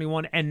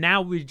 2021, and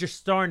now we're just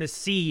starting to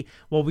see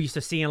what we used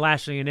to see in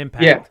Lashley and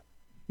Impact.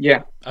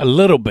 Yeah. A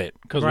little bit,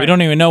 because we Right.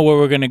 don't even know where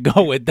we're going to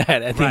go with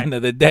that at the Right. end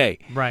of the day.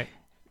 Right.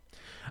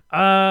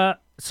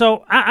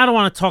 So I don't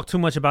want to talk too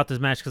much about this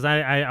match because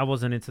I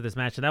wasn't into this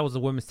match. And that was the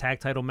women's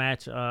tag title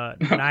match.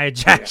 Nia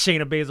Jax,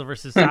 Shayna Baszler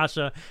versus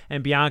Sasha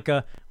and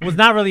Bianca. Was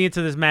not really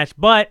into this match.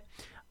 But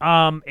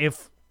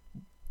if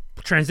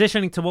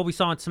transitioning to what we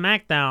saw on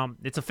SmackDown,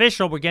 it's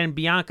official. We're getting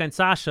Bianca and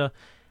Sasha.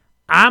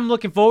 I'm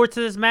looking forward to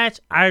this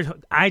match.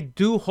 I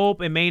do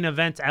hope it main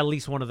events at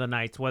least one of the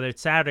nights, whether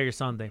it's Saturday or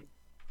Sunday.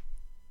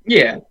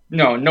 Yeah,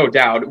 no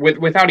doubt.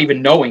 Without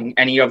even knowing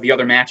any of the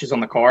other matches on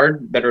the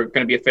card that are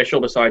going to be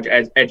official besides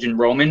Edge and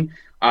Roman,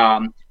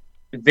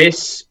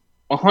 this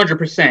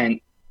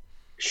 100%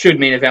 should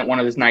main event one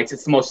of those nights.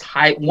 It's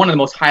one of the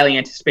most highly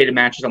anticipated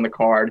matches on the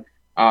card.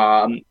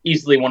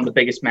 Easily one of the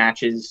biggest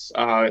matches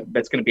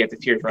that's going to be at the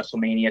Tiers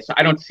WrestleMania. So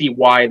I don't see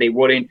why they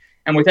wouldn't.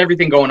 And with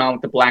everything going on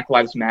with the Black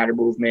Lives Matter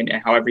movement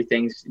and how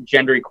everything's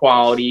gender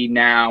equality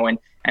now,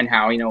 and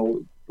how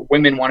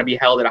women want to be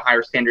held at a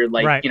higher standard,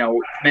 Right.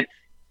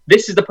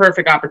 This is the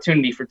perfect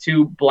opportunity for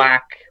two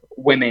black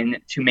women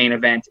to main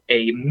event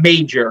a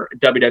major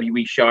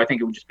WWE show. I think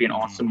it would just be an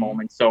awesome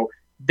moment. So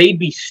they'd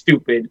be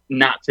stupid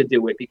not to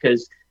do it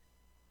because,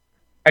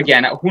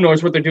 again, who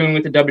knows what they're doing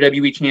with the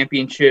WWE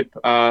Championship,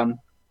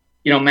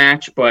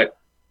 match. But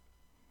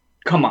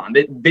come on,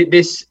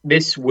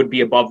 this would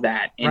be above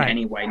that in Right.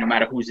 any way, no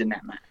matter who's in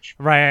that match.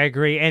 Right, I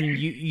agree. And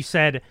you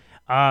said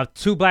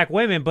two black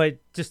women, but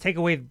just take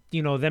away,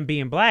 them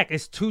being black.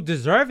 It's two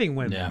deserving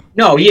women. Yeah.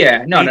 No,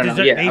 yeah, no,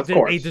 They of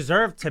course. They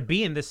deserve to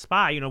be in this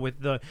spot, with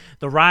the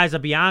rise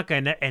of Bianca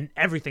and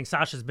everything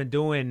Sasha's been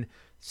doing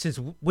since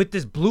with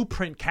this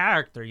blueprint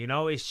character.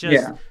 It's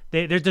just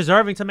they're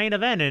deserving to main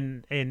event,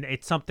 and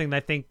it's something that I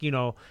think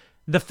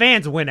the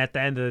fans win at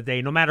the end of the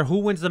day. No matter who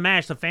wins the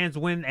match, the fans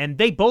win, and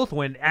they both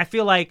win. I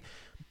feel like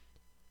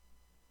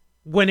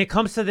when it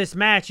comes to this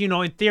match,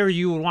 in theory,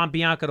 you would want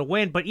Bianca to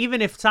win. But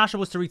even if Sasha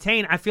was to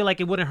retain, I feel like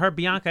it wouldn't hurt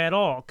Bianca at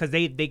all because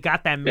they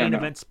got that main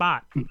event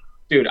spot.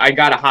 Dude, I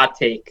got a hot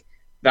take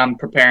that I'm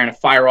preparing to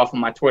fire off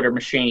on my Twitter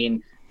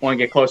machine when we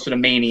get closer to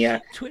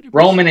Mania.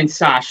 Roman and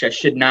Sasha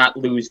should not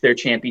lose their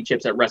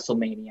championships at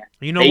WrestleMania.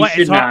 You know they what?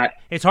 Should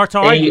it's hard to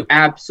They argue.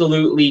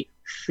 absolutely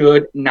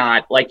should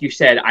not. Like you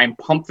said, I'm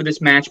pumped for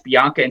this match.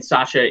 Bianca and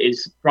Sasha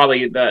is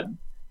probably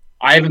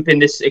I haven't been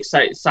this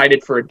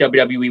excited for a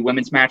WWE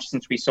women's match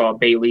since we saw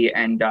Bayley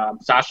and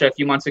Sasha a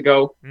few months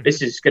ago. Mm-hmm.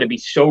 This is going to be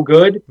so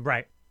good.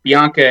 Right.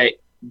 Bianca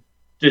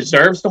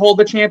deserves to hold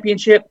the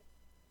championship,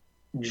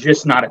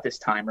 just not at this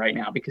time right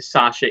now because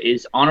Sasha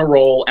is on a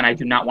roll, and I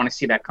do not want to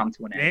see that come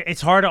to an end.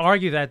 It's hard to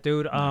argue that,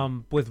 dude.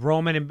 With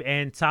Roman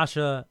and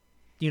Sasha,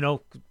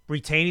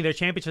 retaining their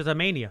championships at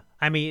Mania.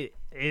 I mean,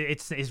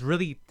 it's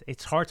really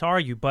hard to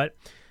argue. But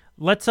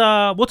we'll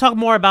talk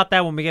more about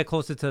that when we get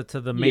closer to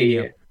the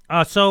Mania.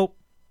 Yeah. So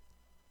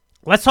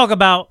let's talk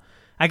about,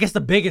 I guess,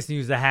 the biggest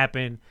news that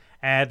happened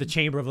at the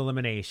Chamber of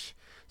Elimination.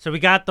 So we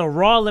got the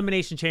Raw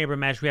Elimination Chamber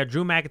match. We had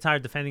Drew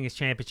McIntyre defending his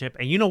championship,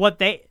 and you know what?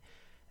 They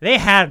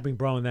had me,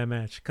 bro, in that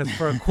match. Because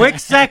for a quick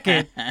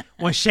second,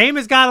 when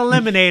Sheamus got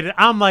eliminated,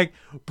 I'm like,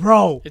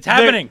 bro. It's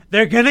happening.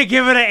 They're going to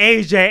give it to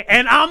AJ.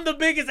 And I'm the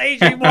biggest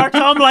AJ mark.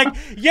 So I'm like,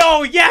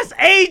 yo, yes,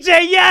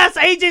 AJ, yes.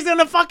 AJ's going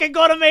to fucking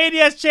go to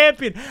Mania as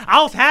champion.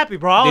 I was happy,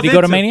 bro. Did he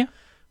go to Mania?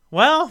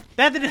 Well,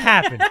 that didn't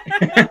happen.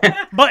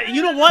 But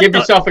you know what? Give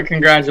yourself a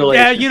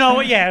congratulations.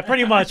 Yeah,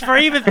 pretty much. For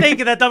even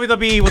thinking that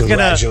WWE was going to...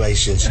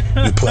 Congratulations.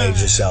 You played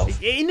yourself.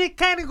 And it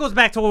kind of goes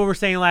back to what we were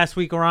saying last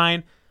week,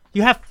 Orion.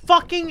 You have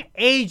fucking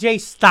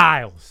AJ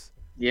Styles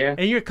Yeah.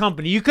 in your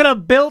company. You could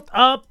have built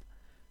up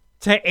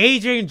to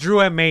AJ and Drew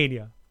at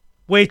Mania,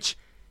 which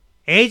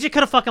AJ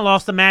could have fucking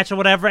lost the match or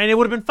whatever, and it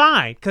would have been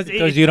fine. Because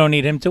you don't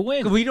need him to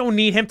win. We don't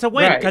need him to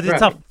win because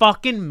it's a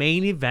fucking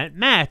main event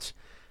match.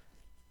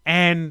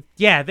 And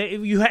yeah,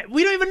 we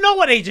don't even know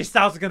what AJ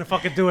Styles is gonna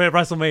fucking do at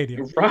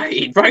WrestleMania.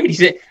 Right. He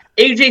said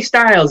AJ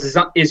Styles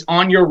is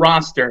on your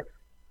roster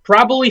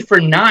probably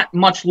for not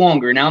much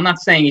longer. Now, I'm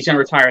not saying he's gonna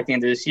retire at the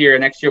end of this year,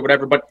 next year,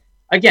 whatever. But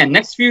again,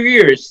 next few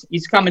years,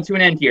 he's coming to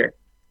an end here.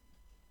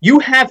 You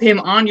have him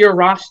on your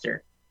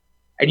roster,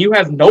 and you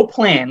have no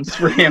plans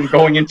for him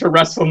going into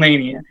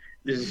WrestleMania.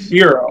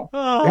 Zero.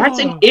 Oh. That's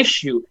an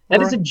issue.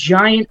 That is a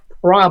giant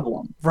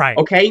problem. Right.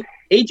 Okay.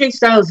 AJ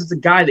Styles is a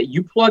guy that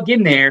you plug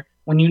in there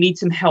when you need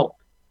some help.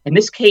 In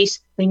this case,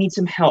 they need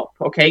some help,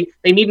 okay?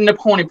 They need an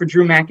opponent for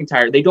Drew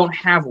McIntyre. They don't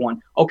have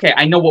one. Okay,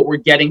 I know what we're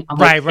getting. I'm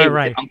okay with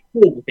it. I'm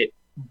cool with it.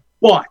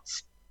 But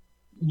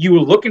you were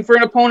looking for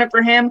an opponent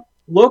for him?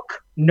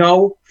 Look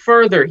no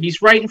further.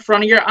 He's right in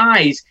front of your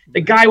eyes.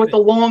 The guy with the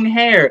long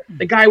hair.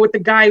 The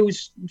guy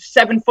who's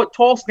 7 foot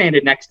tall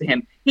standing next to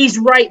him. He's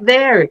right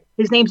there.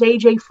 His name's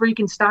AJ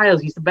freaking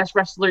Styles. He's the best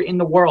wrestler in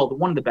the world.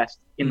 One of the best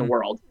in the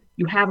world.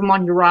 You have him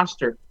on your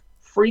roster.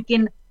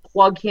 Freaking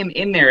plug him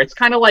in there. It's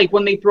kind of like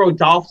when they throw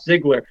Dolph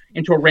Ziggler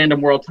into a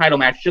random world title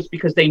match just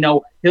because they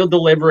know he'll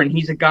deliver and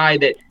he's a guy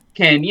that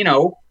can,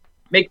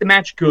 make the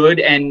match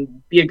good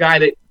and be a guy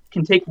that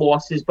can take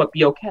losses but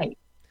be okay.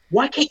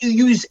 Why can't you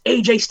use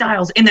AJ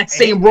Styles in that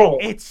same role?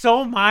 It's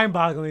so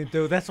mind-boggling,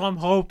 dude. That's what I'm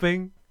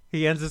hoping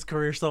he ends his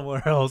career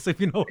somewhere else,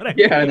 if you know what I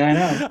mean. Yeah, I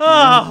know.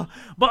 Oh,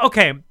 but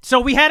okay. So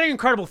we had an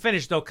incredible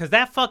finish though, because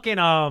that fucking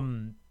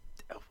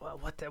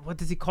what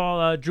does he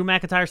call Drew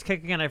McIntyre's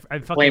kick again? I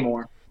fucking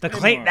Claymore.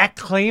 That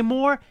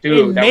Claymore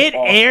Dude, in that was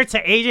mid-air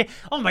to AJ.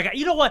 Oh my god!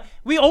 You know what?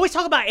 We always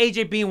talk about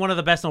AJ being one of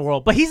the best in the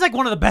world, but he's like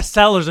one of the best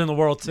sellers in the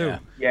world too.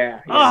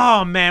 Yeah.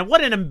 Oh man,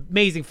 what an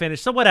amazing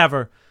finish! So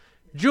whatever,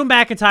 Drew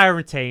McIntyre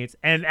retains,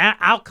 and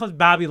out comes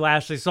Bobby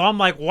Lashley. So I'm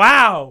like,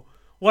 wow,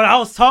 what I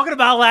was talking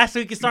about last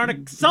week is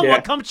starting to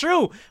somewhat come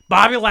true.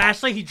 Bobby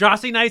Lashley, he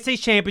drops the United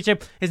States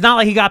Championship. It's not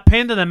like he got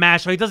pinned in the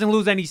match, so he doesn't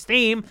lose any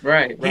steam.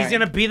 Right. He's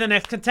gonna be the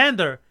next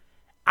contender.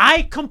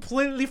 I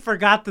completely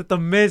forgot that The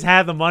Miz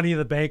had the Money in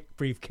the Bank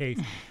briefcase.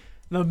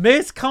 The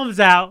Miz comes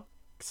out,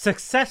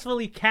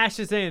 successfully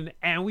cashes in,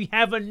 and we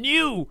have a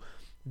new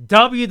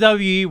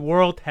WWE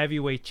World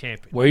Heavyweight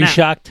Champion. Were you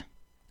shocked?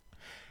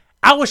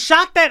 I was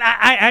shocked that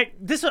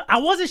I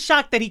wasn't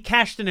shocked that he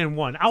cashed in and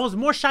won. I was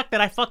more shocked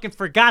that I fucking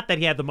forgot that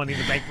he had the Money in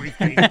the Bank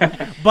briefcase.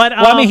 But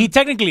Well, I mean, he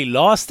technically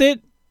lost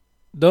it.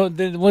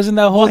 Wasn't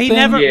that whole he thing?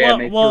 never. Yeah, well,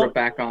 and they well, threw it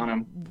back on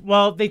him.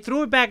 Well, they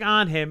threw it back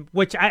on him,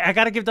 which I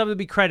got to give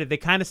WWE credit. They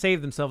kind of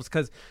saved themselves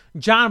because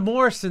John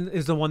Morrison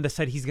is the one that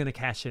said he's going to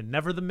cash in,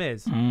 never The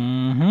Miz.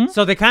 Mm-hmm.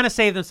 So they kind of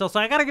saved themselves. So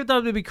I got to give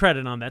WWE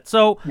credit on that.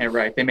 So Yeah,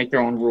 right. They make their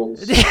own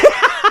rules.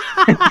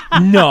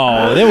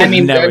 No, they would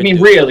never. I mean,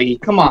 do. really?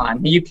 Come on.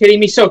 Are you kidding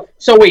me? So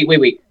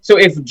wait. So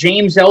if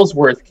James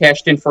Ellsworth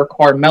cashed in for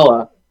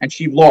Carmella and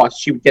she lost,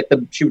 she would get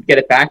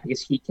it back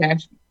because he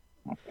cashed.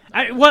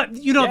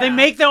 They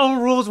make their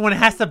own rules when it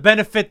has to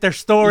benefit their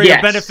story Yes,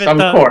 or benefit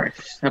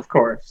of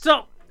course.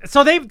 So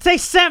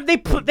they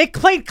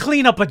played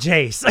clean up a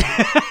Jace.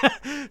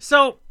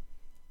 So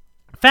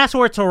fast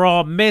forward to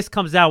Raw, Miz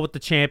comes out with the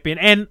champion,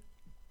 and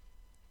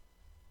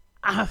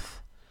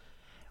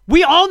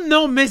we all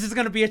know Miz is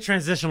going to be a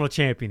transitional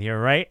champion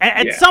here, right?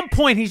 At some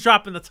point, he's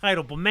dropping the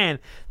title, but man,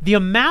 the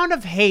amount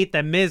of hate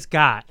that Miz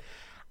got,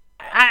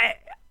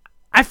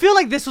 I feel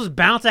like this was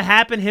bound to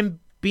happen, him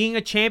being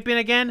a champion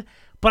again.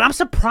 But I'm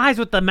surprised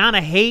with the amount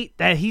of hate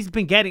that he's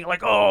been getting.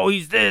 Like, oh,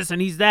 he's this and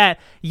he's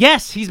that.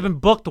 Yes, he's been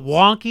booked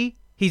wonky.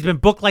 He's been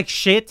booked like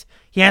shit.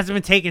 He hasn't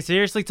been taken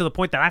seriously to the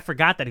point that I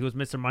forgot that he was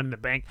Mr. Money in the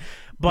Bank.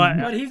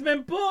 But he's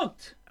been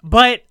booked.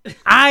 But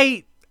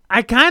I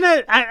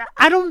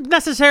don't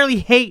necessarily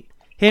hate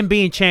him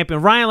being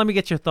champion. Ryan, let me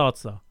get your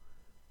thoughts though.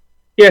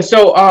 Yeah.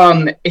 So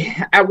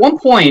at one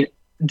point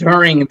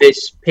during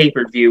this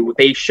pay-per-view,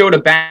 they showed a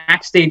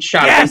backstage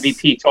shot of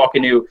MVP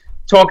talking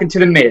to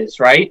the Miz,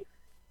 right?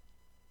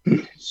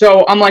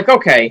 So I'm like,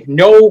 okay,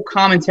 no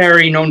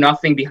commentary, no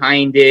nothing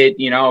behind it.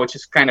 You know, it's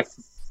just kind of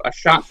a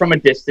shot from a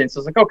distance. I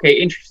was like, okay,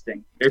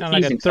 interesting. They're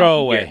teasing like a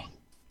throwaway. here.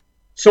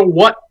 So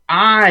what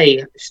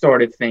I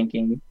started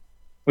thinking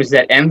was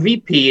that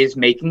MVP is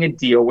making a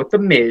deal with The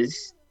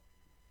Miz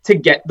to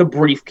get the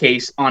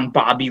briefcase on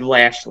Bobby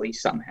Lashley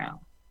somehow.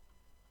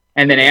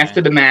 And then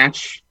after the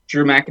match,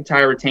 Drew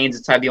McIntyre retains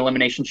inside the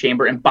Elimination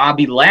Chamber, and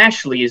Bobby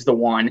Lashley is the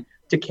one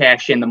to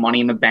cash in the Money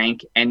in the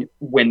Bank and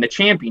win the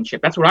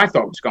championship. That's what I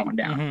thought was going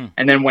down. Mm-hmm.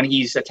 And then when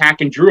he's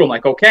attacking Drew, I'm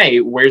like, okay,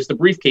 where's the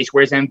briefcase?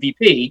 Where's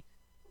MVP?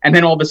 And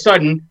then all of a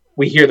sudden,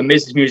 we hear the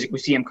Miz's music. We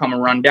see him come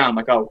and run down. I'm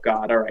like, oh,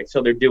 God, all right.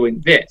 So they're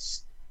doing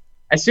this.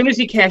 As soon as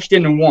he cashed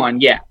in and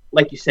won,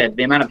 like you said,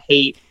 the amount of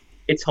hate,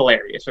 it's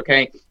hilarious,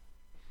 okay?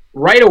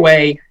 Right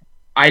away,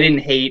 I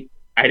didn't hate.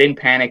 I didn't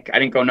panic. I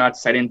didn't go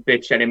nuts. I didn't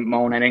bitch. I didn't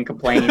moan. I didn't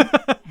complain.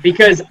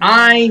 Because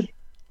I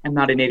am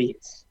not an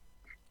idiot.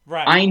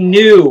 Right. I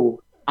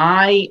knew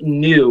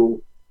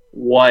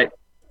what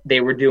they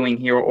were doing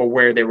here or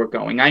where they were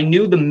going. I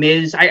knew the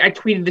Miz. I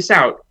tweeted this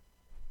out.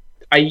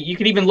 You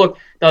could even look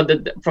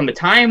from the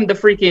time the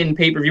freaking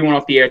pay-per-view went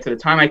off the air to the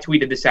time I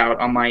tweeted this out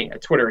on my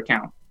Twitter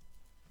account.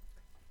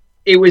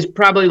 It was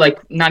probably like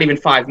not even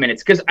 5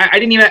 minutes because I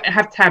didn't even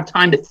have to have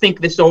time to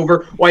think this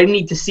over, or I didn't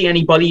need to see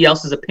anybody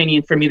else's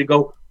opinion for me to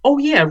go, oh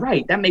yeah,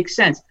 right, that makes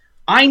sense.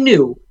 I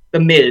knew The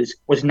Miz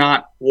was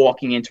not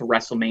walking into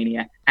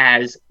WrestleMania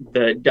as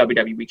the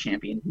WWE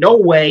champion. No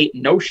way,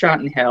 no shot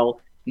in hell,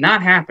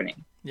 not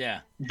happening. Yeah.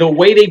 The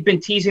way they've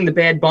been teasing the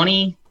Bad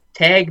Bunny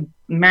tag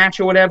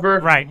match or whatever,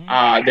 right?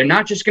 They're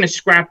not just going to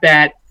scrap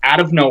that out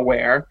of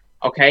nowhere,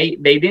 okay?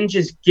 They didn't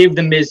just give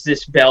The Miz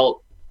this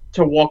belt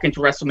to walk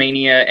into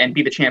WrestleMania and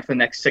be the champ for the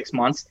next 6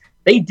 months.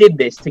 They did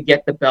this to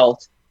get the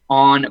belt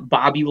on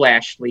Bobby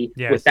Lashley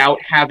without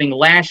having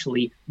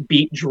Lashley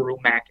beat Drew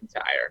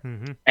McIntyre.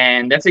 Mm-hmm.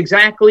 And that's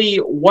exactly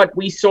what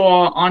we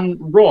saw on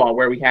Raw,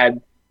 where we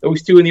had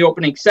those two in the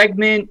opening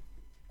segment.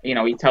 You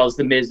know, he tells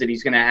The Miz that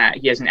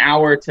he has an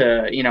hour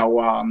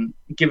to,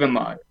 give him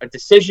a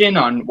decision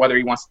on whether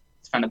he wants to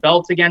defend the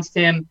belt against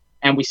him.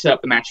 And we set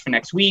up the match for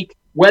next week.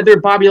 Whether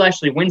Bobby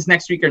Lashley wins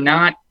next week or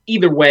not,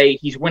 either way,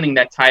 he's winning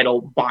that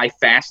title by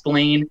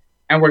Fastlane.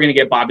 And we're going to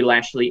get Bobby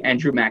Lashley and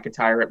Drew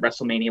McIntyre at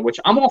WrestleMania, which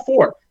I'm all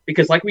for.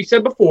 Because like we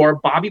said before,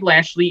 Bobby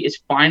Lashley is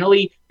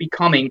finally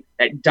becoming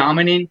that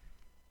dominant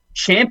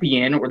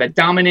champion or that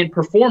dominant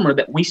performer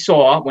that we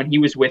saw when he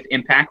was with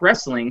Impact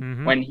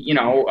Wrestling, when, he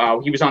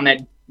was on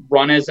that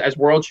run as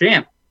world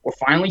champ. We're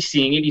finally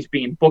seeing it. He's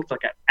being booked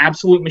like an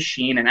absolute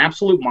machine, an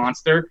absolute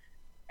monster.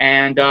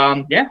 And,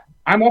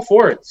 I'm all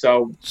for it.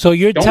 So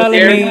you're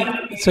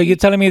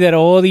telling me that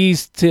all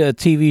these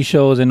TV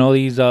shows and all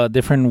these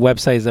different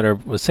websites that are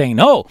saying,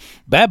 "No,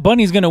 Bad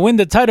Bunny's going to win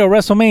the title at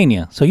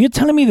WrestleMania." So you're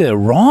telling me they're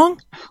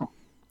wrong?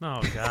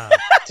 Oh God,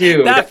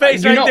 dude, that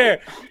face right there.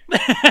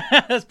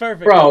 That's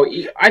perfect, bro.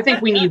 I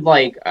think we need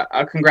like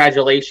a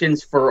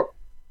congratulations for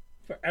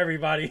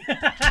everybody.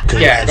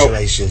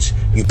 Congratulations,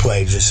 you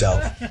played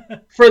yourself.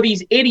 For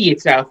these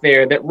idiots out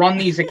there that run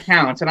these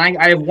accounts, and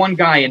I have one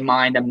guy in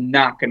mind. I'm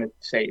not going to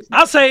say his name.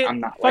 I'll say it.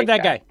 I'm not Fuck like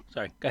that guy.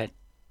 Sorry, go ahead.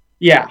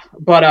 Yeah,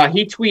 but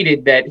he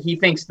tweeted that he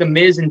thinks The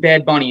Miz and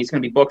Bad Bunny is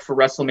going to be booked for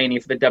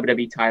WrestleMania for the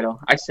WWE title.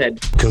 I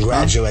said,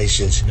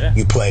 congratulations,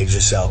 you played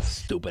yourself.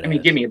 Stupid. I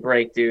mean, give me a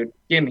break, dude.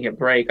 Give me a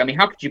break. I mean,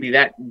 how could you be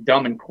that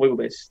dumb and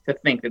clueless to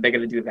think that they're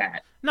going to do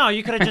that? No,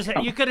 you could have just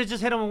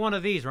hit him with one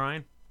of these,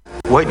 Ryan.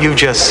 What you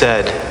just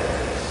said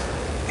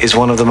is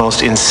one of the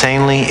most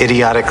insanely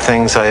idiotic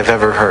things I have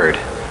ever heard.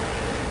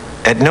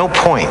 At no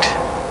point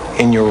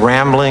in your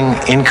rambling,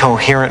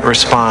 incoherent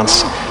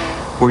response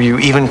were you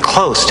even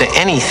close to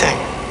anything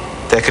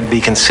that could be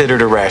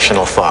considered a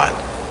rational thought.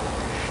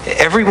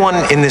 Everyone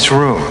in this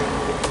room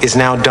is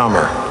now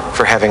dumber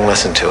for having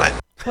listened to it.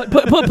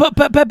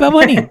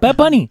 Bad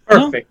Bunny.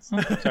 Perfect.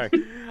 No? Sorry.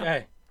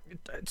 Hey.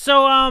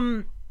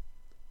 So,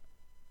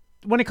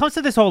 when it comes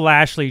to this whole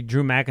Lashley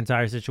Drew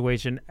McIntyre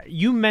situation,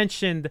 you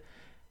mentioned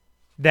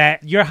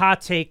that your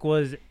hot take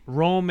was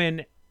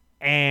Roman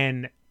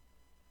and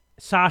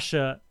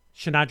Sasha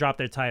should not drop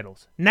their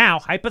titles. Now,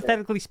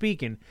 hypothetically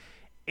speaking,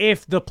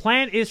 if the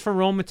plan is for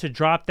Roman to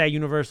drop that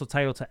Universal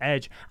title to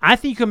Edge, I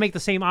think you could make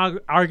the same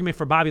argument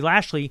for Bobby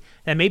Lashley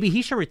that maybe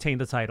he should retain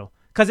the title.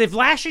 Because if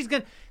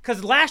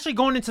Lashley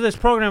going into this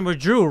program with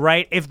Drew,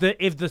 right? If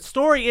the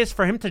story is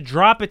for him to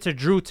drop it to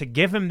Drew to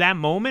give him that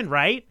moment,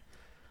 right?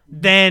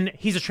 Then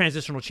he's a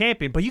transitional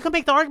champion. But you can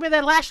make the argument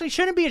that Lashley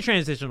shouldn't be a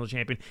transitional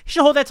champion. He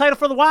should hold that title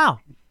for a while.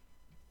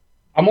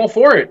 I'm all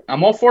for it.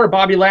 I'm all for a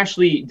Bobby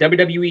Lashley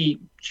WWE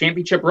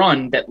championship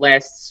run that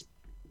lasts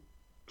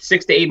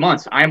 6 to 8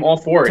 months. I'm all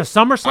for it. To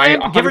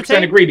SummerSlam, I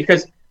 100% agree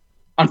because,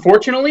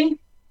 unfortunately,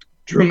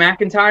 Drew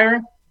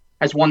McIntyre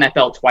has won that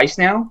belt twice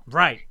now.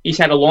 Right. He's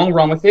had a long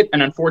run with it,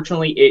 and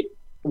unfortunately, it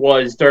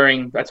was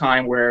during a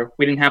time where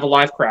we didn't have a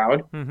live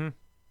crowd. Mm-hmm.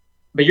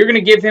 But you're going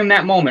to give him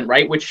that moment,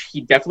 right? Which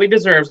he definitely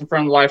deserves in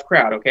front of the live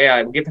crowd. Okay,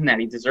 I will give him that.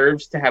 He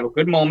deserves to have a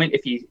good moment.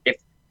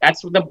 If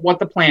that's what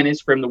the plan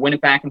is for him to win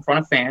it back in front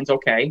of fans,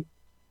 okay.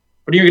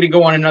 But you're going to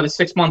go on another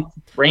 6-month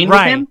reign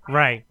with him,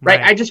 right?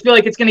 I just feel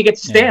like it's going to get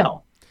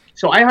stale. Yeah.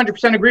 So I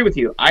 100% agree with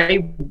you.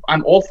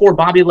 I'm all for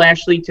Bobby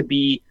Lashley to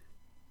be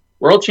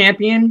world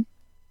champion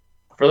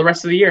for the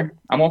rest of the year.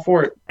 I'm all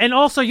for it. And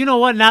also, you know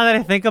what? Now that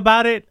I think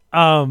about it,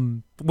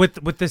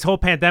 with this whole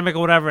pandemic or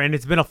whatever, and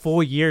it's been a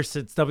full year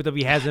since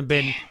WWE hasn't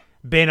been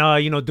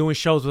doing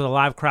shows with a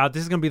live crowd.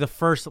 This is gonna be the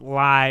first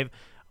live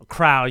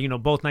crowd,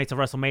 both nights of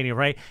WrestleMania,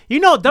 right?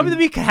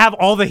 WWE can have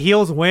all the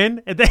heels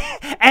win, and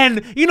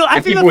I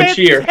think people would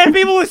cheer, and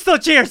people would still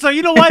cheer. So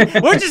you know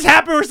what? We're just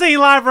happy we're seeing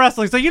live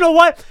wrestling. So you know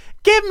what?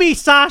 Give me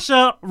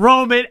Sasha,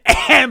 Roman,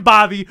 and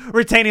Bobby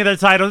retaining their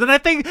titles, and I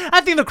think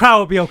the crowd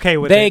will be okay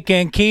with it. They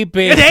can keep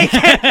it.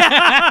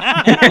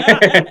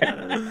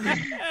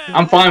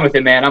 I'm fine with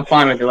it, man. I'm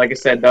fine with it. Like I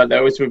said,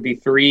 those would be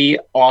 3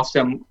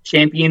 awesome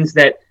champions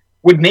that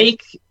would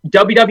make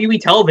WWE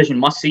television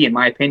must-see, in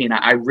my opinion.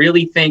 I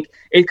really think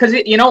because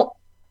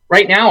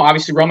right now,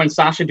 obviously Roman and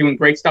Sasha doing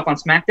great stuff on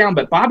SmackDown,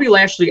 but Bobby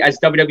Lashley as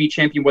WWE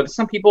champion, whether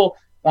some people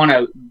want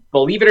to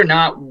believe it or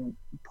not,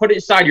 put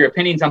aside your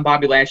opinions on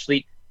Bobby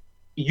Lashley,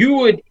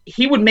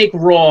 he would make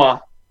Raw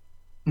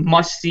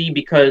must-see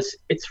because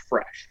it's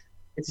fresh.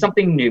 It's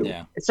something new.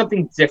 Yeah. It's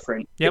something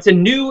different. Yep. It's a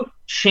new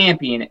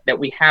champion that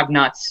we have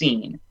not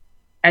seen.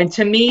 And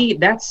to me,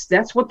 that's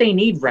what they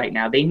need right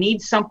now. They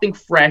need something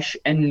fresh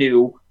and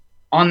new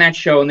on that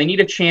show, and they need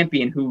a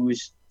champion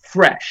who's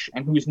fresh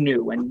and who's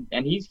new, and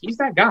he's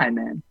that guy,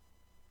 man.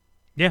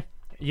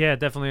 Yeah,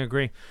 definitely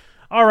agree.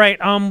 All right,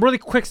 really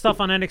quick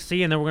stuff on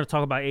NXT, and then we're gonna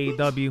talk about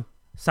AEW.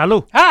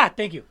 Salud.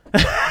 Thank you.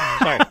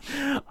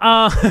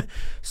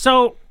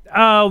 Sorry.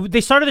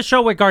 They started the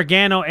show with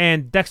Gargano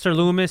and Dexter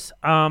Lumis.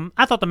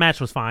 I thought the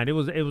match was fine. It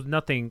was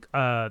nothing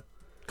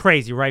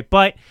crazy, right?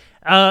 But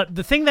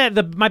the thing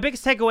my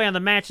biggest takeaway on the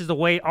match is the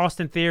way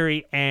Austin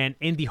Theory and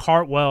Indy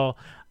Hartwell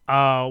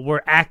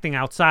were acting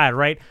outside,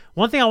 right?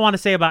 One thing I want to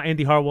say about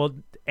Indy Hartwell,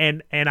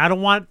 and I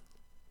don't want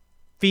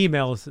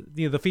females,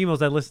 the females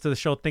that listen to the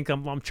show think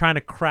I'm trying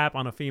to crap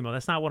on a female.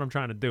 That's not what I'm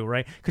trying to do,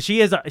 right? Because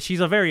she's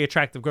a very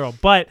attractive girl,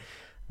 but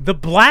the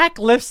black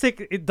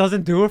lipstick, it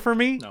doesn't do it for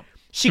me. No.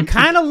 She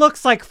kind of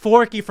looks like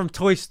Forky from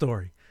Toy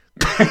Story.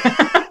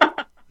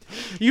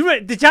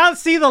 Did y'all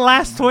see the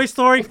last Toy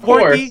Story?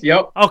 Forky? Of course,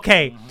 yep.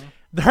 Okay.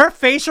 Her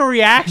facial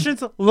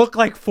reactions look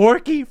like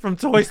Forky from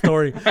Toy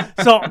Story.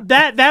 So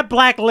that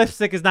black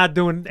lipstick is not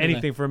doing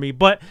anything for me.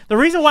 But the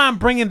reason why I'm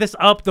bringing this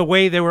up, the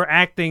way they were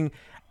acting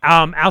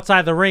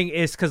outside the ring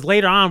is because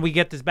later on we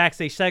get this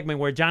backstage segment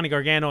where Johnny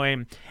Gargano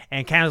and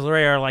Candice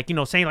LeRae are like,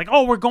 saying like,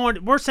 oh,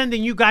 we're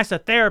sending you guys to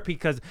therapy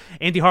because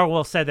Andy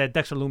Hartwell said that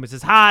Dexter Lumis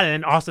is hot,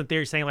 and Austin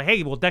Theory saying like,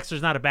 hey, well,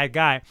 Dexter's not a bad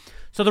guy.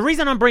 So the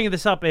reason I'm bringing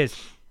this up is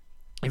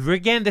if we're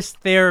getting this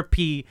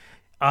therapy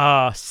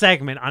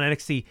segment on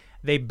NXT,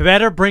 they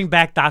better bring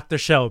back Dr.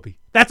 Shelby.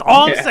 That's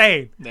all I'm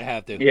saying. They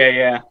have to.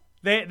 Yeah.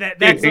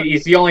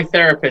 He's the only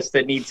therapist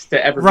that needs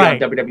to ever be on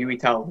WWE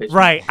television.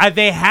 Right.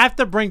 They have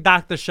to bring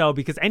Dr.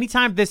 Shelby because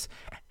anytime this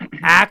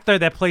actor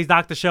that plays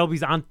Dr.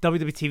 Shelby's on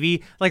WWE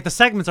TV, like the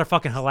segments are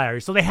fucking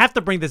hilarious. So they have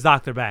to bring this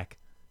doctor back.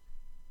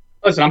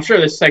 Listen, I'm sure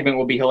this segment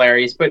will be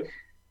hilarious, but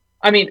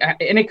I mean,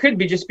 and it could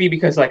just be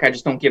because like I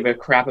just don't give a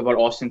crap about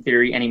Austin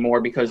Theory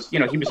anymore because,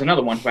 he was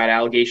another one who had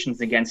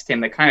allegations against him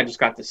that kind of just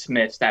got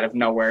dismissed out of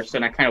nowhere. So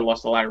then I kind of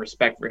lost a lot of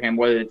respect for him,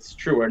 whether it's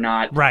true or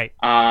not. Right.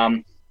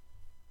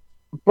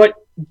 But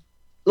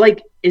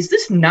like, is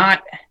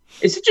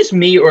it just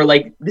me or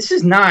like this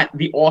is not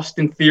the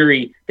Austin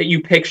Theory that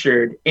you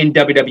pictured in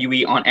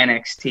WWE on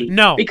NXT?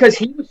 No. Because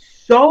he was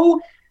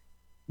so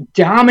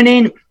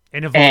dominant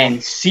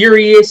and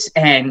serious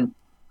and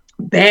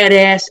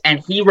badass, and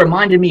he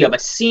reminded me of a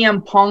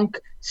CM Punk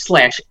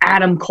 /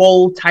 Adam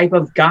Cole type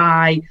of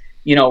guy.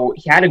 He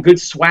had a good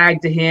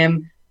swag to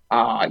him.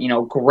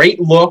 Great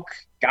look.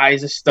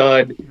 Guy's a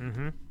stud.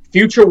 Mm-hmm.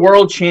 Future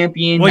world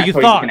champion. Well,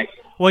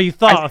 you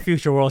thought a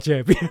future world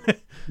champion.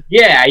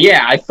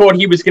 Yeah. I thought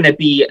he was going to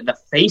be the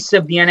face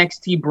of the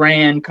NXT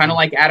brand, kind of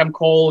like Adam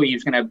Cole. He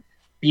was going to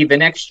be the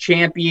next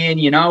champion,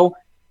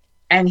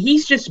 And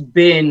he's just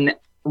been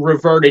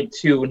reverted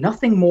to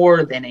nothing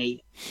more than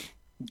a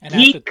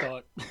geek,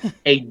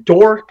 a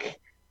dork,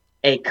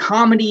 a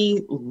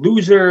comedy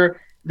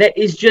loser that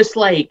is just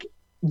like,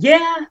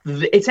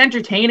 it's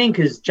entertaining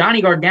because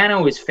Johnny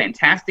Gargano is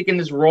fantastic in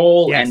this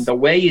role, and the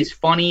way is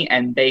funny,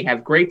 and they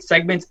have great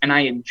segments, and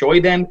I enjoy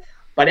them.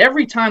 But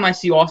every time I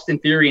see Austin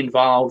Theory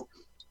involved,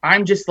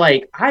 I'm just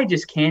like, I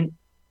just can't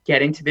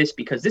get into this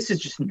because this is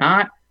just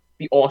not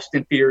the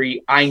Austin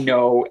Theory I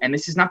know, and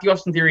this is not the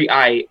Austin Theory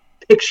I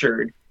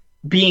pictured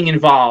being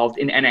involved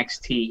in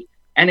NXT.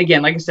 And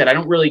again, like I said, I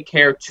don't really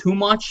care too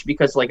much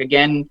because, like,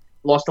 again,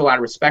 lost a lot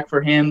of respect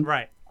for him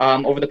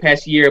over the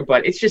past year.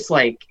 But it's just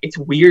like, it's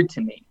weird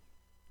to me.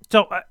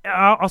 So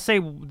I'll say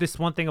this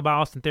one thing about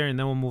Austin Theory, and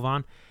then we'll move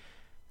on.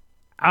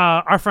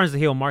 Our friends, the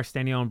heel, Mark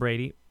Stanio and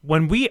Brady.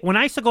 When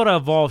I used to go to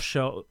Evolve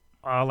show,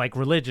 like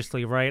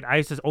religiously, right? I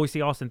used to always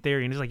see Austin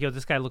Theory, and he's like, yo,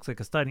 this guy looks like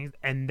a stud.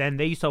 And then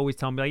they used to always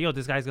tell me, like, yo,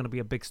 this guy's going to be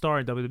a big star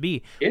in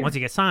WWE once he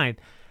gets signed.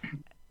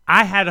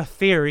 I had a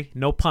theory,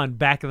 no pun,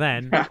 back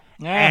then,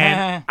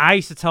 and I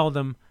used to tell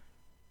them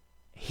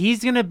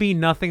he's gonna be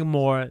nothing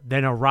more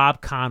than a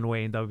Rob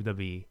Conway in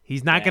WWE.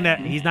 He's not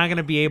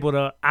gonna be able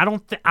to. I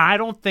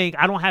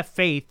don't have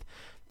faith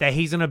that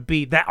he's gonna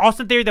be that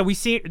Austin Theory that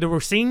we're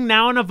seeing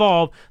now in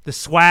Evolve, the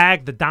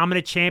swag, the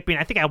dominant champion.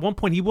 I think at one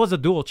point he was a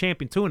dual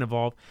champion too in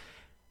Evolve.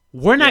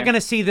 We're not gonna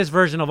see this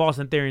version of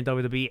Austin Theory in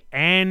WWE,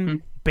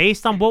 and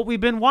based on what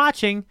we've been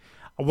watching,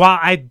 while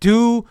I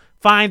do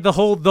find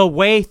the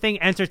way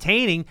thing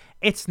entertaining,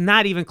 it's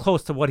not even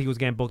close to what he was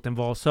getting booked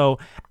involved. So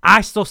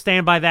I still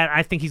stand by that.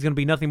 I think he's going to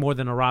be nothing more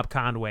than a Rob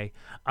Conway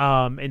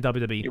in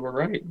WWE. You were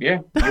right. Yeah,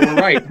 you were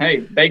right. Hey,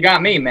 they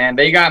got me, man.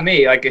 They got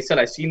me. Like I said,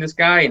 I seen this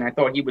guy, and I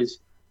thought he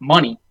was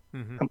money,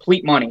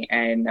 complete money.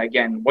 And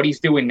again, what he's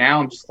doing now,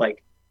 I'm just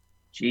like,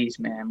 geez,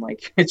 man.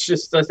 Like, it's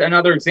just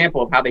another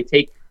example of how they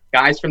take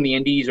guys from the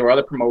indies or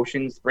other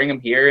promotions, bring them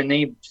here, and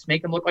they just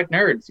make them look like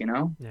nerds,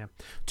 Yeah.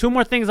 Two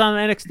more things on the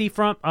NXT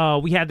front.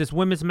 We had this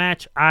women's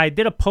match. I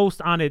did a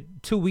post on it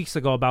 2 weeks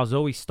ago about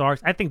Zoe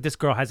Starks. I think this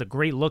girl has a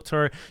great look to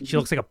her. She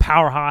looks like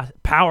a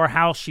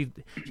powerhouse. She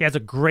looks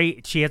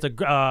great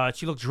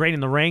in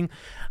the ring.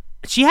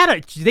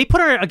 They put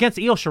her against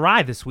Io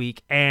Shirai this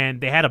week, and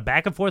they had a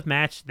back and forth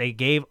match. They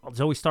gave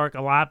Zoe Stark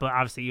a lot, but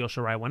obviously Io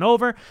Shirai went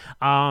over.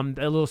 A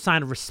little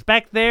sign of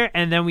respect there,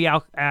 and then we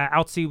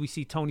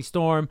see Toni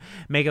Storm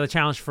making a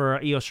challenge for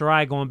Io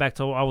Shirai. Going back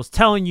to what I was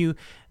telling you,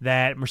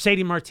 that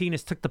Mercedes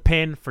Martinez took the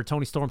pin for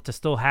Toni Storm to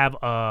still have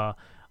a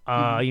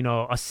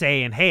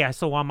say, and hey, I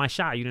still want my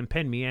shot. You didn't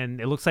pin me, and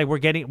it looks like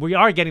we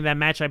are getting that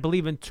match, I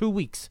believe, in 2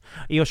 weeks.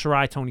 Io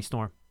Shirai, Toni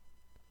Storm.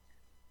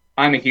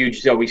 I'm a huge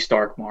Zoe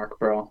Stark mark,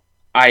 bro.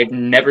 I've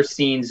never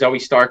seen Zoe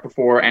Stark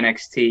before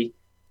NXT,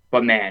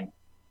 but man,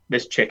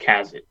 this chick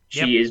has it.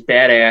 She is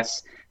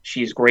badass.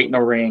 She's great in the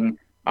ring.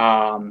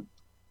 And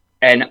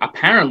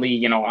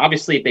apparently,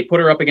 obviously if they put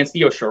her up against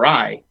Io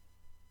Shirai,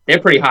 they're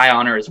pretty high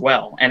on her as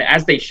well. And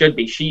as they should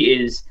be. She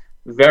is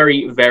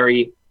very,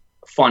 very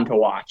fun to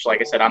watch. Like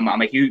I said, I'm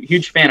a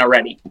huge fan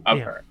already of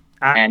her.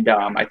 And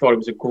I thought it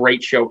was a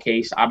great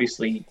showcase.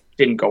 Obviously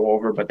didn't go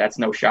over, but that's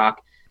no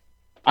shock.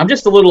 I'm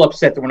just a little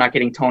upset that we're not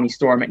getting Toni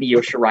Storm and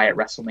Io Shirai at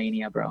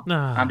WrestleMania, bro.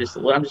 I'm just a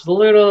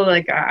little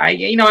like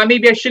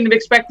maybe I shouldn't have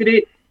expected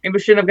it. Maybe I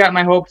shouldn't have gotten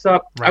my hopes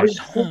up. Right. I was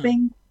just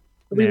hoping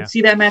We Yeah. would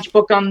see that match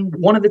booked on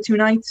one of the two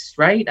nights,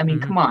 right? I mean,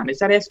 come on, is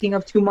that asking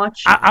of too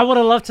much? I would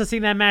have loved to see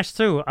that match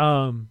too.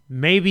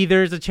 Maybe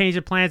there's a change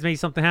of plans, maybe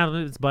something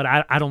happens, but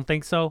I don't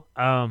think so.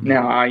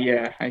 No,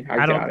 yeah, I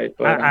doubt it.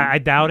 But, I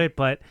doubt it,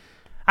 but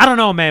I don't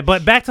know, man.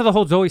 But back to the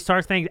whole Zoe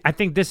Stark thing. I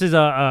think this is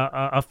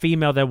a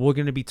female that we're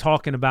going to be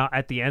talking about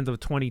at the end of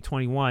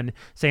 2021,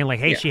 saying like,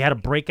 hey, she had a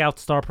breakout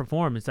star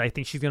performance. I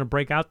think she's going to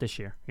break out this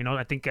year. You know,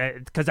 I think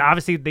because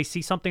obviously they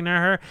see something in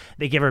her.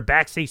 They give her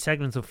backstage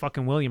segments of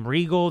fucking William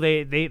Regal.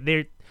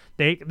 They're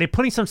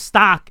putting some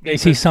stock. They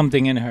see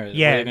something in her.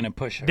 Yeah, They're going to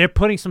push her. They're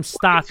putting some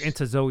stock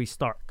into Zoe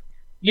Stark.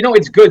 You know,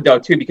 it's good though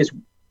too, because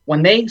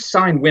when they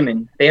sign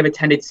women, they have a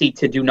tendency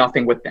to do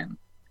nothing with them.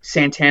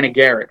 Santana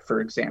Garrett,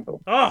 for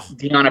example. Oh.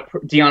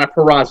 Deanna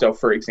Purrazzo,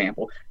 for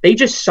example. They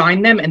just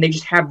sign them and they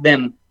just have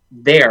them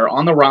there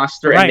on the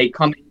roster, and they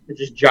come in to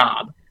just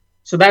job.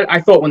 So that I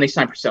thought when they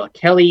signed Priscilla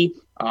Kelly,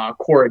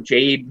 Cora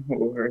Jade,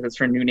 that's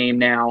her new name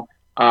now,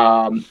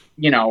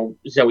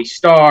 Zoe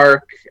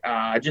Stark,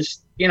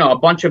 a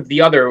bunch of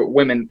the other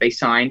women they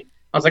signed.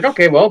 I was like,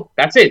 okay, well,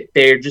 that's it.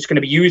 They're just going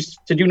to be used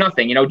to do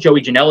nothing. You know,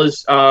 Joey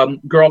Janela's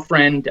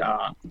girlfriend,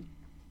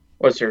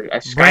 what's her?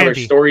 Skylar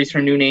Story's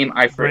her new name.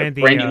 I forget.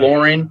 Brandy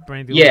Lauren.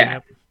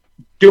 Yep.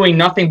 Doing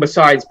nothing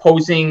besides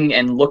posing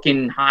and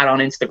looking hot on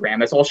Instagram.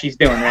 That's all she's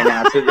doing right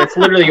now. So that's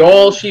literally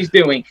all she's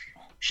doing.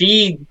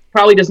 She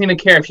probably doesn't even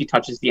care if she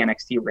touches the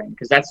NXT ring,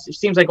 because it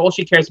seems like all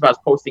she cares about is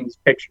posting these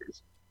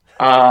pictures.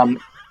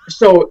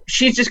 So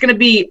she's just going to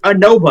be a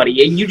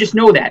nobody, and you just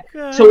know that.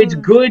 So it's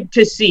good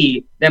to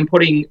see them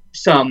putting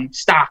some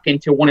stock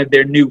into one of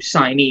their new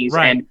signees,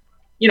 and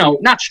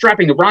not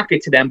strapping the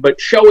rocket to them, but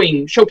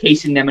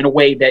showcasing them in a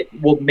way that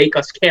will make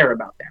us care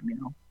about them. You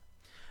know.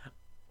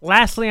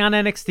 Lastly, on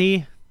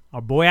NXT,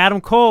 our boy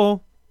Adam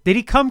Cole, did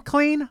he come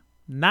clean?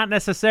 Not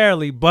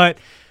necessarily, but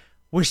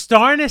we're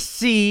starting to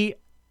see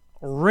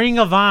Ring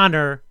of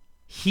Honor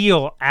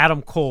heel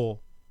Adam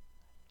Cole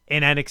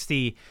in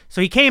NXT.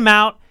 So he came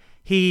out.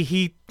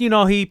 He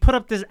put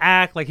up this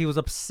act like he was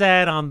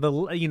upset on the,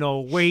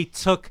 way he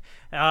took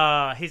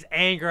his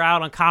anger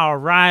out on Kyle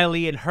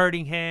O'Reilly and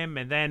hurting him.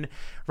 And then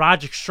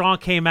Roderick Strong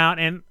came out,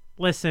 and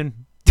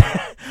listen,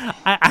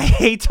 I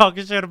hate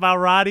talking shit about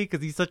Roddy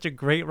because he's such a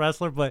great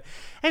wrestler, but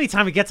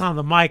anytime he gets on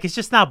the mic, it's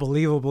just not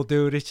believable,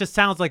 dude. It just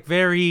sounds like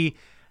I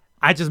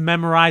just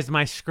memorized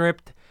my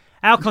script.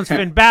 Out comes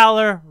Finn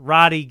Balor.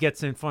 Roddy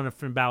gets in front of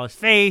Finn Balor's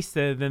face.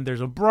 Then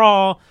there's a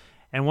brawl.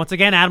 And once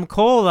again, Adam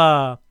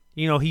Cole,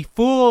 he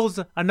fools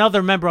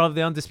another member of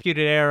the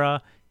Undisputed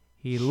Era.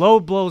 He low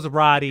blows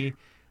Roddy.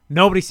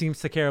 Nobody seems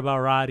to care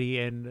about Roddy,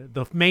 and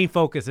the main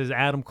focus is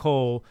Adam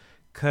Cole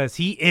because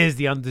he is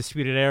the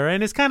Undisputed Era,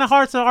 and it's kind of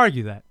hard to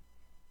argue that.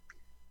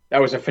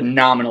 That was a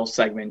phenomenal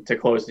segment to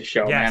close the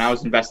show, yes. Man. I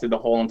was invested the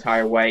whole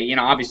entire way.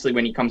 Obviously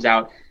when he comes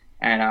out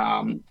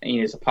and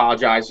he's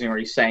apologizing, or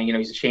he's saying,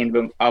 he's ashamed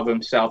of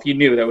himself, you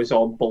knew that was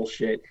all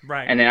bullshit.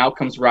 Right. And then out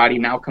comes Roddy,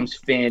 and out comes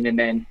Finn, and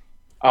then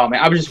man,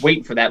 I was just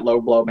waiting for that low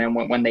blow, man,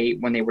 when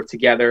they were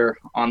together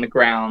on the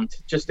ground.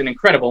 Just an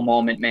incredible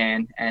moment,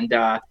 man. And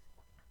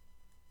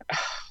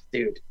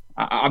dude,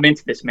 I'm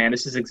into this, man.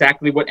 This is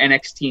exactly what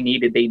NXT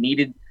needed. They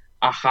needed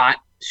a hot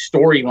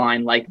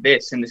storyline like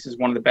this, and this is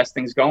one of the best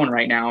things going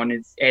right now, and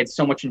it adds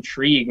so much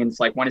intrigue. And it's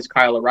like, when is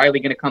Kyle O'Reilly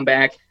going to come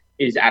back?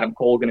 Is Adam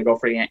Cole going to go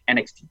for the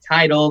NXT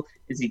title?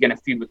 Is he going to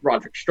feud with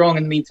Roderick Strong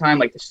in the meantime?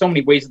 Like, there's so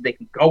many ways that they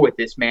can go with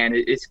this, man.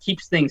 It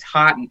keeps things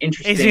hot and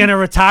interesting. Is he going to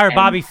retire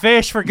Bobby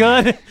Fish for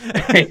good?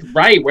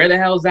 Right. Where the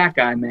hell is that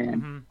guy,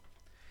 man?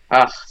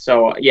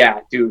 So, yeah,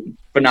 dude,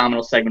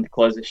 phenomenal segment to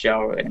close the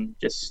show, and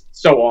just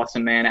so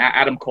awesome, man.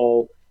 Adam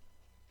Cole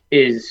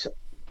is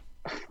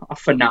a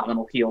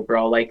phenomenal heel,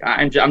 bro. Like,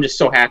 I'm just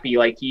so happy.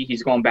 Like,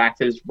 he's going back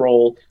to his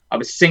role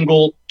of a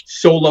single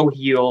solo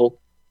heel.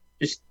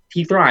 Just,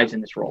 he thrives in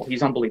this role.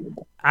 He's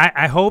unbelievable.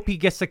 I hope he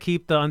gets to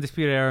keep the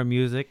Undisputed Era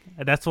music.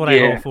 That's what I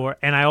hope for.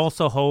 And I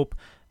also hope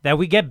that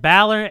we get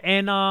Balor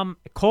and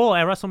Cole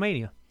at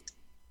WrestleMania.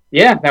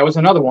 Yeah, that was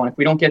another one. If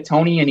we don't get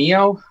Tony and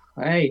Io,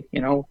 hey,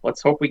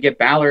 let's hope we get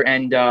Balor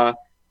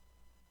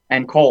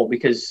and Cole,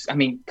 because, I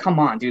mean, come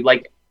on, dude.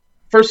 Like,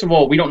 first of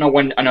all, we don't know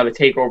when another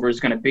takeover is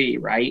going to be,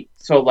 right?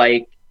 So,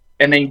 like,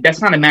 and then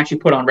that's not a match you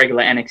put on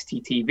regular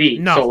NXT TV.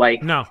 No, so,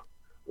 like, no.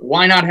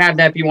 Why not have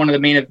that be not one of the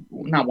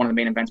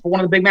main events, but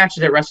one of the big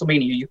matches at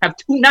WrestleMania? You have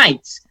 2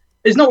 nights.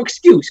 There's no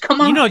excuse. Come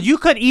on. You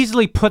could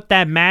easily put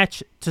that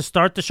match to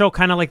start the show,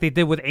 kind of like they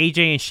did with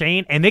AJ and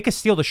Shane, and they could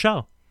steal the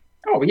show.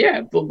 Oh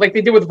yeah, like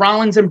they did with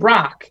Rollins and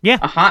Brock. Yeah,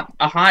 a hot,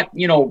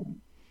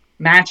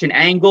 match and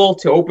angle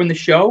to open the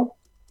show.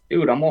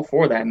 Dude, I'm all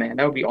for that, man.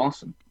 That would be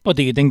awesome. But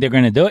do you think they're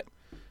going to do it?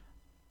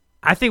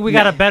 I think we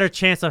got a better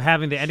chance of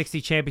having the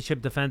NXT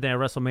Championship defended at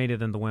WrestleMania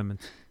than the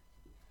women's.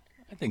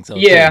 I think so.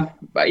 Yeah,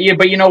 but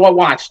you know what?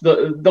 Watch,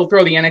 they'll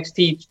throw the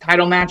NXT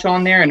title match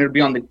on there, and it'll be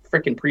on the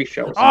freaking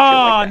pre-show. Or some shit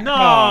like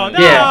that. No!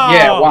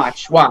 Yeah.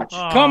 Watch.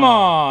 Oh. Come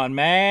on,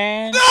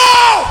 man.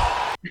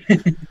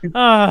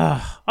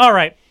 No! All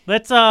right,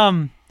 let's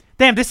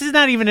Damn, this is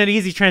not even an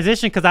easy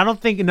transition because I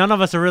don't think none of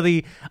us are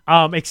really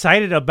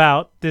excited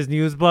about this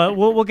news, but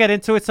we'll get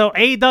into it. So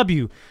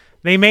AEW,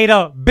 they made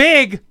a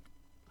big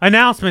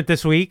announcement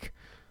this week.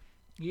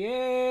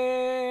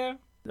 Yeah.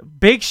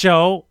 Big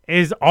Show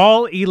is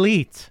all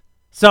elite.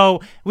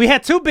 So we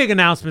had two big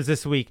announcements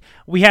this week.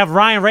 We have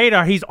Ryan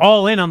Radar; he's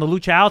all in on the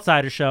Lucha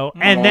Outsider show,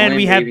 and then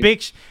we have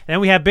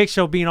Big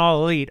Show being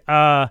all elite.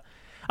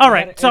 All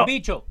right, so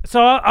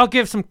I'll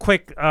give some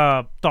quick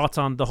thoughts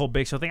on the whole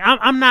Big Show thing.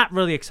 I'm not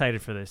really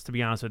excited for this, to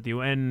be honest with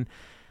you, and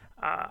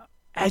I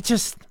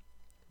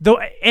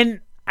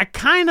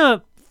kind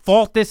of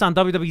fault this on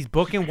WWE's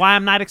booking. Why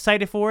I'm not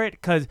excited for it,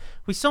 because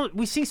we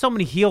see so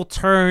many heel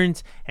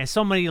turns and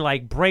so many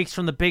like breaks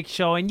from the Big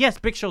Show. And yes,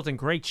 Big Show's in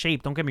great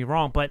shape. Don't get me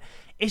wrong, but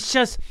it's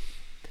just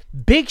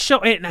Big Show.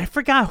 And I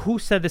forgot who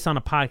said this on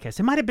a podcast.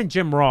 It might have been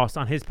Jim Ross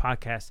on his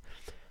podcast.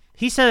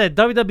 He said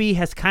that WWE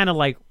has kind of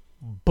like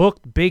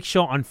booked Big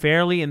Show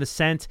unfairly in the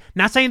sense,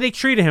 not saying they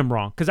treated him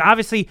wrong, because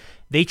obviously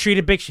they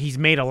treated Big Show. He's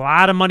made a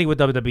lot of money with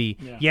WWE.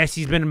 Yeah. Yes,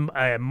 he's been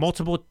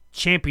multiple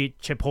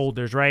championship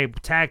holders, right?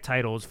 Tag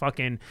titles,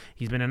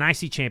 he's been an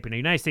IC champion, a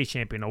United States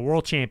champion, a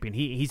world champion.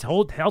 He's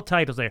held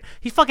titles there.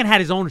 He fucking had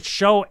his own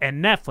show at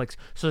Netflix.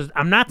 So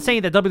I'm not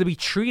saying that WWE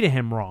treated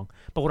him wrong,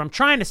 but what I'm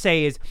trying to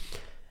say is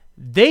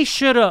they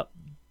should have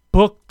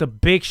booked the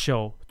Big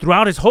Show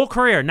throughout his whole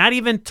career, not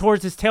even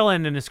towards his tail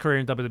end in his career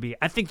in WWE.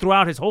 I think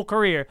throughout his whole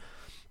career,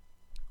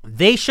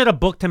 they should have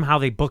booked him how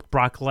they booked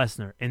Brock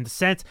Lesnar, in the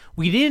sense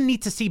we didn't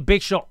need to see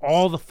Big Show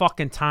all the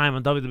fucking time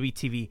on WWE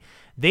TV.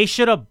 They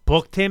should have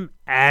booked him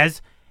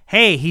as,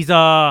 hey, he's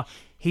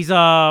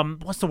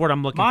what's the word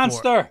I'm looking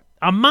for?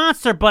 A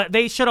monster, but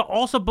they should have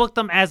also booked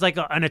him as like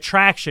an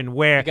attraction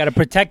where you got to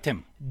protect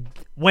him.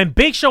 When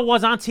Big Show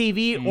was on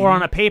TV or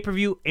on a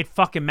pay-per-view, it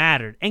fucking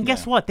mattered. And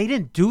guess what? They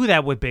didn't do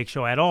that with Big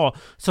Show at all.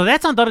 So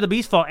that's on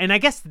WWE's fault. And I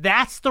guess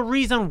that's the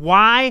reason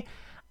why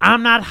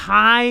I'm not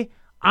high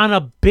on a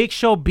Big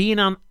Show being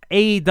on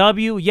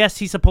AEW. Yes,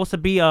 he's supposed to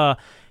be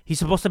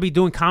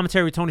doing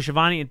commentary with Tony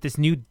Schiavone at this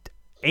new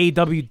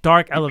AEW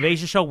Dark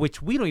Elevation show,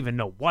 which we don't even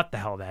know what the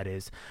hell that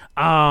is.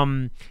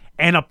 And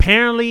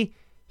apparently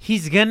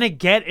he's gonna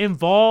get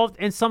involved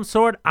in some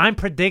sort. I'm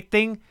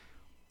predicting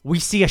we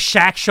see a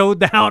Shaq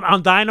showdown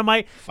on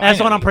Dynamite. Finally.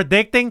 That's what I'm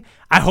predicting.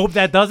 I hope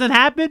that doesn't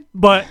happen,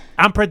 but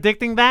I'm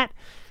predicting that.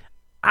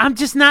 I'm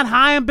just not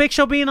high on Big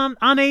Show being on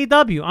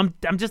AEW.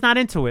 I'm just not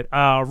into it.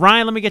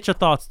 Ryan, let me get your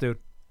thoughts, dude.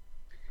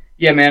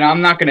 Yeah, man,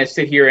 I'm not going to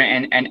sit here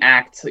and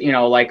act,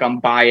 like I'm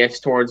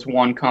biased towards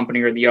one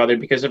company or the other,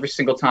 because every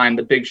single time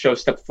the Big Show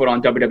stepped foot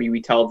on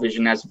WWE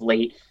television as of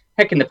late,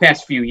 heck, in the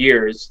past few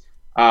years,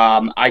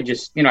 I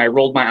just, I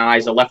rolled my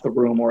eyes, I left the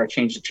room, or I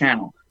changed the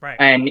channel. Right.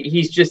 And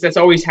that's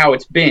always how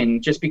it's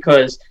been, just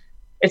because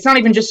it's not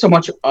even just so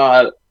much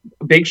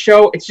Big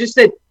Show. It's just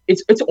that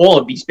it's all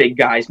of these big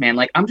guys, man.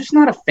 Like, I'm just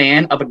not a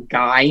fan of a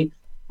guy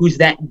who's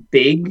that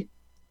big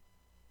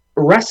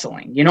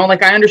wrestling.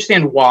 I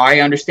understand why. I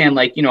understand,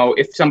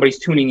 if somebody's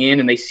tuning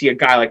in and they see a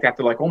guy like that,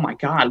 they're like, oh my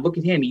God, look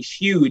at him. He's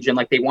huge. And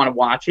they want to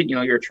watch it.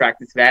 You're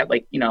attracted to that.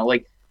 Like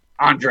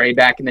Andre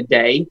back in the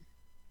day.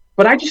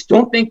 But I just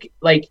don't think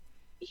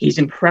he's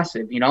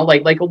impressive,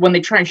 like when they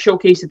try and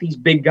showcase that these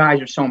big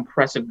guys are so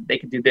impressive, they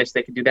could do this,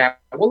 they could do that.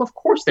 Well, of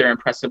course they're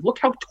impressive. Look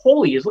how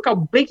tall he is. Look how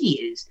big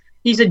he is.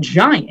 He's a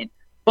giant.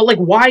 But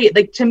why?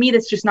 To me,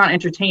 that's just not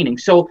entertaining.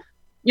 So,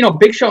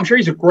 Big Show, I'm sure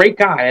he's a great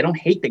guy. I don't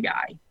hate the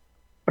guy,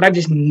 but I've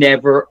just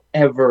never,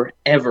 ever,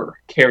 ever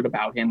cared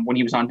about him when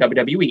he was on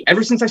WWE.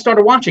 Ever since I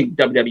started watching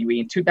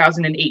WWE in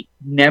 2008,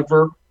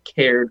 never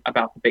cared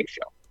about the Big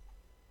Show.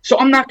 So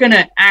I'm not going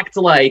to act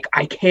like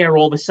I care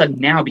all of a sudden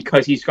now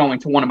because he's going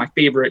to one of my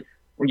favorite,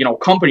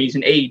 companies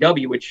in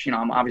AEW, which,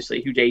 I'm obviously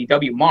a huge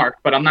AEW mark,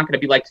 but I'm not going to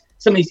be like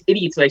some of these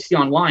idiots that I see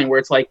online where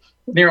it's like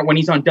when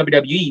he's on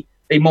WWE,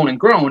 they moan and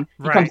groan.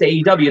 He comes to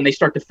AEW and they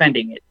start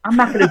defending it. I'm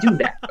not going to do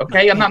that,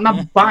 okay? I'm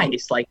not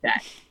biased like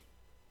that.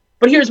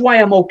 But here's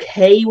why I'm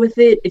okay with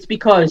it. It's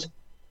because,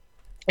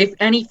 if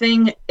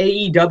anything,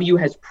 AEW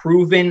has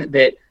proven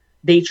that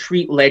they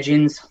treat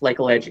legends like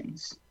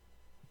legends.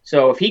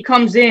 So if he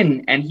comes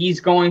in and he's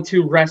going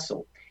to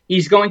wrestle,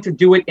 he's going to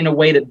do it in a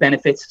way that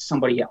benefits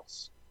somebody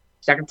else.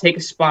 He's not going to take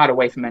a spot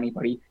away from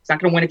anybody. He's not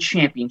going to win a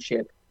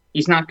championship.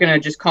 He's not going to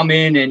just come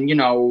in and,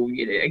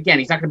 again,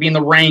 he's not going to be in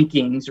the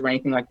rankings or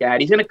anything like that.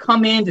 He's going to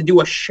come in to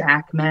do a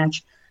Shaq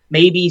match.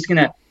 Maybe he's going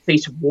to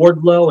face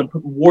Wardlow and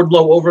put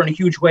Wardlow over in a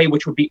huge way,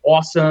 which would be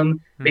awesome.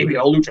 Mm-hmm. Maybe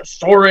a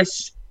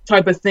Luchasaurus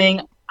type of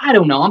thing. I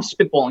don't know. I'm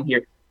spitballing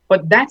here.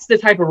 But that's the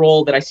type of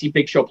role that I see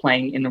Big Show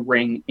playing in the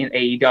ring in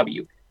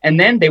AEW. And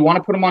then they want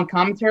to put him on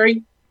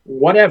commentary,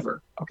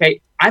 whatever.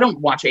 Okay, I don't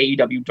watch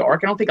AEW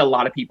Dark. I don't think a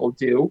lot of people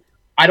do.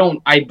 I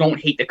don't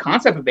hate the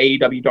concept of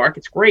AEW Dark.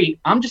 It's great.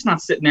 I'm just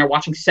not sitting there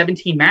watching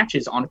 17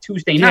 matches on a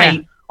Tuesday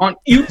night on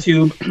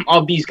YouTube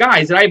of these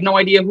guys that I have no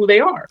idea who they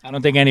are. I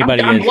don't think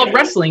anybody I love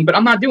wrestling, but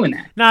I'm not doing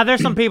that. Nah,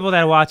 there's some people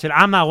that watch it.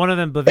 I'm not one of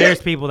them, but there's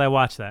people that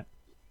watch that.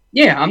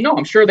 Yeah,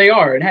 I'm sure they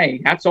are. And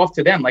hey, hats off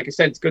to them. Like I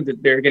said, it's good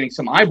that they're getting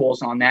some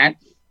eyeballs on that.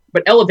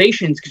 But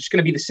Elevation's just going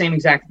to be the same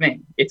exact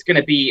thing. It's going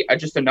to be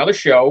just another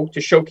show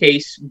to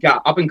showcase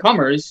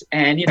up-and-comers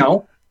and,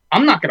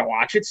 I'm not gonna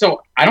watch it,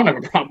 so I don't have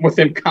a problem with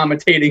him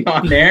commentating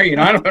on there. You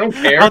know, I don't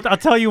care. I'll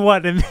tell you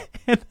what, and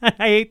I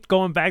hate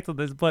going back to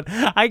this, but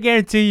I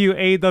guarantee you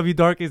AEW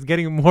Dark is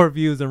getting more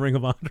views than Ring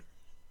of Honor.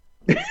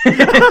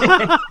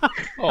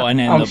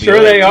 And I'm sure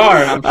they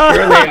are.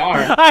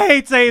 I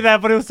hate saying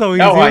that, but it was so easy.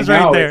 No, it was I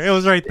right know. there. It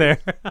was right there.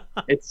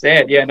 It's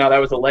sad. Yeah, no, that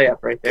was a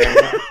layup right there.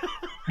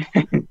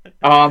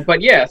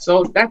 But yeah,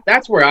 so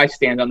that's where I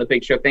stand on the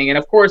Big Show thing. And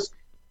of course,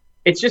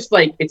 it's just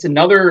like, it's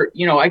another,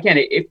 you know, again,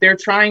 if they're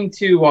trying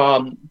to,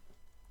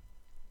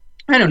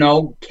 I don't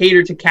know,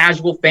 cater to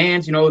casual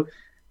fans, you know,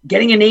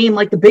 getting a name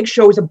like the Big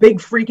Show is a big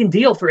freaking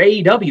deal for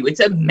AEW. It's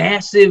a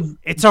massive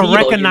It's a deal,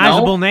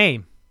 recognizable you know?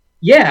 name.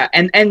 Yeah,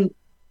 and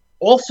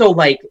also,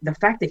 like, the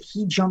fact that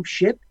he jumped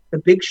ship, the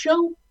Big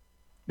Show,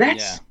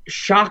 that's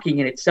shocking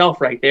in itself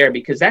right there,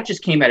 because that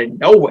just came out of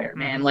nowhere,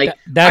 man. Like,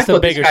 that's a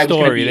bigger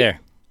story there.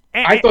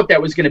 I thought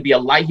that was going to be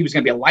he was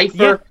going to be a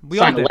lifer,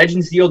 sign a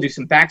Legends deal, do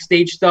some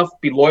backstage stuff,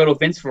 be loyal to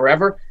Vince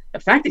forever. The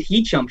fact that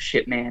he jumped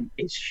ship, man,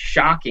 is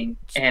shocking.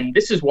 And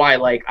this is why,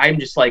 like, I'm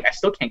just like, I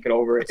still can't get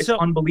over it. It's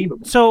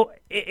unbelievable. So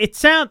it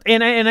sounds,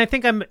 and I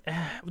think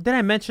did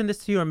I mention this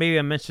to you, or maybe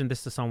I mentioned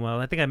this to someone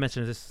else? I think I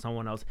mentioned this to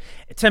someone else.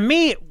 To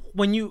me,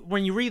 when you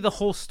read the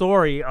whole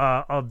story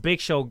of Big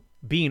Show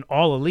being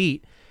All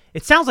Elite,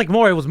 it sounds like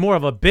it was more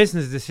of a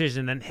business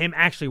decision than him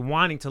actually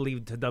wanting to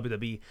leave to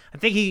WWE. I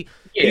think he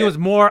was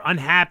more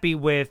unhappy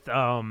with,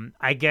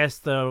 I guess,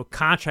 the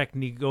contract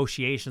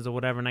negotiations or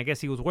whatever, and I guess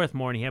he was worth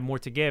more and he had more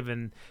to give,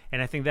 and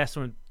I think that's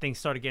when things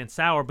started getting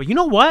sour. But you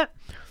know what?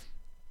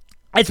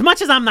 As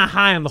much as I'm not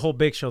high on the whole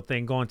Big Show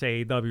thing going to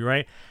AEW,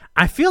 right?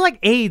 I feel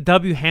like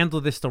AEW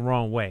handled this the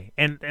wrong way,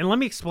 and let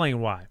me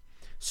explain why.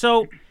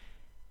 So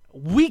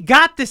we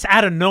got this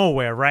out of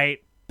nowhere, right?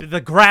 The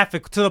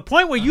graphic, to the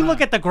point where you look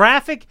at the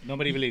graphic,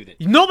 nobody believed it.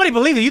 Nobody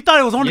believed it. You thought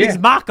it was one of these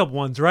mock-up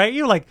ones, right?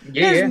 You're like,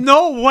 there's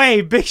no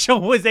way Big Show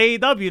was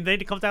AEW, and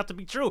then it comes out to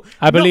be true.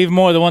 I believe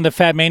more the one that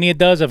Fat Mania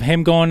does of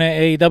him going to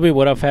AEW,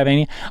 what up, Fat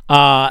Mania,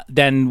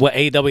 than what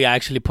AEW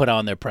actually put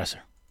on their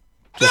presser.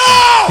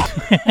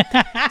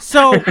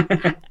 So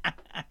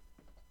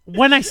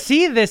when I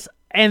see this,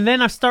 and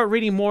then I start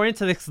reading more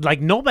into this, like,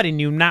 nobody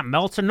knew, not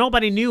Meltzer,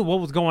 nobody knew what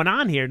was going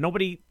on here.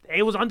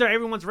 It was under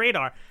everyone's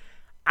radar.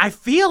 I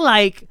feel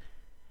like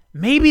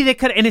maybe they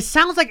could, and it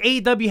sounds like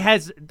AEW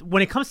has,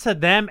 when it comes to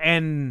them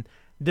and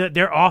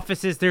their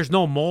offices, there's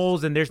no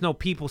moles and there's no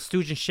people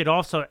stooging shit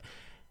off, so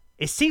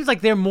it seems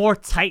like they're more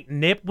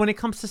tight-knit when it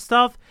comes to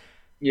stuff.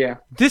 Yeah.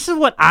 This is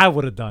what I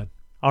would have done,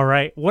 all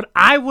right? What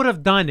I would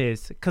have done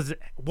is, because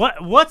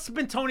what's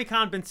been Tony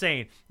Khan been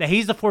saying? That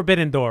he's the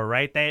forbidden door,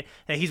 right? That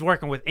he's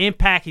working with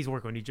Impact, he's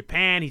working with New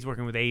Japan, he's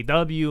working with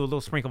AEW, a little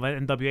sprinkle of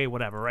NWA,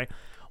 whatever, right?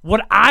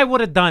 What I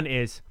would have done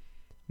is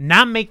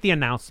not make the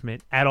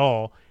announcement at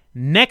all.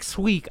 Next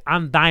week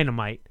on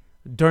Dynamite,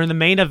 during the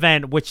main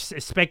event, which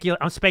is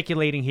I'm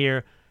speculating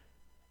here,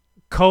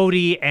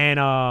 Cody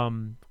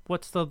and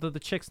what's the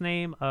chick's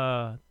name?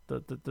 The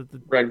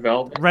Red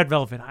Velvet. Red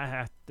Velvet.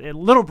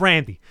 Little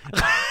Brandy.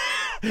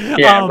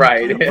 Yeah,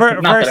 right.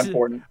 Not that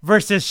important.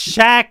 Versus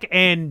Shaq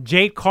and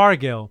Jade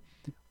Cargill.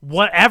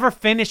 Whatever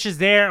finishes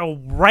there, or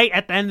right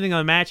at the ending of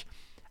the match,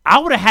 I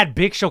would have had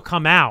Big Show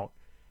come out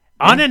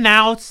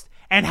unannounced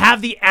and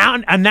have the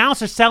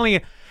announcer selling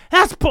it.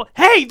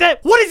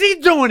 What is he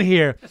doing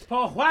here? That's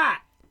Paul White.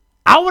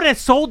 I would have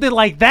sold it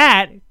like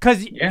that,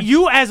 because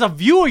you as a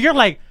viewer, you're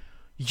like,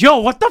 yo,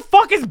 what the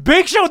fuck is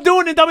Big Show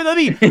doing in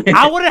WWE?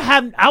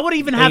 I would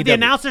even have the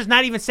announcers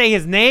not even say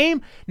his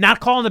name, not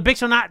calling the Big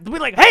Show, not be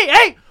like,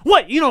 hey,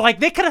 what? You know, like,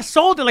 they could have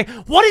sold it like,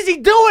 what is he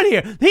doing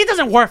here? He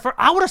doesn't work for.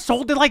 I would have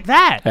sold it like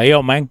that. Hey,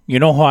 yo, man, you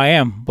know who I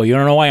am, but you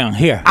don't know why I'm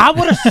here. I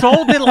would have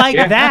sold it like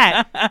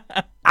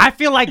that. I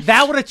feel like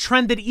that would have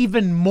trended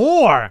even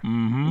more.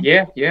 Mm-hmm.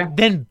 Yeah.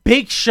 Than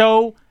Big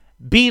Show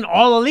being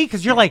All Elite,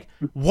 because you're like,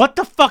 what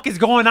the fuck is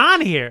going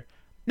on here?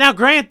 Now,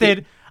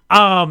 granted,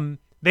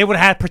 they would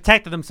have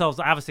protected themselves,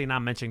 obviously not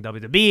mentioning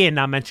WWE and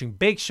not mentioning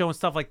Big Show and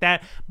stuff like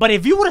that. But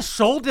if you would have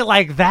sold it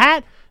like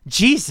that,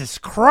 Jesus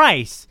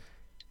Christ.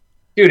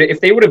 Dude,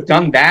 if they would have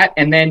done that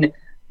and then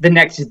the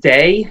next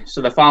day,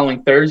 so the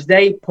following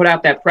Thursday, put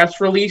out that press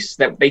release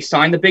that they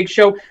signed the Big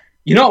Show,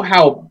 you know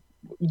how,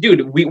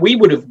 dude, we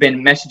would have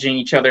been messaging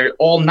each other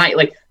all night.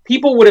 Like,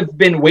 people would have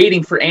been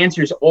waiting for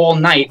answers all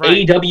night.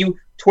 Right. AEW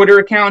Twitter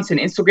accounts and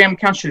Instagram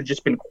accounts should have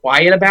just been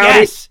quiet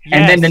about it,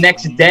 and then the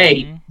next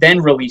day,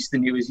 then release the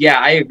news. Yeah,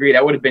 I agree.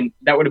 That would have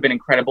been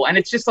incredible. And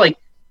it's just like,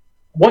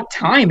 what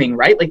timing,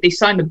 right? Like, they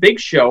signed the Big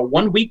Show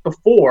 1 week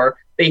before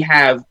they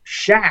have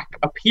Shaq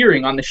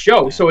appearing on the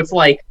show, so it's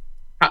like,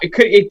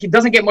 it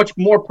doesn't get much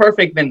more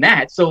perfect than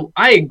that. So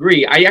I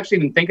agree. I actually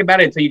didn't think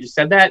about it until you just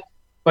said that.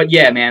 But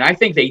yeah, man, I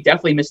think they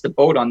definitely missed the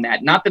boat on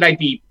that. Not that I'd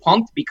be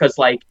pumped, because,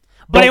 like,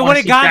 but it would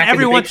have gotten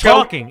everyone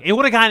talking. It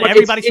would have gotten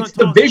everybody talking. It's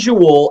the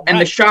visual and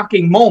the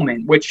shocking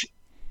moment, which,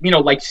 you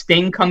know, like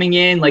Sting coming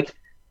in, like,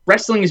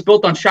 wrestling is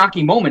built on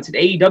shocking moments, and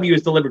AEW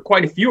has delivered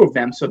quite a few of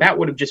them, so that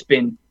would have just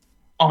been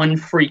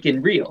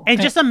unfreaking real.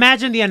 And just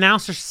imagine the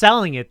announcer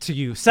selling it to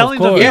you, selling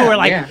the course. viewer,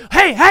 Yeah,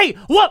 hey,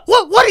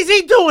 what is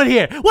he doing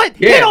here? What?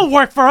 He Yeah. don't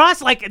work for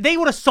us. Like, they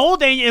would have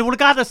sold it and it would have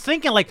got us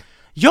thinking, like,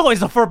 yo, is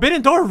the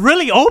Forbidden Door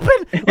really open?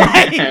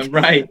 Like,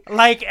 Right.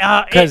 Like,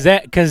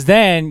 Because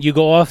then you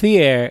go off the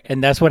air,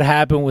 and that's what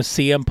happened with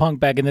CM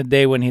Punk back in the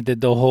day when he did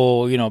the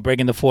whole,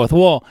 breaking the fourth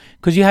wall.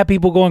 Because you had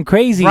people going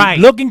crazy, Right.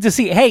 looking to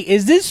see, hey,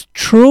 is this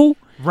true?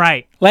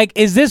 right. Like,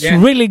 is this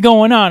really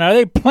going on? Are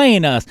they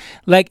playing us?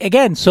 Like,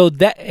 again,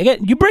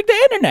 you break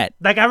the internet.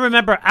 Like, I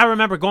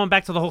remember going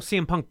back to the whole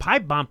CM Punk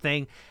pipe bomb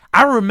thing.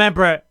 I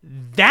remember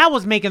that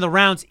was making the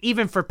rounds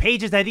even for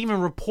pages that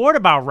even report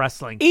about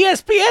wrestling.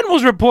 ESPN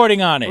was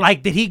reporting on it.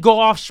 Like, did he go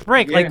off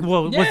script? Yeah. Like,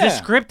 was this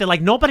scripted?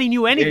 Like, nobody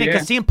knew anything Yeah,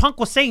 because CM Punk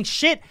was saying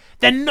shit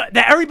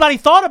that everybody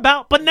thought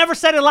about, but never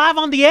said it live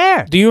on the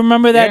air. Do you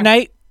remember that Yeah.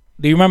 night?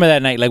 Do you remember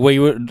that night? Like, where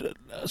you were...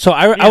 So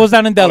I was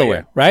down in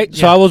Delaware, right?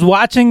 So I was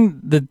watching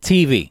the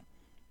TV.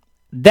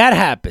 That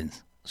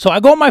happens. So I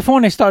go on my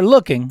phone and start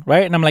looking,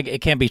 right? And I'm like,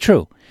 it can't be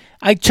true.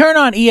 I turn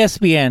on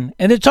ESPN,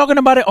 and they're talking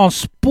about it on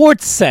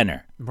Sports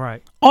Center.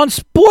 Right. On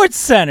Sports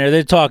Center,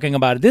 they're talking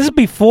about it. This is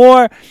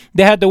before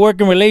they had the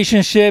working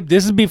relationship.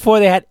 This is before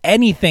they had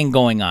anything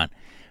going on.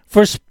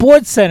 For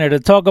Sports Center to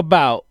talk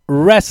about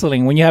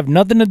wrestling when you have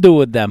nothing to do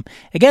with them,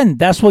 again,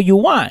 that's what you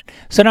want.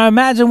 So now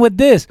imagine with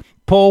this.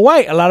 Paul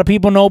White. A lot of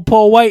people know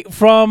Paul White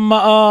from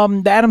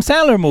the Adam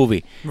Sandler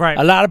movie. Right.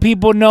 A lot of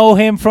people know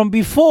him from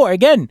before.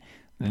 Again,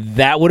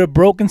 that would have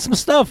broken some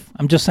stuff.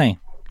 I'm just saying.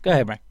 Go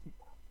ahead, Brian.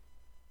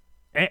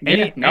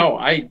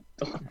 I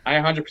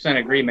 100%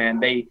 agree, man.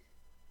 They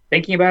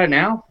thinking about it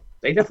now,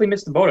 they definitely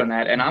missed the boat on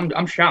that, and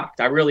I'm shocked.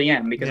 I really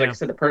am because, like I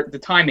said, the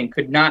timing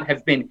could not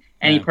have been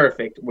any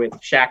perfect with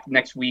Shaq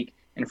next week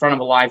in front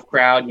of a live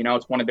crowd.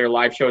 It's one of their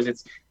live shows.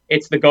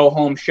 It's the go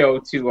home show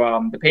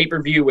to the pay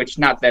per view, which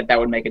not that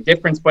would make a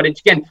difference, but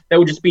that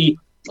would just be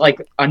like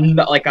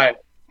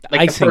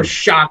the first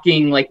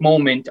shocking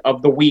moment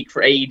of the week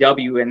for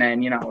AEW, and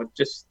then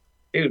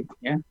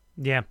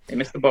they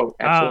missed the boat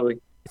absolutely.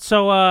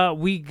 So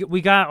we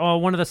got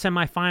one of the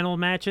semifinal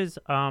matches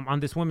on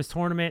this women's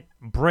tournament,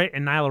 Britt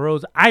and Nyla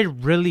Rose. I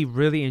really,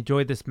 really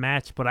enjoyed this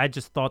match, but I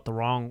just thought the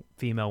wrong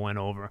female went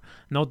over.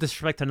 No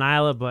disrespect to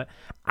Nyla, but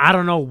I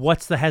don't know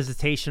what's the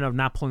hesitation of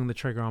not pulling the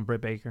trigger on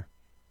Britt Baker.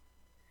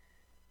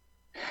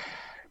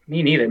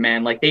 Me neither,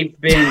 man. Like, they've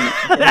been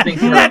building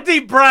for... That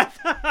deep breath.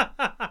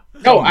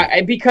 No,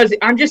 because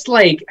I'm just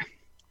like,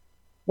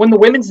 when the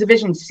women's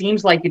division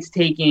seems like it's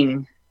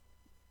taking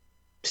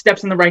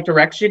steps in the right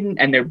direction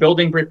and they're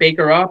building Britt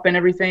Baker up and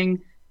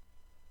everything,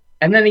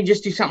 and then they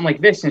just do something like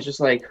this, and it's just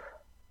like,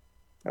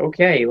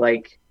 okay,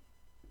 like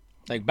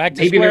back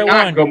to maybe square they're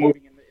not one.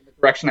 moving in the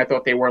direction I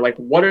thought they were. Like,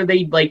 what are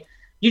they like?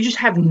 You just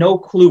have no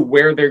clue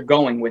where they're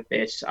going with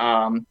this.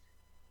 I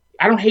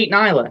don't hate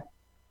Nyla.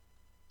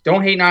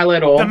 Don't hate Nyla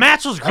at all. The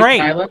match was great.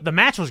 The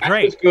match was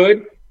great. It was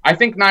good. I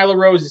think Nyla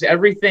Rose is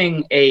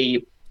everything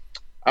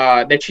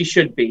that she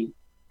should be.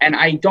 And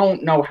I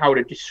don't know how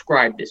to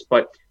describe this,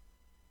 but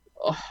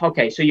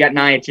okay, so you got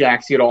Nia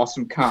Jax, you got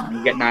Awesome Kong,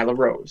 you got Nyla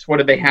Rose. What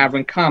do they have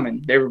in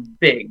common? They're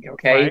big,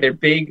 okay? Right. They're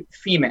big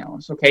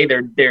females, okay?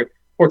 They're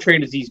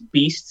portrayed as these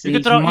beasts. You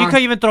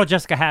could even throw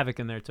Jessica Havoc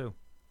in there too.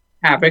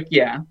 Havoc,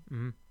 yeah.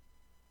 Mm-hmm.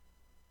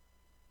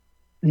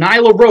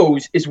 Nyla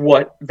Rose is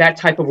what that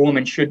type of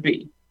woman should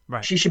be.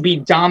 Right. She should be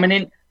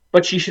dominant,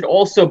 but she should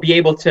also be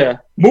able to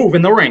move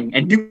in the ring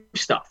and do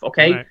stuff,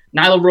 okay? Right.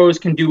 Nyla Rose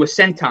can do a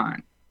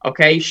senton,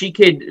 okay? She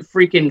could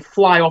freaking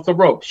fly off the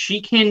ropes. She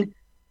can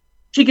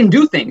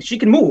do things. She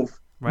can move.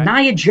 Right.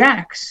 Nia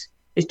Jax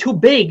is too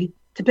big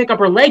to pick up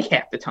her leg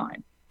half the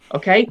time,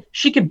 okay?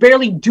 She could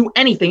barely do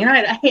anything. And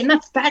I hate,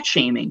 not fat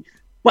shaming,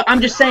 but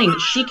I'm just saying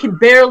she could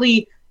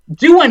barely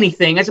do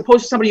anything as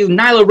opposed to somebody who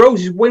Nyla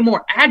Rose is way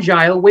more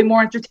agile, way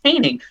more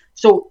entertaining.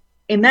 So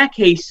in that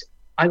case,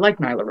 I like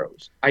Nyla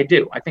Rose. I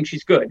do. I think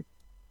she's good.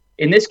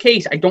 In this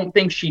case, I don't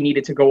think she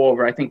needed to go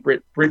over. I think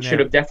Britt should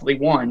have definitely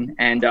won.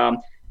 And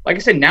like I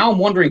said, now I'm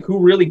wondering who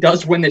really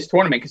does win this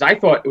tournament, because I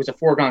thought it was a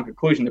foregone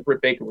conclusion that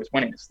Britt Baker was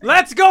winning this thing.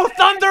 Let's go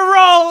Thunder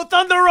Rosa!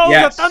 Thunder Rosa!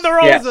 Yes, Thunder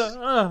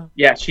Rosa!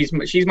 Yes.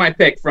 Yeah, she's my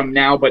pick from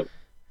now, but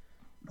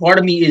part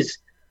of me is,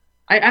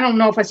 I don't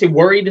know if I say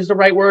worried is the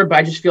right word, but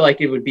I just feel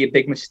like it would be a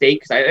big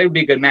mistake, because it would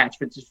be a good match,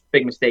 but it's just a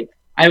big mistake.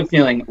 I have a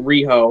feeling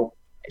Riho,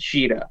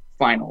 Shida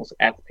finals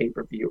at the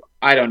pay-per-view.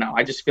 I don't know.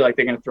 I just feel like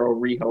they're going to throw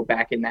Riho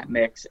back in that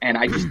mix, and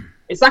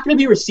it's not going to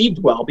be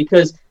received well,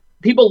 because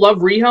people love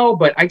Riho,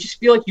 but I just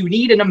feel like you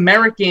need an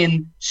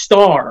American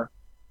star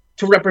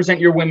to represent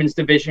your women's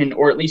division,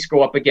 or at least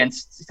go up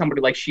against somebody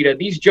like Shida.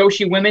 These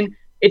Joshi women,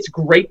 it's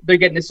great they're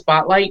getting the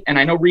spotlight, and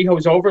I know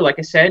Riho's over, like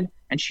I said,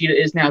 and Shida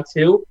is now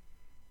too.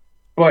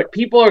 But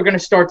people are going to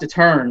start to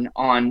turn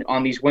on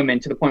these women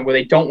to the point where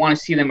they don't want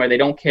to see them, or they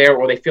don't care,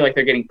 or they feel like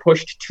they're getting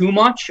pushed too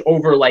much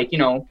over, like,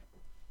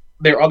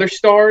 their other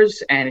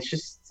stars. And it's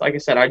just, like I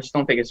said, I just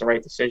don't think it's the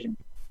right decision.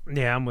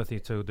 Yeah, I'm with you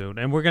too, dude.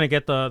 And we're going to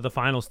get the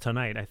finals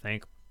tonight, I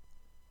think,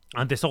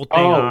 on this whole thing.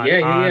 Oh,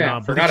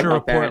 yeah. Forgot Bleacher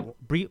about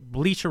Report,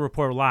 Bleacher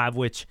Report Live,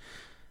 which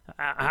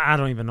I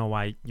don't even know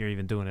why you're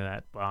even doing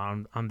that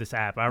on this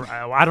app.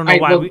 I don't know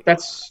why.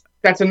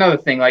 That's another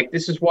thing. Like,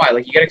 this is why.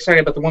 Like, you get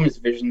excited about the women's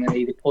division, and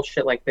they pull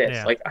shit like this.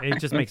 Yeah, like, it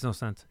just makes no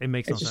sense.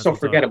 It's just so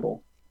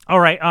forgettable. All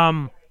right,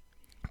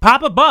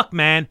 Papa Buck,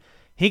 man,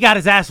 he got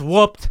his ass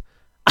whooped.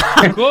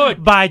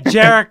 Good. By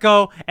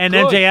Jericho and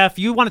Good. MJF.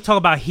 You want to talk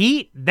about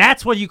heat?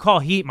 That's what you call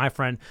heat, my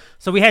friend.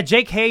 So we had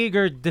Jake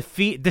Hager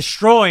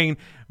destroying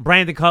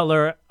Brandon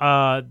Cutler.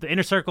 The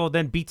Inner Circle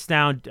then beats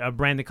down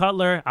Brandon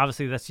Cutler.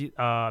 Obviously, that's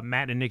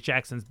Matt and Nick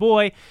Jackson's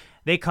boy.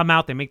 They come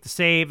out, they make the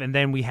save, and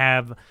then we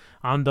have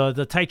on the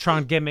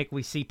Titron gimmick,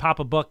 we see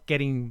Papa Buck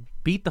getting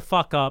beat the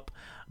fuck up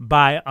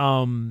by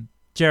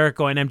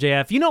Jericho and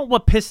MJF. You know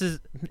what pisses,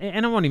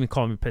 and I won't even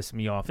call him pissing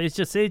me off. It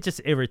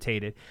just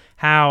irritated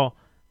how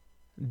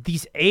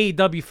these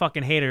AEW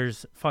fucking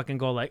haters fucking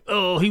go like,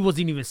 oh, he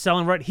wasn't even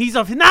selling right. He's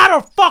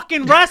not a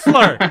fucking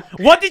wrestler.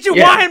 What did you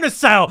want him to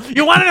sell?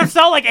 You wanted him to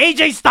sell like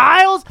AJ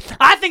Styles?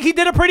 I think he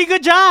did a pretty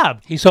good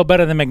job. He sold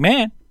better than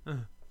McMahon.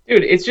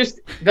 Dude, it's just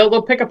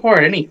they'll pick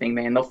apart anything,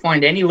 man. They'll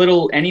find any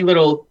little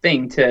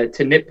thing to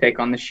nitpick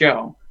on the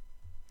show.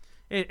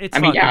 It's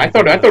I mean, yeah, I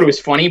thought it was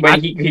funny, but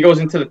he goes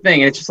into the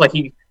thing and it's just like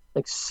he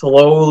like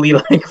slowly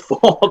like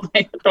falls.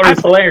 I thought it was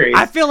hilarious.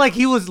 I feel like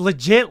he was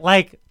legit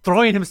like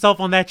throwing himself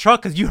on that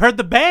truck because you heard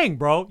the bang,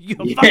 bro.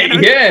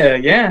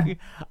 Yeah.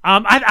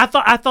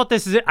 I thought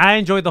this is it. I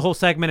enjoyed the whole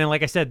segment, and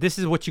like I said, this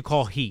is what you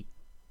call heat.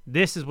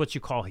 This is what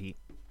you call heat.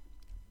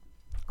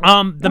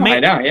 I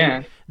know,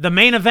 yeah. The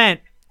main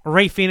event,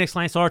 Ray Phoenix,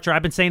 Lance Archer.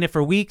 I've been saying it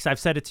for weeks. I've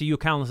said it to you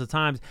countless of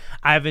times.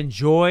 I've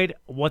enjoyed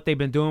what they've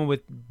been doing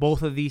with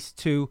both of these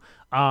two,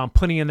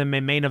 putting in them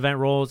in main event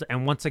roles.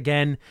 And once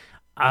again,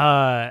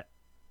 they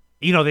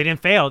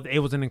didn't fail. It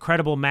was an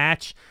incredible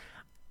match.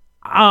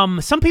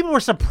 Some people were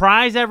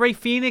surprised that Ray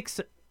Phoenix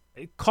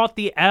caught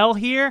the L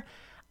here.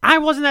 I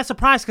wasn't that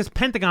surprised because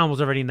Pentagon was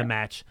already in the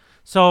match.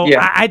 So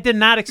I did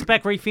not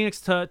expect Ray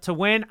Phoenix to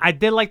win. I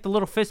did like the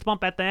little fist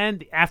bump at the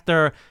end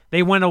after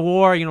they win a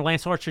war.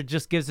 Lance Archer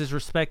just gives his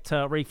respect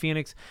to Ray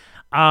Phoenix.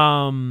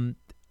 I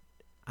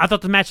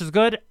thought the match was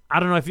good.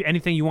 I don't know if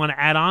anything you want to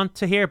add on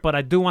to here, but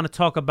I do want to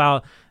talk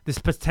about this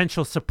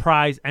potential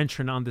surprise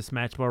entrant on this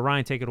match. But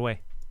Ryan, take it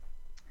away.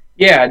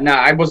 Yeah, no,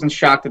 I wasn't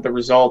shocked at the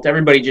result.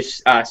 Everybody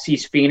just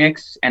sees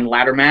Phoenix and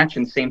ladder match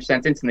in the same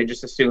sentence, and they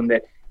just assume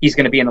that he's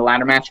going to be in the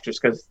ladder match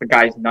just because the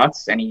guy's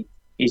nuts and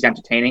he's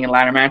entertaining in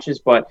ladder matches.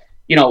 But,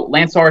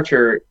 Lance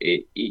Archer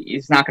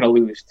is not going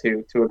to lose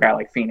to a guy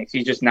like Phoenix.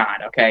 He's just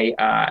not, okay?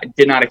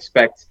 Did not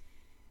expect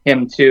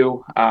him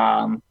to.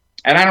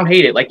 And I don't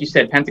hate it. Like you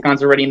said,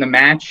 Pentagon's already in the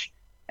match,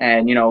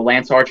 and,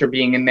 Lance Archer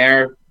being in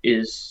there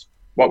is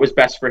what was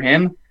best for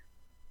him.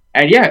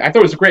 And yeah, I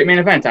thought it was a great main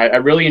event. I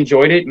really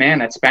enjoyed it, man.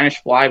 That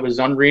Spanish Fly was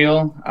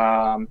unreal.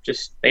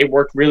 They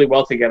worked really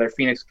well together.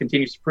 Phoenix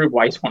continues to prove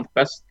why he's one of the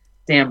best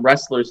damn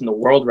wrestlers in the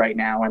world right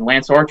now. And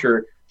Lance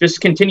Archer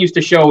just continues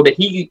to show that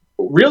he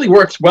really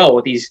works well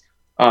with these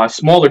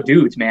smaller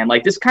dudes, man.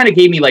 Like, this kind of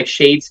gave me like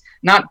shades,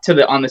 not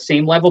on the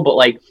same level, but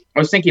like I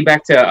was thinking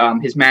back to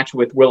his match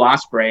with Will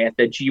Ospreay at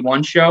the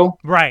G1 show,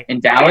 in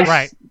Dallas.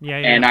 Right. Yeah.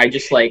 And I was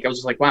just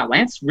like, wow,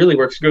 Lance really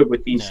works good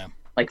with these. Yeah.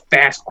 Like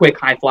fast, quick,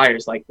 high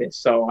flyers like this.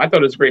 So I thought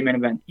it was a great main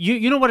event.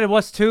 You know what it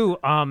was too?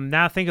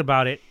 Now thinking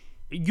about it,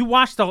 you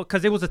watched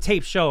because it was a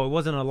tape show. It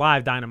wasn't a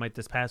live Dynamite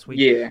this past week.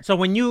 Yeah. So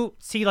when you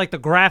see like the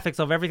graphics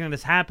of everything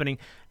that's happening,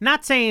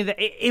 not saying that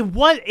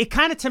it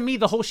kind of, to me,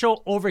 the whole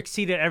show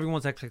overexceeded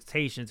everyone's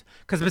expectations.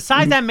 Because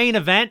besides that main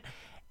event,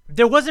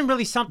 there wasn't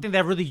really something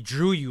that really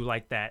drew you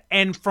like that.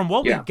 And from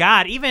what we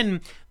got,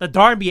 even the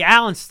Darby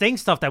Allin Sting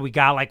stuff that we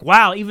got, like,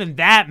 wow, even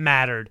that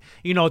mattered.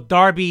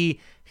 Darby,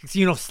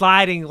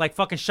 sliding like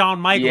fucking Shawn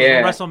Michaels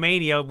in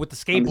WrestleMania with the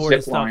skateboard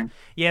and stuff. Line.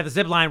 Yeah, the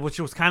zip line, which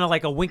was kind of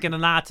like a wink and a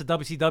nod to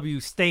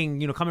WCW Sting,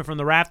 coming from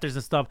the rafters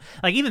and stuff.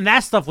 Like, even that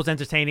stuff was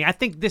entertaining. I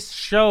think this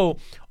show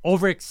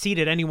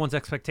overexceeded anyone's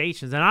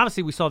expectations. And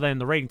obviously we saw that in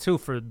the rating too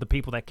for the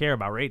people that care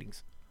about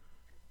ratings.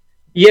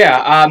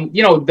 Yeah,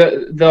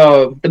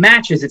 the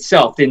matches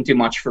itself didn't do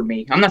much for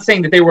me. I'm not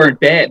saying that they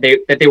weren't bad.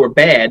 They were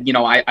bad.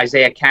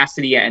 Isaiah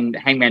Cassidy and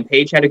Hangman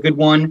Page had a good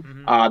one.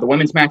 Mm-hmm. The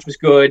women's match was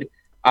good.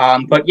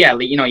 But yeah,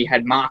 you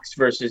had Mox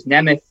versus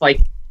Nemeth,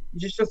 like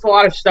just a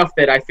lot of stuff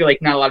that I feel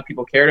like not a lot of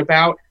people cared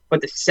about.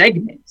 But the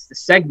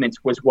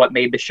segments was what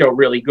made the show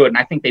really good, and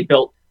I think they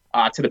built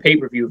to the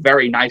pay-per-view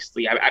very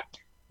nicely.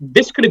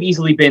 This could have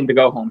easily been the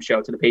go-home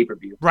show to the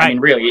pay-per-view. Right. I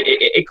mean, really,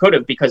 it could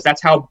have, because that's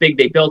how big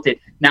they built it.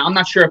 Now, I'm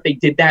not sure if they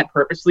did that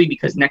purposely,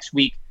 because next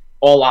week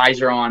all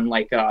eyes are on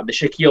like the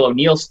Shaquille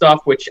O'Neal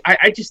stuff, which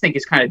I just think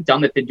is kind of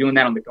dumb that they're doing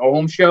that on the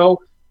go-home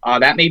show.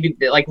 That maybe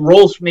like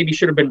roles maybe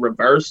should have been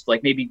reversed.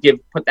 Like maybe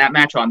put that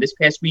match on this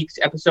past week's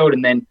episode,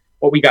 and then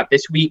what we got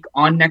this week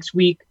on next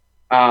week.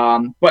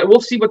 But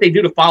we'll see what they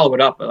do to follow it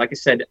up. But like I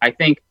said, I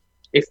think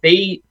if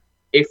you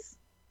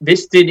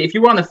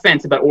were on the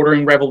fence about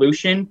ordering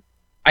Revolution,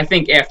 I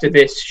think after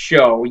this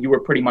show you were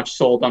pretty much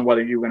sold on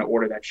whether you were going to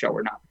order that show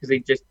or not, because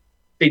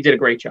they did a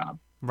great job.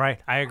 Right,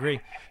 I agree.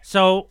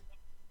 So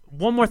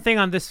one more thing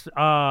on this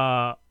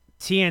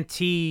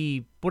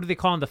TNT. What do they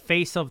call him? The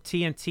face of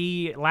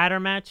TNT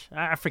ladder match?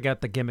 I forget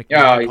the gimmick.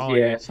 Oh,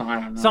 yeah. So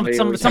I don't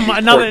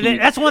know.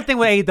 That's one thing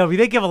with AEW.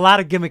 They give a lot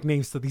of gimmick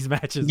names to these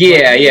matches.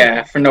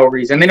 Yeah, for no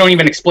reason. They don't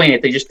even explain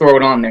it. They just throw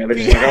it on there. They're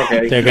just like,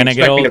 okay, they're gonna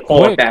get old me to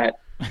call it that.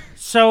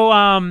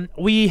 So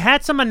we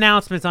had some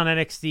announcements on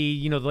NXT.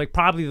 You know, like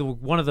probably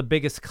one of the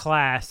biggest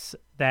class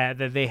that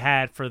they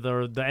had for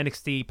the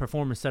NXT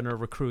Performance Center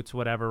recruits,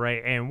 whatever,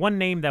 right? And one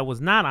name that was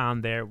not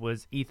on there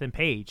was Ethan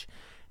Page.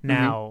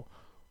 Now.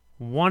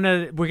 We're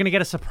gonna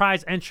get a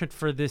surprise entrant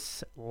for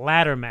this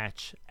ladder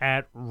match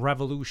at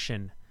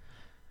Revolution.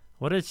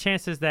 What are the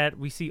chances that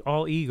we see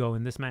All Ego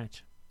in this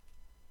match?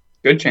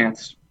 Good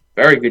chance,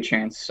 very good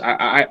chance.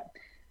 I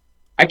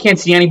can't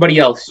see anybody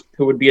else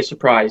who would be a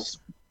surprise.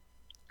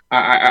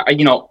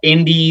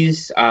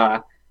 Indies,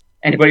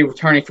 anybody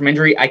returning from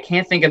injury. I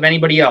can't think of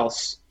anybody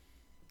else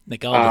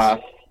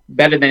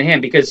better than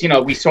him because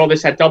we saw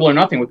this at Double or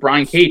Nothing with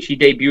Brian Cage. He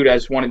debuted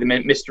as one of the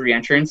mystery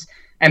entrants,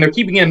 and they're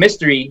keeping it a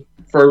mystery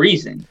for a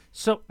reason.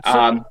 So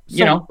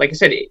like I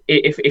said,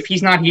 if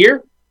he's not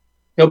here,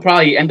 he'll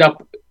probably end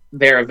up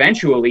there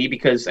eventually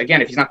because, again,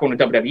 if he's not going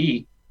to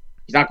WWE,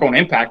 he's not going to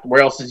Impact.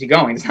 Where else is he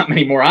going? There's not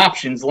many more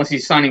options unless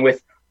he's signing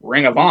with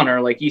Ring of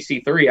Honor like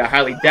EC3. I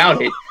highly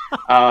doubt it.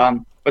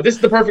 But this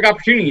is the perfect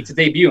opportunity to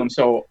debut him.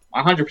 So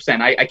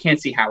 100%, I can't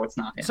see how it's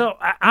not him. So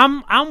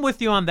I'm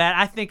with you on that.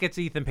 I think it's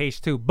Ethan Page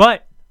too.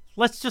 But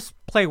let's just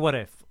play what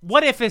if.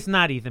 What if it's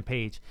not Ethan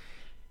Page?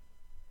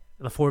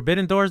 The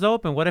Forbidden Door's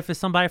open. What if it's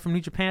somebody from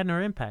New Japan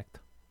or Impact?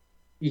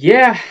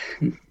 Yeah.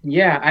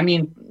 I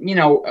mean,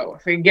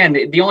 again,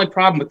 the only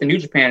problem with the New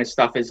Japan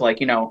stuff is we're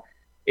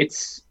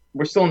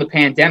still in the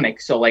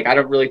pandemic, so I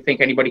don't really think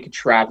anybody could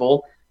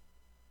travel.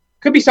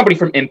 Could be somebody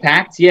from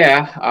Impact,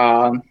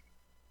 yeah.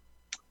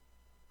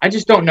 I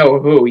just don't know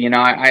who.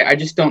 I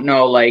just don't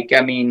know.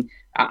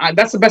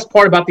 That's the best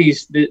part about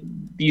these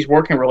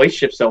working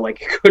relationships, though. It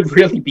could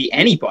really be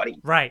anybody,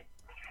 right?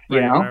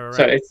 Right.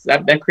 So it's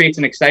that creates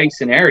an exciting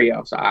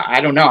scenario. So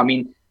I don't know. I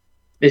mean,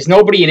 there's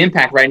nobody in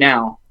Impact right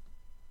now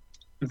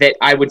that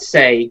I would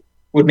say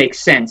would make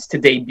sense to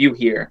debut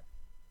here.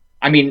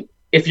 I mean,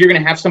 if you're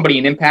going to have somebody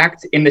in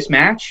Impact in this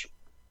match,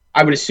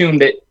 I would assume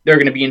that they're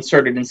going to be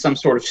inserted in some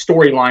sort of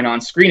storyline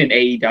on screen in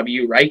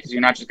AEW, right? Because you're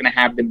not just going to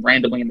have them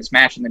randomly in this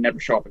match and then never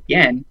show up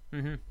again.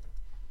 Mm-hmm.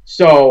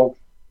 So,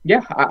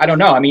 yeah, I don't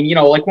know. I mean,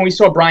 when we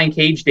saw Brian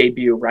Cage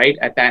debut, right,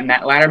 in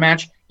that ladder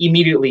match,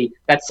 immediately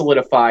that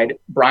solidified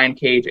Brian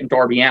Cage and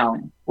Darby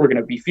Allin were going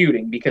to be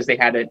feuding because they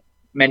had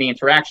many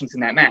interactions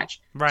in that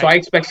match. Right. So I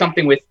expect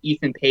something with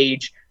Ethan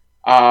Page,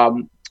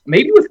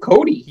 maybe with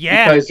Cody.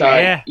 Yeah. Because,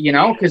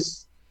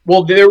 because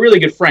they're really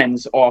good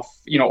friends off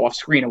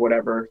screen or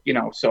whatever,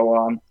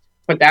 so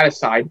put that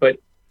aside. But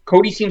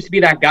Cody seems to be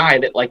that guy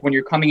that when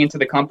you're coming into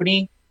the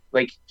company,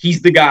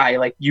 he's the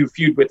guy you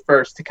feud with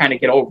first to kind of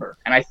get over.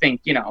 And I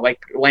think,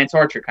 Lance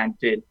Archer kind of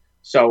did.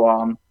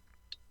 So,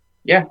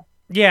 yeah.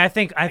 Yeah, I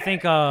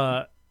think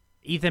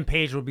Ethan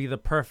Page will be the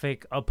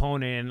perfect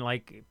opponent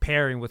and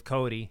pairing with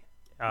Cody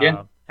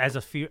as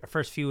a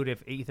first feud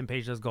if Ethan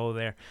Page does go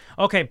there.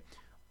 Okay,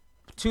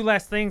 two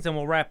last things and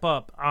we'll wrap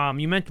up.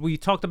 We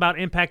talked about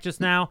Impact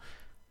just now.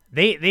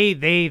 They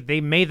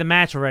made the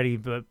match already,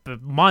 but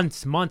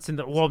months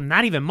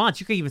not even months.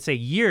 You could even say a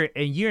year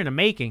in the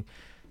making.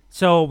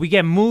 So we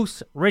get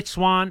Moose, Rich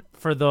Swann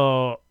for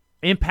the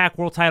Impact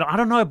World Title. I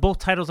don't know if both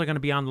titles are going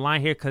to be on the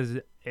line here because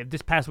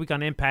this past week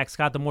on Impact,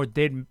 Scott D'Amore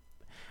did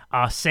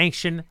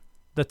sanction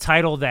the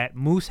title that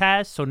Moose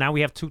has. So now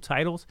we have two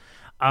titles.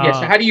 So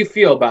how do you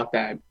feel about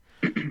that?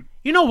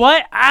 You know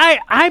what?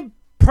 I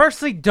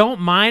personally don't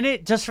mind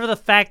it just for the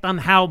fact on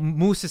how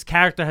Moose's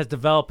character has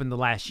developed in the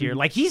last year.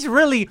 He's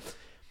really,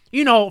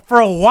 for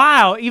a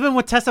while, even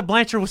when Tessa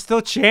Blanchard was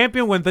still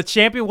champion, when the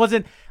champion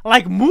wasn't,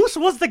 Moose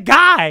was the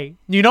guy,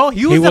 he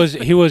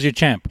was your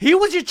champ. He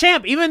was your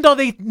champ. Even though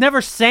they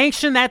never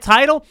sanctioned that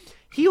title,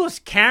 he was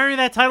carrying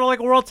that title like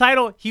a world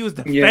title. He was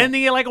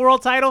defending it like a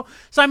world title.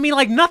 So, I mean,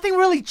 nothing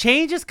really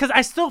changes because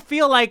I still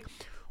feel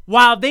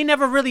while they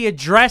never really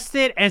addressed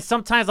it, and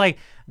sometimes,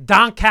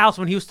 Don Callis,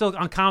 when he was still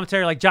on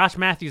commentary, Josh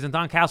Matthews and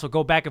Don Callis would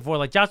go back and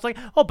forth. Josh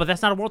oh, but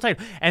that's not a world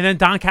title. And then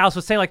Don Callis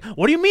would say,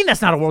 what do you mean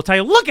that's not a world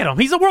title? Look at him.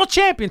 He's a world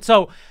champion.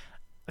 So,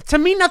 to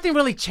me, nothing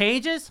really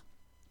changes.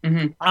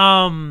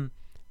 Mm-hmm.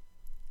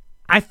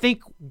 I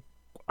think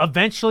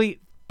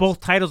eventually both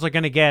titles are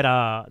going to get,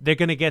 they're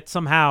going to get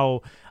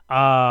somehow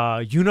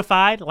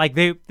unified.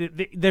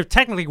 They're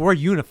technically were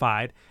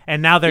unified,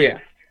 and now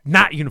they're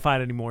not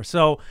unified anymore.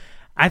 So,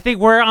 I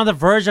think we're on the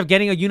verge of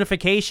getting a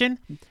unification.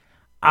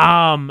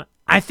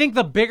 I think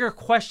the bigger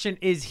question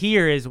is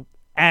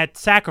at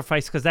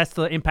Sacrifice, because that's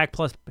the Impact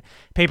Plus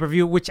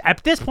pay-per-view, which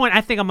at this point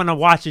I think I'm going to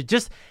watch it.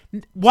 Just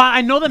while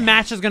I know the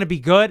match is going to be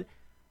good,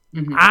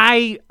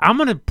 I'm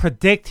going to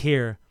predict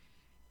here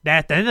that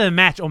at the end of the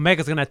match,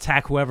 Omega's going to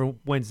attack whoever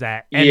wins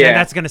that, and then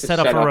that's going to set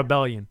up for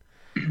Rebellion.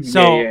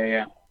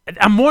 So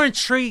I'm more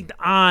intrigued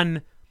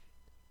on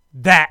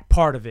that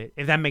part of it,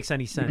 if that makes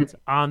any sense.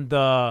 On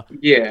the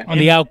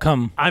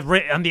outcome.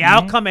 On the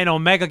outcome and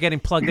Omega getting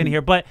plugged in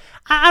here. But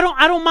I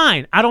don't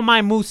mind. I don't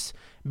mind Moose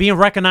being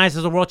recognized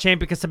as a world champion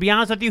because, to be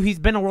honest with you, he's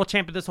been a world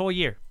champion this whole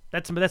year.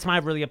 That's my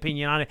really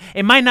opinion on it.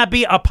 It might not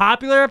be a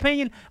popular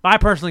opinion, but I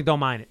personally don't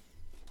mind it.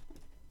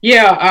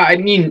 Yeah, I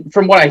mean,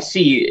 from what I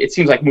see, it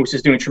seems like Moose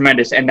is doing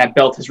tremendous, and that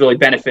belt has really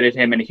benefited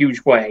him in a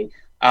huge way.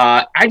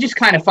 I just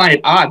kind of find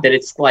it odd that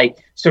it's like,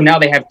 so now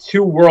they have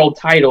 2 world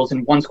titles,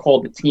 and one's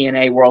called the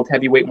TNA World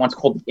Heavyweight, and one's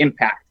called the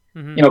Impact.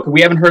 Mm-hmm. You know, 'cause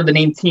we haven't heard the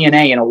name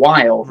TNA in a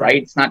while,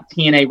 right? It's not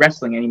TNA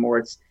Wrestling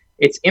anymore.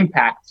 It's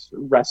Impact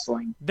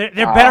Wrestling. They're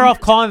better off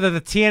calling it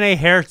the TNA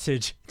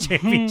Heritage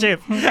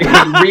Championship.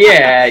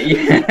 yeah.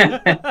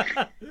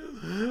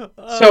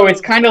 So it's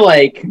kind of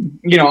like,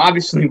 you know,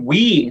 obviously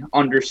we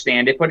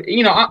understand it, but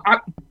you know,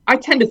 I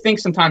tend to think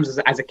sometimes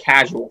as a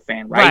casual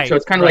fan, right? So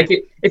it's kind of like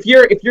if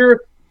you're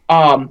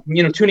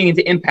you know, tuning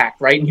into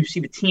Impact, right, and you see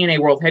the TNA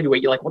World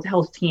Heavyweight, you're like, what the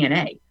hell is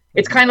TNA?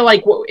 It's kind of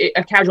like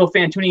a casual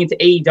fan tuning into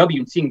AEW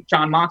and seeing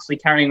Jon Moxley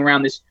carrying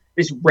around this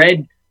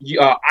red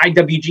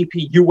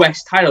IWGP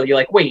US title. You're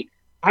like, wait,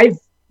 I've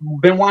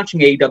been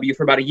watching AEW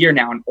for about a year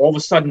now, and all of a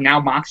sudden now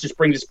Mox just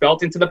brings this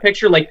belt into the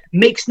picture. Like,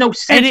 makes no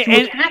sense to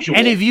a casual.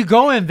 And if you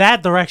go in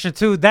that direction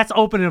too, that's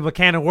opening up a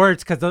can of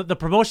words because the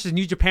promotion is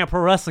New Japan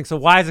Pro Wrestling. So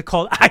why is it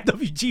called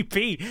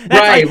IWGP?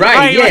 That's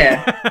right,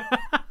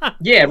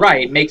 yeah,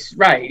 right.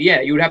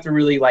 Yeah, you would have to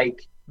really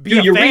like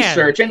do your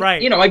research,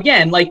 and you know,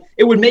 again, like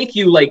it would make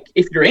you like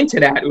if you're into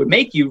that, it would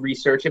make you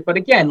research it. But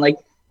again, like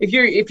if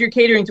you're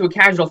catering to a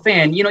casual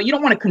fan, you know, you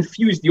don't want to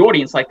confuse the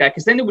audience like that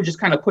because then it would just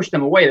kind of push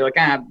them away. They're like,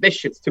 this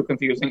shit's too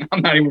confusing.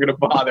 I'm not even going to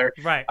bother.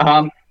 Right.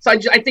 So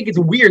I think it's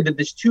weird that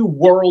there's 2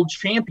 world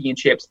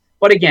championships.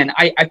 But again,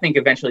 I think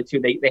eventually too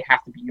they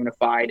have to be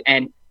unified.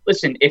 And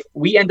listen, if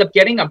we end up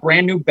getting a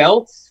brand new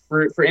belt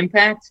for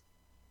Impact,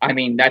 I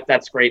mean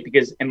that's great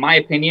because in my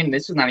opinion,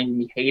 this is not even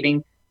me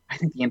hating. I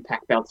think the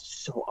Impact belt is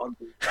so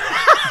ugly.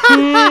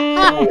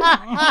 So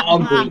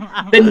ugly.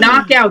 The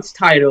Knockouts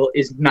title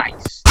is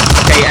nice.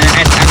 Okay, and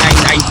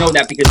I know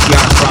that because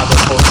Deanna Bravo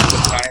posts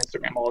it on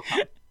Instagram all the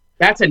time.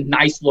 That's a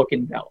nice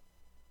looking belt.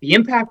 The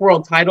Impact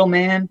World title,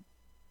 man.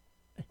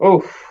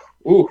 That's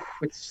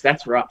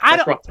rough.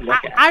 That's rough to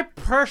look at. I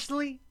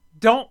personally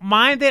don't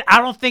mind it.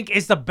 I don't think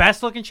it's the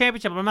best looking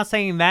championship. I'm not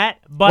saying that.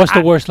 But what's the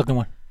worst looking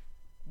one?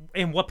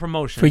 In what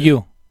promotion? For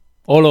you.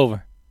 All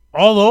over.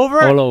 All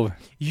over? All over.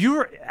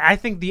 I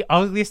think the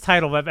ugliest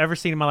title I've ever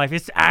seen in my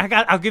life.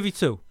 I'll give you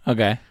 2.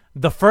 Okay.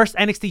 The first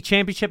NXT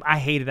championship, I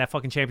hated that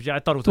fucking championship. I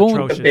thought it was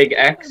atrocious. The Big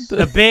X?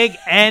 The Big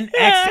NXT.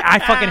 I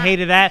fucking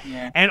hated that.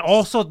 Yeah. And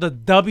also the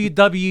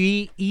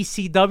WWE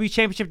ECW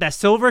championship, that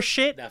silver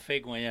shit. That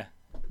fake one, yeah.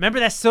 Remember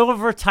that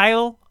silver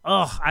title?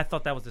 Ugh, I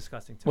thought that was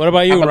disgusting too. What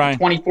about you, Ryan?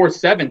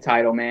 24/7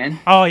 title, man.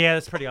 Oh yeah,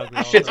 that's pretty ugly.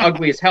 That shit's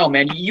ugly as hell,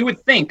 man. You would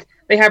think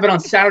they have it on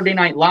Saturday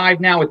Night Live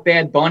now with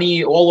Bad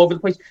Bunny all over the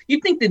place.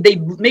 You'd think that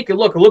they'd make it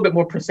look a little bit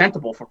more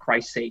presentable, for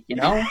Christ's sake, you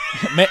know?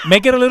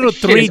 Make it a little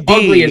 3D.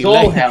 Ugly as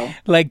all hell.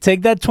 Like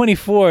take that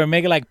 24 and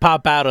make it like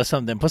pop out or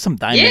something. Put some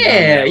diamonds on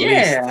it.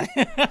 Yeah.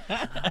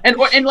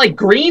 and like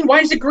green?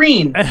 Why is it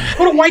green?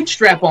 Put a white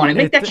strap on it.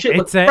 Make that shit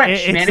look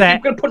fresh, man. If you're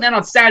gonna put that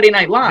on Saturday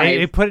Night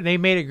Live, they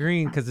made it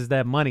green because it's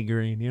that money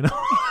green, you know.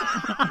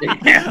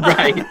 Yeah,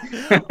 right.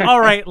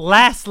 All right.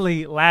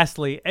 Lastly,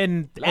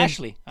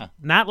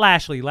 not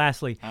Lashley.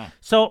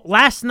 So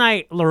last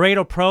night,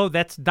 Laredo Pro,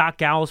 that's Doc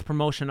Gallows'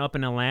 promotion up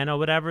in Atlanta,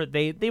 whatever.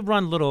 They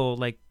run little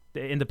like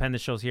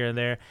independent shows here and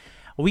there.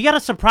 We got a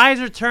surprise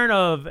return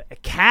of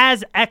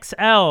Kaz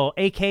XL,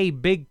 aka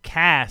Big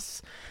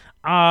Cass.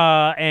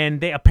 And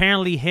they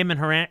apparently him and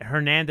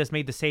Hernandez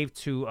made the save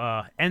to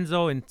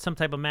Enzo in some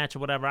type of match or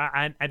whatever.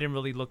 I didn't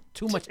really look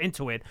too much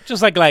into it.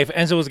 Just like life,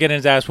 Enzo was getting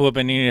his ass whooped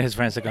and he needed his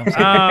friends to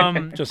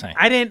come. Just saying.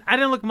 I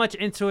didn't look much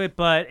into it,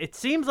 but it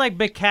seems like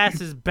Big Cass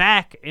is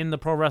back in the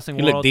pro wrestling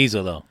world. He looked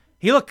diesel though.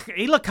 He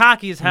looked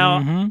cocky as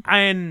hell,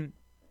 and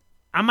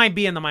I might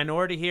be in the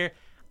minority here.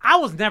 I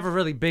was never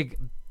really big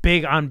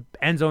on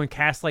Enzo and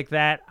Cass like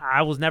that.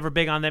 I was never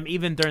big on them,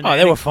 even during.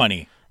 They were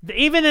funny.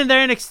 Even in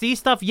their NXT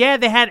stuff, yeah,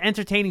 they had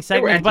entertaining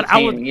segments, but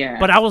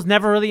I was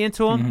never really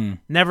into them.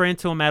 Never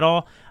into them at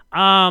all.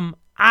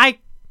 I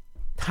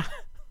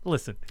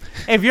listen.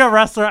 If you're a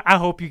wrestler, I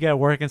hope you get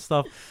work and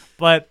stuff,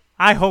 but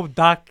I hope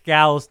Doc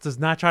Gallows does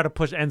not try to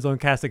push Enzo and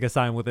Cass to get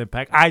signed with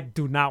Impact. I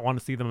do not want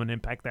to see them in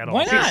Impact at all.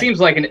 Why not?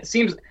 It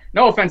seems.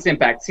 No offense,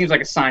 Impact. It seems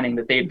like a signing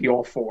that they'd be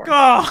all for.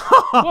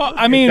 Oh. Well,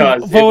 I mean,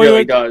 it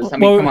really does. I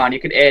mean, come on. You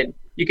could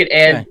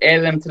add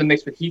them to the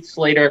mix with Heath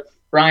Slater,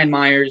 Brian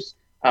Myers,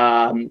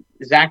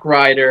 Zack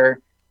Ryder,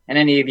 and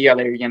any of the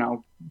other,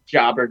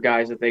 jobber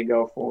guys that they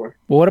go for.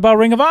 Well, what about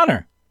Ring of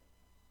Honor?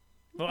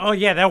 Oh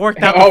yeah, that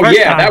worked out. Time.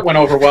 That went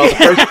over well the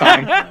first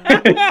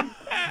time.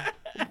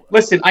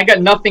 Listen, I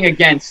got nothing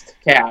against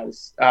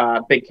Kaz,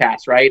 Big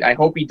Cass, right? I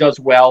hope he does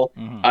well.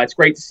 It's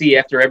great to see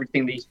after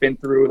everything that he's been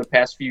through the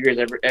past few years,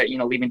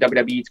 leaving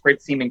WWE. It's great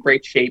to see him in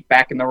great shape,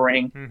 back in the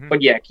ring.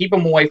 But yeah, keep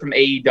him away from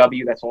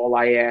AEW. That's all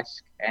I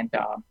ask. And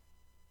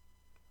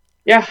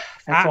yeah,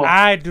 that's all.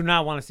 I do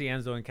not want to see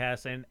Enzo and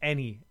Cass in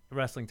any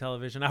wrestling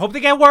television. I hope they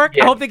get work.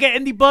 I hope they get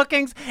indie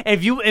bookings.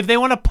 If they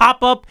want to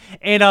pop up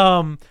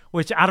in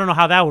which I don't know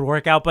how that would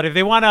work out, but if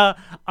they want to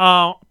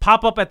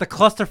pop up at the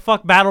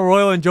Clusterfuck Battle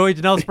Royal and Joey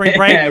Janelle Spring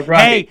Break,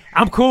 hey,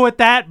 I'm cool with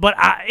that. But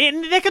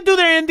they could do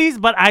their indies,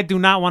 but I do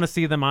not want to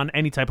see them on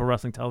any type of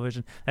wrestling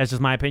television. That's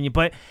just my opinion.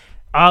 But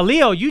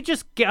Leo, you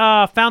just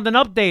found an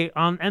update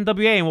on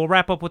NWA, and we'll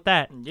wrap up with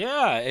that.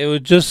 Yeah, it was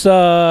just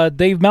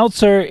Dave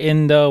Meltzer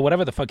in the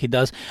whatever the fuck he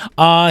does.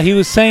 He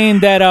was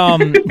saying that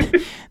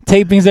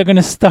tapings are going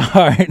to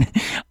start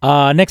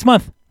next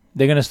month.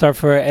 They're going to start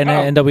for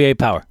NWA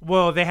Power.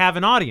 Well, they have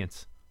an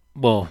audience.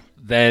 Well,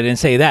 they didn't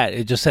say that.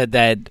 It just said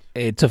that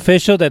it's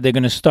official that they're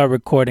going to start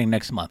recording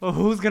next month. Well,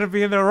 who's going to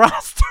be in their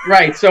roster?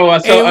 Right. So are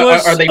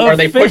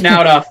they putting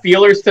out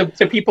feelers to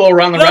people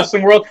around the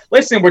wrestling world?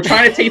 Listen, we're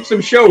trying to tape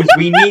some shows.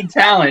 We need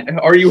talent.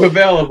 Are you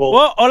available?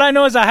 Well, all I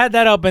know is I had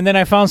that up, and then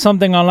I found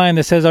something online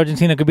that says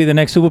Argentina could be the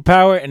next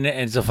superpower, and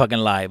it's a fucking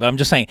lie. But I'm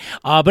just saying.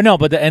 But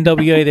the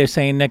NWA, they're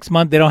saying next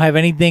month. They don't have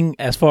anything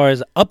as far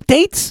as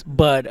updates,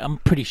 but I'm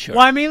pretty sure.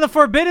 Well, I mean, the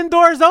forbidden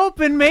door's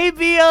open.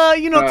 Maybe,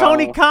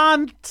 Tony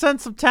Khan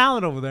sent some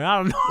talent over there. I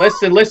don't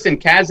know. Listen.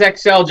 Kaz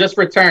XL just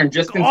returned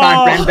just in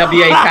time for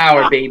NWA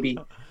Power, baby.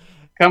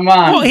 Come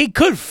on. Well, he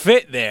could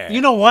fit there. You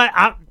know what?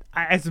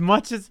 As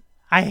much as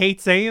I hate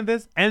saying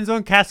this, Enzo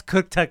and Cass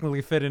could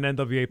technically fit in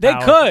NWA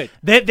Power.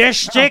 They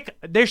could.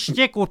 Their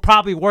shtick would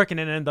probably work in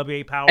an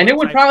NWA Power. And it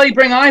would probably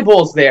bring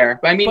eyeballs there.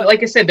 I mean,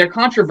 like I said, they're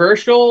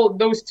controversial,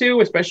 those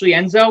two, especially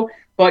Enzo.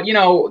 But,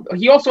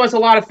 he also has a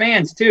lot of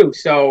fans, too.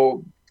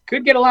 So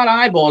could get a lot of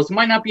eyeballs.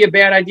 Might not be a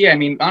bad idea. I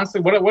mean, honestly,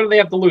 what do they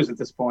have to lose at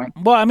this point?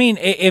 Well, I mean,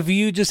 if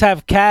you just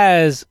have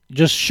Kaz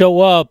just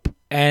show up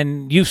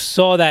and you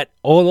saw that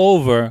all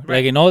over,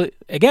 right.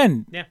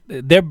 Again,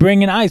 they're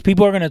bringing eyes.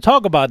 People are going to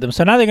talk about them.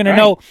 So now they're going to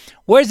know,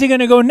 where's he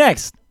going to go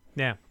next?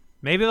 Yeah.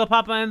 Maybe they'll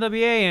pop on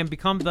NWA and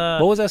become the...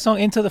 What was that song,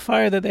 Into the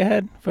Fire, that they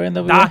had for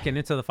NWA? Doc and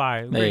Into the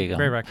Fire. There you go.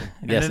 Great record.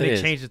 And then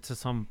they changed it to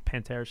some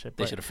Pantera shit.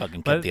 They should have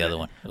fucking kept the other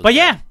one. But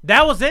yeah,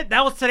 that was it.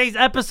 That was today's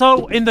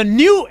episode in the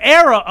new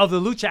era of the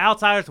Lucha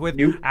Outsiders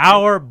with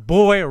our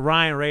boy,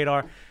 Ryan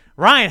Radar.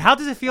 Ryan, how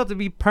does it feel to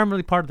be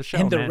permanently part of the show,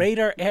 In the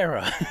Radar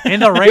era.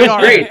 In the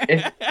Radar era.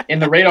 Great. In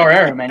the Radar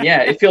era, man.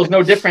 Yeah, it feels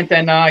no different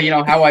than,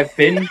 how I've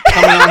been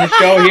coming on the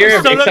show here.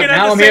 Except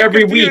now I'm here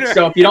every week.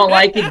 So if you don't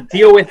like it,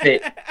 deal with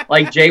it.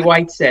 Like Jay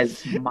White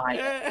says,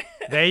 Maya.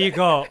 There you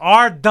go.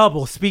 R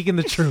double, speaking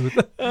the truth.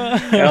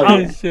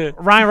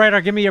 Ryan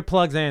Radar, give me your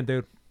plugs in,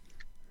 dude.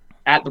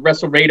 At the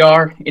Wrestle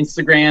Radar,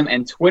 Instagram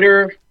and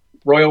Twitter.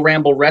 Royal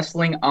Ramble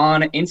Wrestling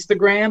on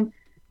Instagram.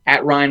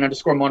 At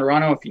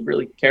Ryan_Monterano, if you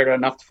really cared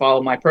enough to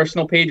follow my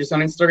personal pages on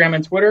Instagram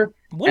and Twitter.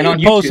 What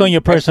do you post on your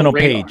personal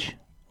page?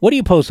 What do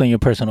you post on your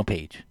personal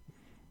page?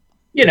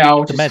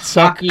 Just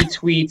hockey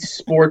tweets,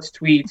 sports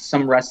tweets,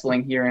 some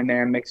wrestling here and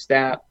there mixed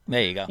out.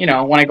 There you go.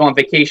 When I go on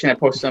vacation, I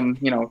post some,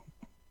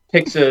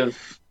 pics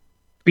of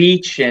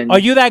beach and Are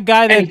you that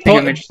guy that anything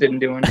I'm interested in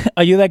doing.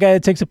 Are you that guy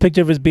that takes a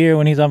picture of his beer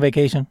when he's on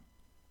vacation?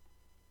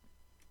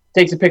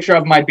 Takes a picture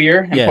of my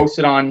beer and posts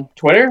it on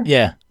Twitter?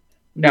 Yeah.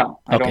 No,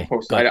 I don't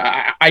post it.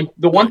 I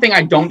the one thing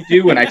I don't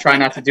do, and I try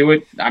not to do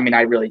it, I mean,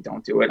 I really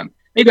don't do it.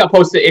 Maybe I'll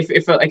post it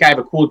if like I have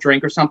a cool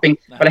drink or something,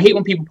 but I hate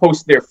when people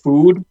post their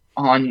food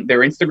on their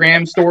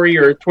Instagram story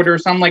or Twitter or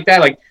something like that.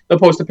 Like, they'll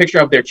post a picture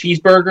of their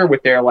cheeseburger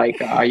with their,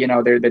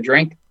 their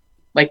drink.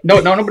 Like,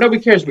 nobody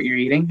cares what you're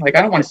eating. Like,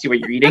 I don't want to see what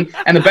you're eating.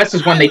 And the best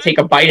is when they take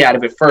a bite out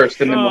of it first,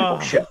 and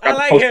then shit.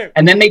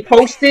 And then they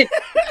post it.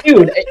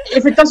 Dude,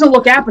 if it doesn't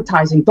look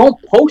appetizing, don't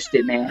post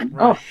it, man.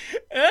 Oh.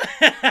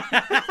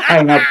 I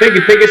don't know.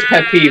 Biggest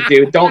pet peeve,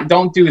 dude.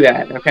 Don't do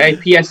that. Okay.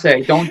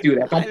 PSA. Don't do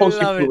that. Don't post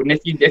your food. And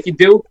if you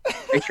do,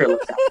 make sure it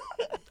looks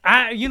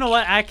appetizing. You know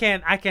what?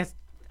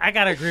 I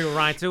gotta agree with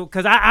Ryan too,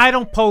 because I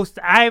don't post.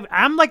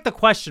 I'm like the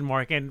question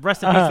mark, and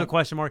rest in peace to the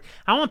question mark.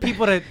 I want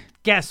people to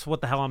guess what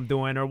the hell I'm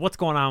doing or what's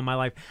going on in my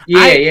life.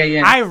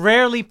 Yeah. I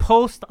rarely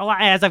post a lot.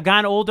 As I've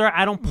gotten older,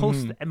 I don't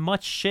post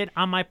much shit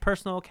on my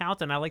personal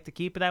account, and I like to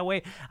keep it that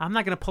way. I'm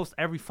not gonna post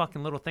every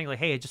fucking little thing like,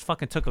 hey, I just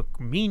fucking took a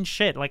mean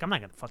shit. Like, I'm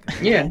not gonna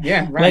fucking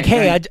yeah, right. Like,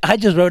 hey, right. I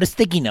just wrote a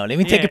sticky note. Let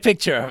me take a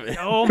picture of it.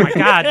 Oh my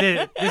god,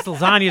 this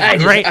lasagna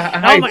is great.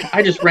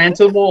 I just ran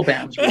to the wall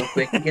bounds real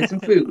quick to get some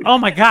food. Oh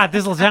my god,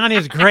 this lasagna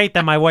is great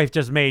that my wife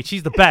just made.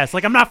 She's the best.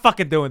 Like, I'm not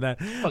fucking doing that.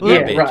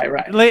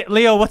 Right.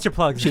 Leo, what's your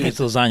plug? She eats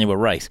lasagna with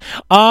rice.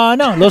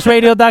 No,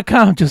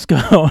 losradio.com. Just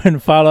go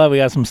and follow. We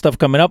got some stuff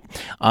coming up.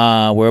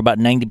 We're about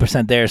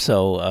 90% there.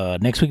 So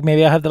next week,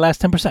 maybe I'll have the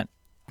last 10%.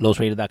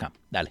 Losradio.com.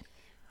 Dale.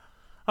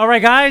 All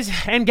right, guys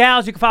and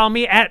gals, you can follow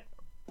me at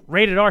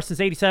Rated R since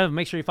 87.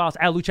 Make sure you follow us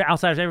at Lucha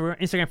Outsiders everywhere,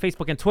 Instagram,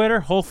 Facebook, and Twitter.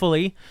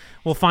 Hopefully,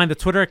 we'll find the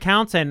Twitter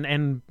accounts,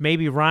 and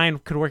maybe Ryan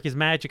could work his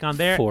magic on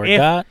there.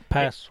 Forgot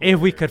password. If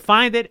we could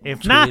find it.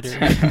 If Twitter.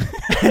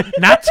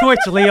 Not Twitch,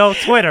 Leo.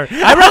 Twitter.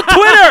 I wrote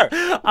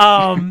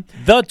Twitter.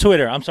 The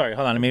Twitter. I'm sorry.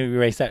 Hold on. Let me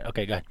erase that.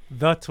 Okay, go ahead.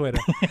 The Twitter.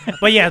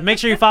 But yeah, make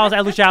sure you follow us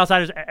at Lucha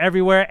Outsiders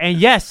everywhere. And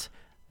yes,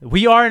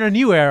 we are in a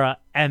new era,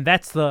 and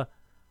that's the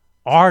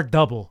R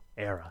double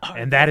era.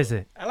 And that is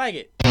it. I like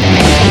it.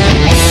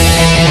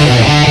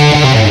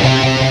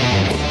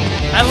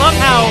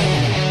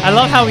 I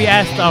love how we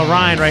asked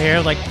Ryan right here,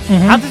 like,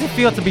 how does it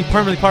feel to be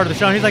permanently part of the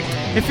show? And he's like,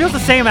 it feels the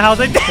same as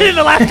it did in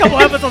the last couple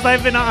episodes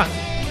I've been on.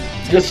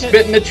 Just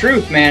spitting the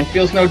truth, man.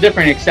 Feels no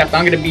different, except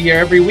I'm going to be here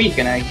every week,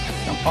 and I'm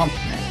pumped,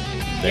 man.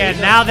 Yeah,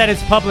 now that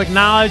it's public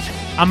knowledge,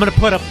 I'm going to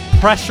put a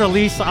press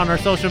release on our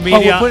social media.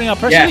 Oh, we're putting out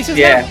press releases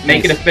now? Yeah,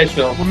 make it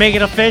official. We'll make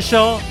it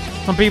official.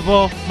 Some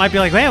people might be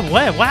like, man,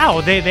 what?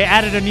 Wow, they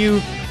added a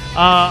new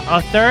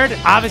a third.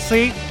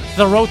 Obviously,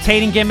 the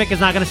rotating gimmick is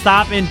not going to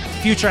stop. In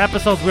future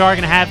episodes, we are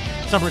going to have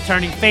some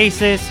returning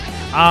faces.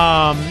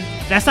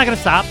 That's not going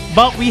to stop.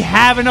 But we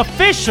have an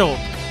official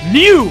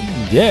new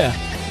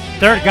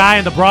third guy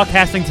in the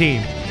broadcasting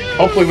team.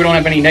 Hopefully we don't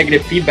have any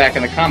negative feedback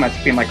in the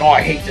comments being like, oh,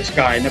 I hate this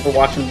guy. Never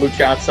watching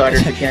Lucha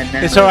Outsiders again.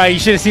 Man. It's all right. You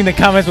should have seen the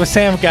comments when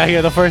Sam got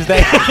here the first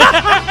day.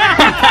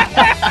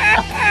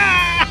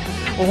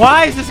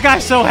 Why is this guy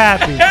so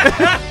happy?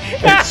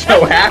 I'm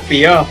so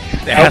happy, I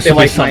hope they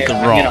like my,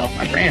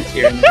 my rants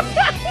here.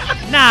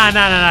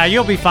 Nah.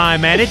 You'll be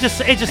fine, man. It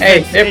just. Hey,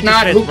 fits, if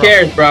not, fits, who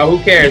cares, bro?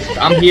 Who cares?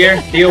 I'm here.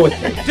 Deal with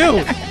it,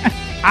 dude.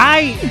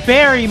 I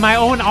bury my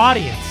own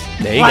audience.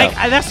 There you go.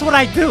 That's what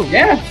I do.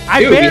 Yeah,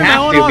 I dude, bury we my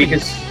have own to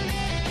audience. because.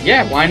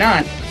 Yeah, why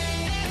not?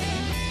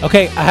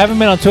 Okay, I haven't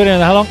been on Twitter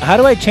in how long? How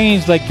do I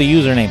change like the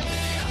username?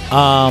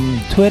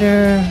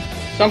 Twitter.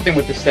 Something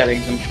with the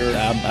settings, I'm sure.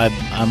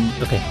 I'm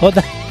okay. Hold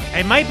on.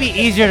 It might be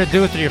easier to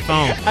do it through your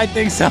phone. I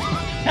think so.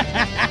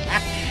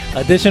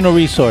 Additional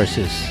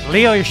resources.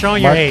 Leo, you're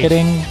showing your age.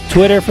 Marketing.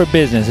 Twitter for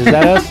business. Is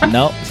that us?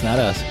 No, it's not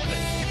us.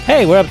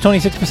 Hey, we're up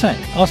 26%.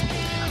 Awesome.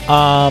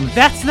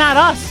 That's not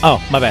us. Oh,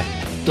 my bad.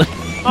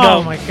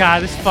 Oh my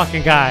God, this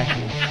fucking guy.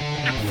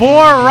 For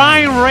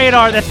Ryan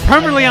Radar, that's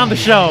permanently on the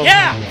show.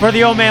 Yeah. For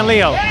the old man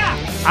Leo. Yeah.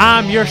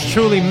 I'm yours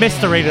truly,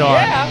 Mr. Rated R.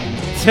 Yeah.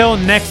 Till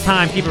next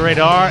time, keep it Rated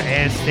R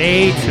and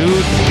stay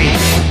tuned.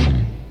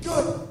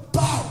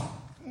 Goodbye.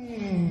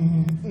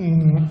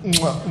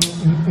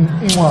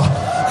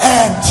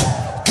 And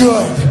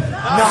good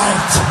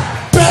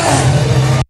night, bang.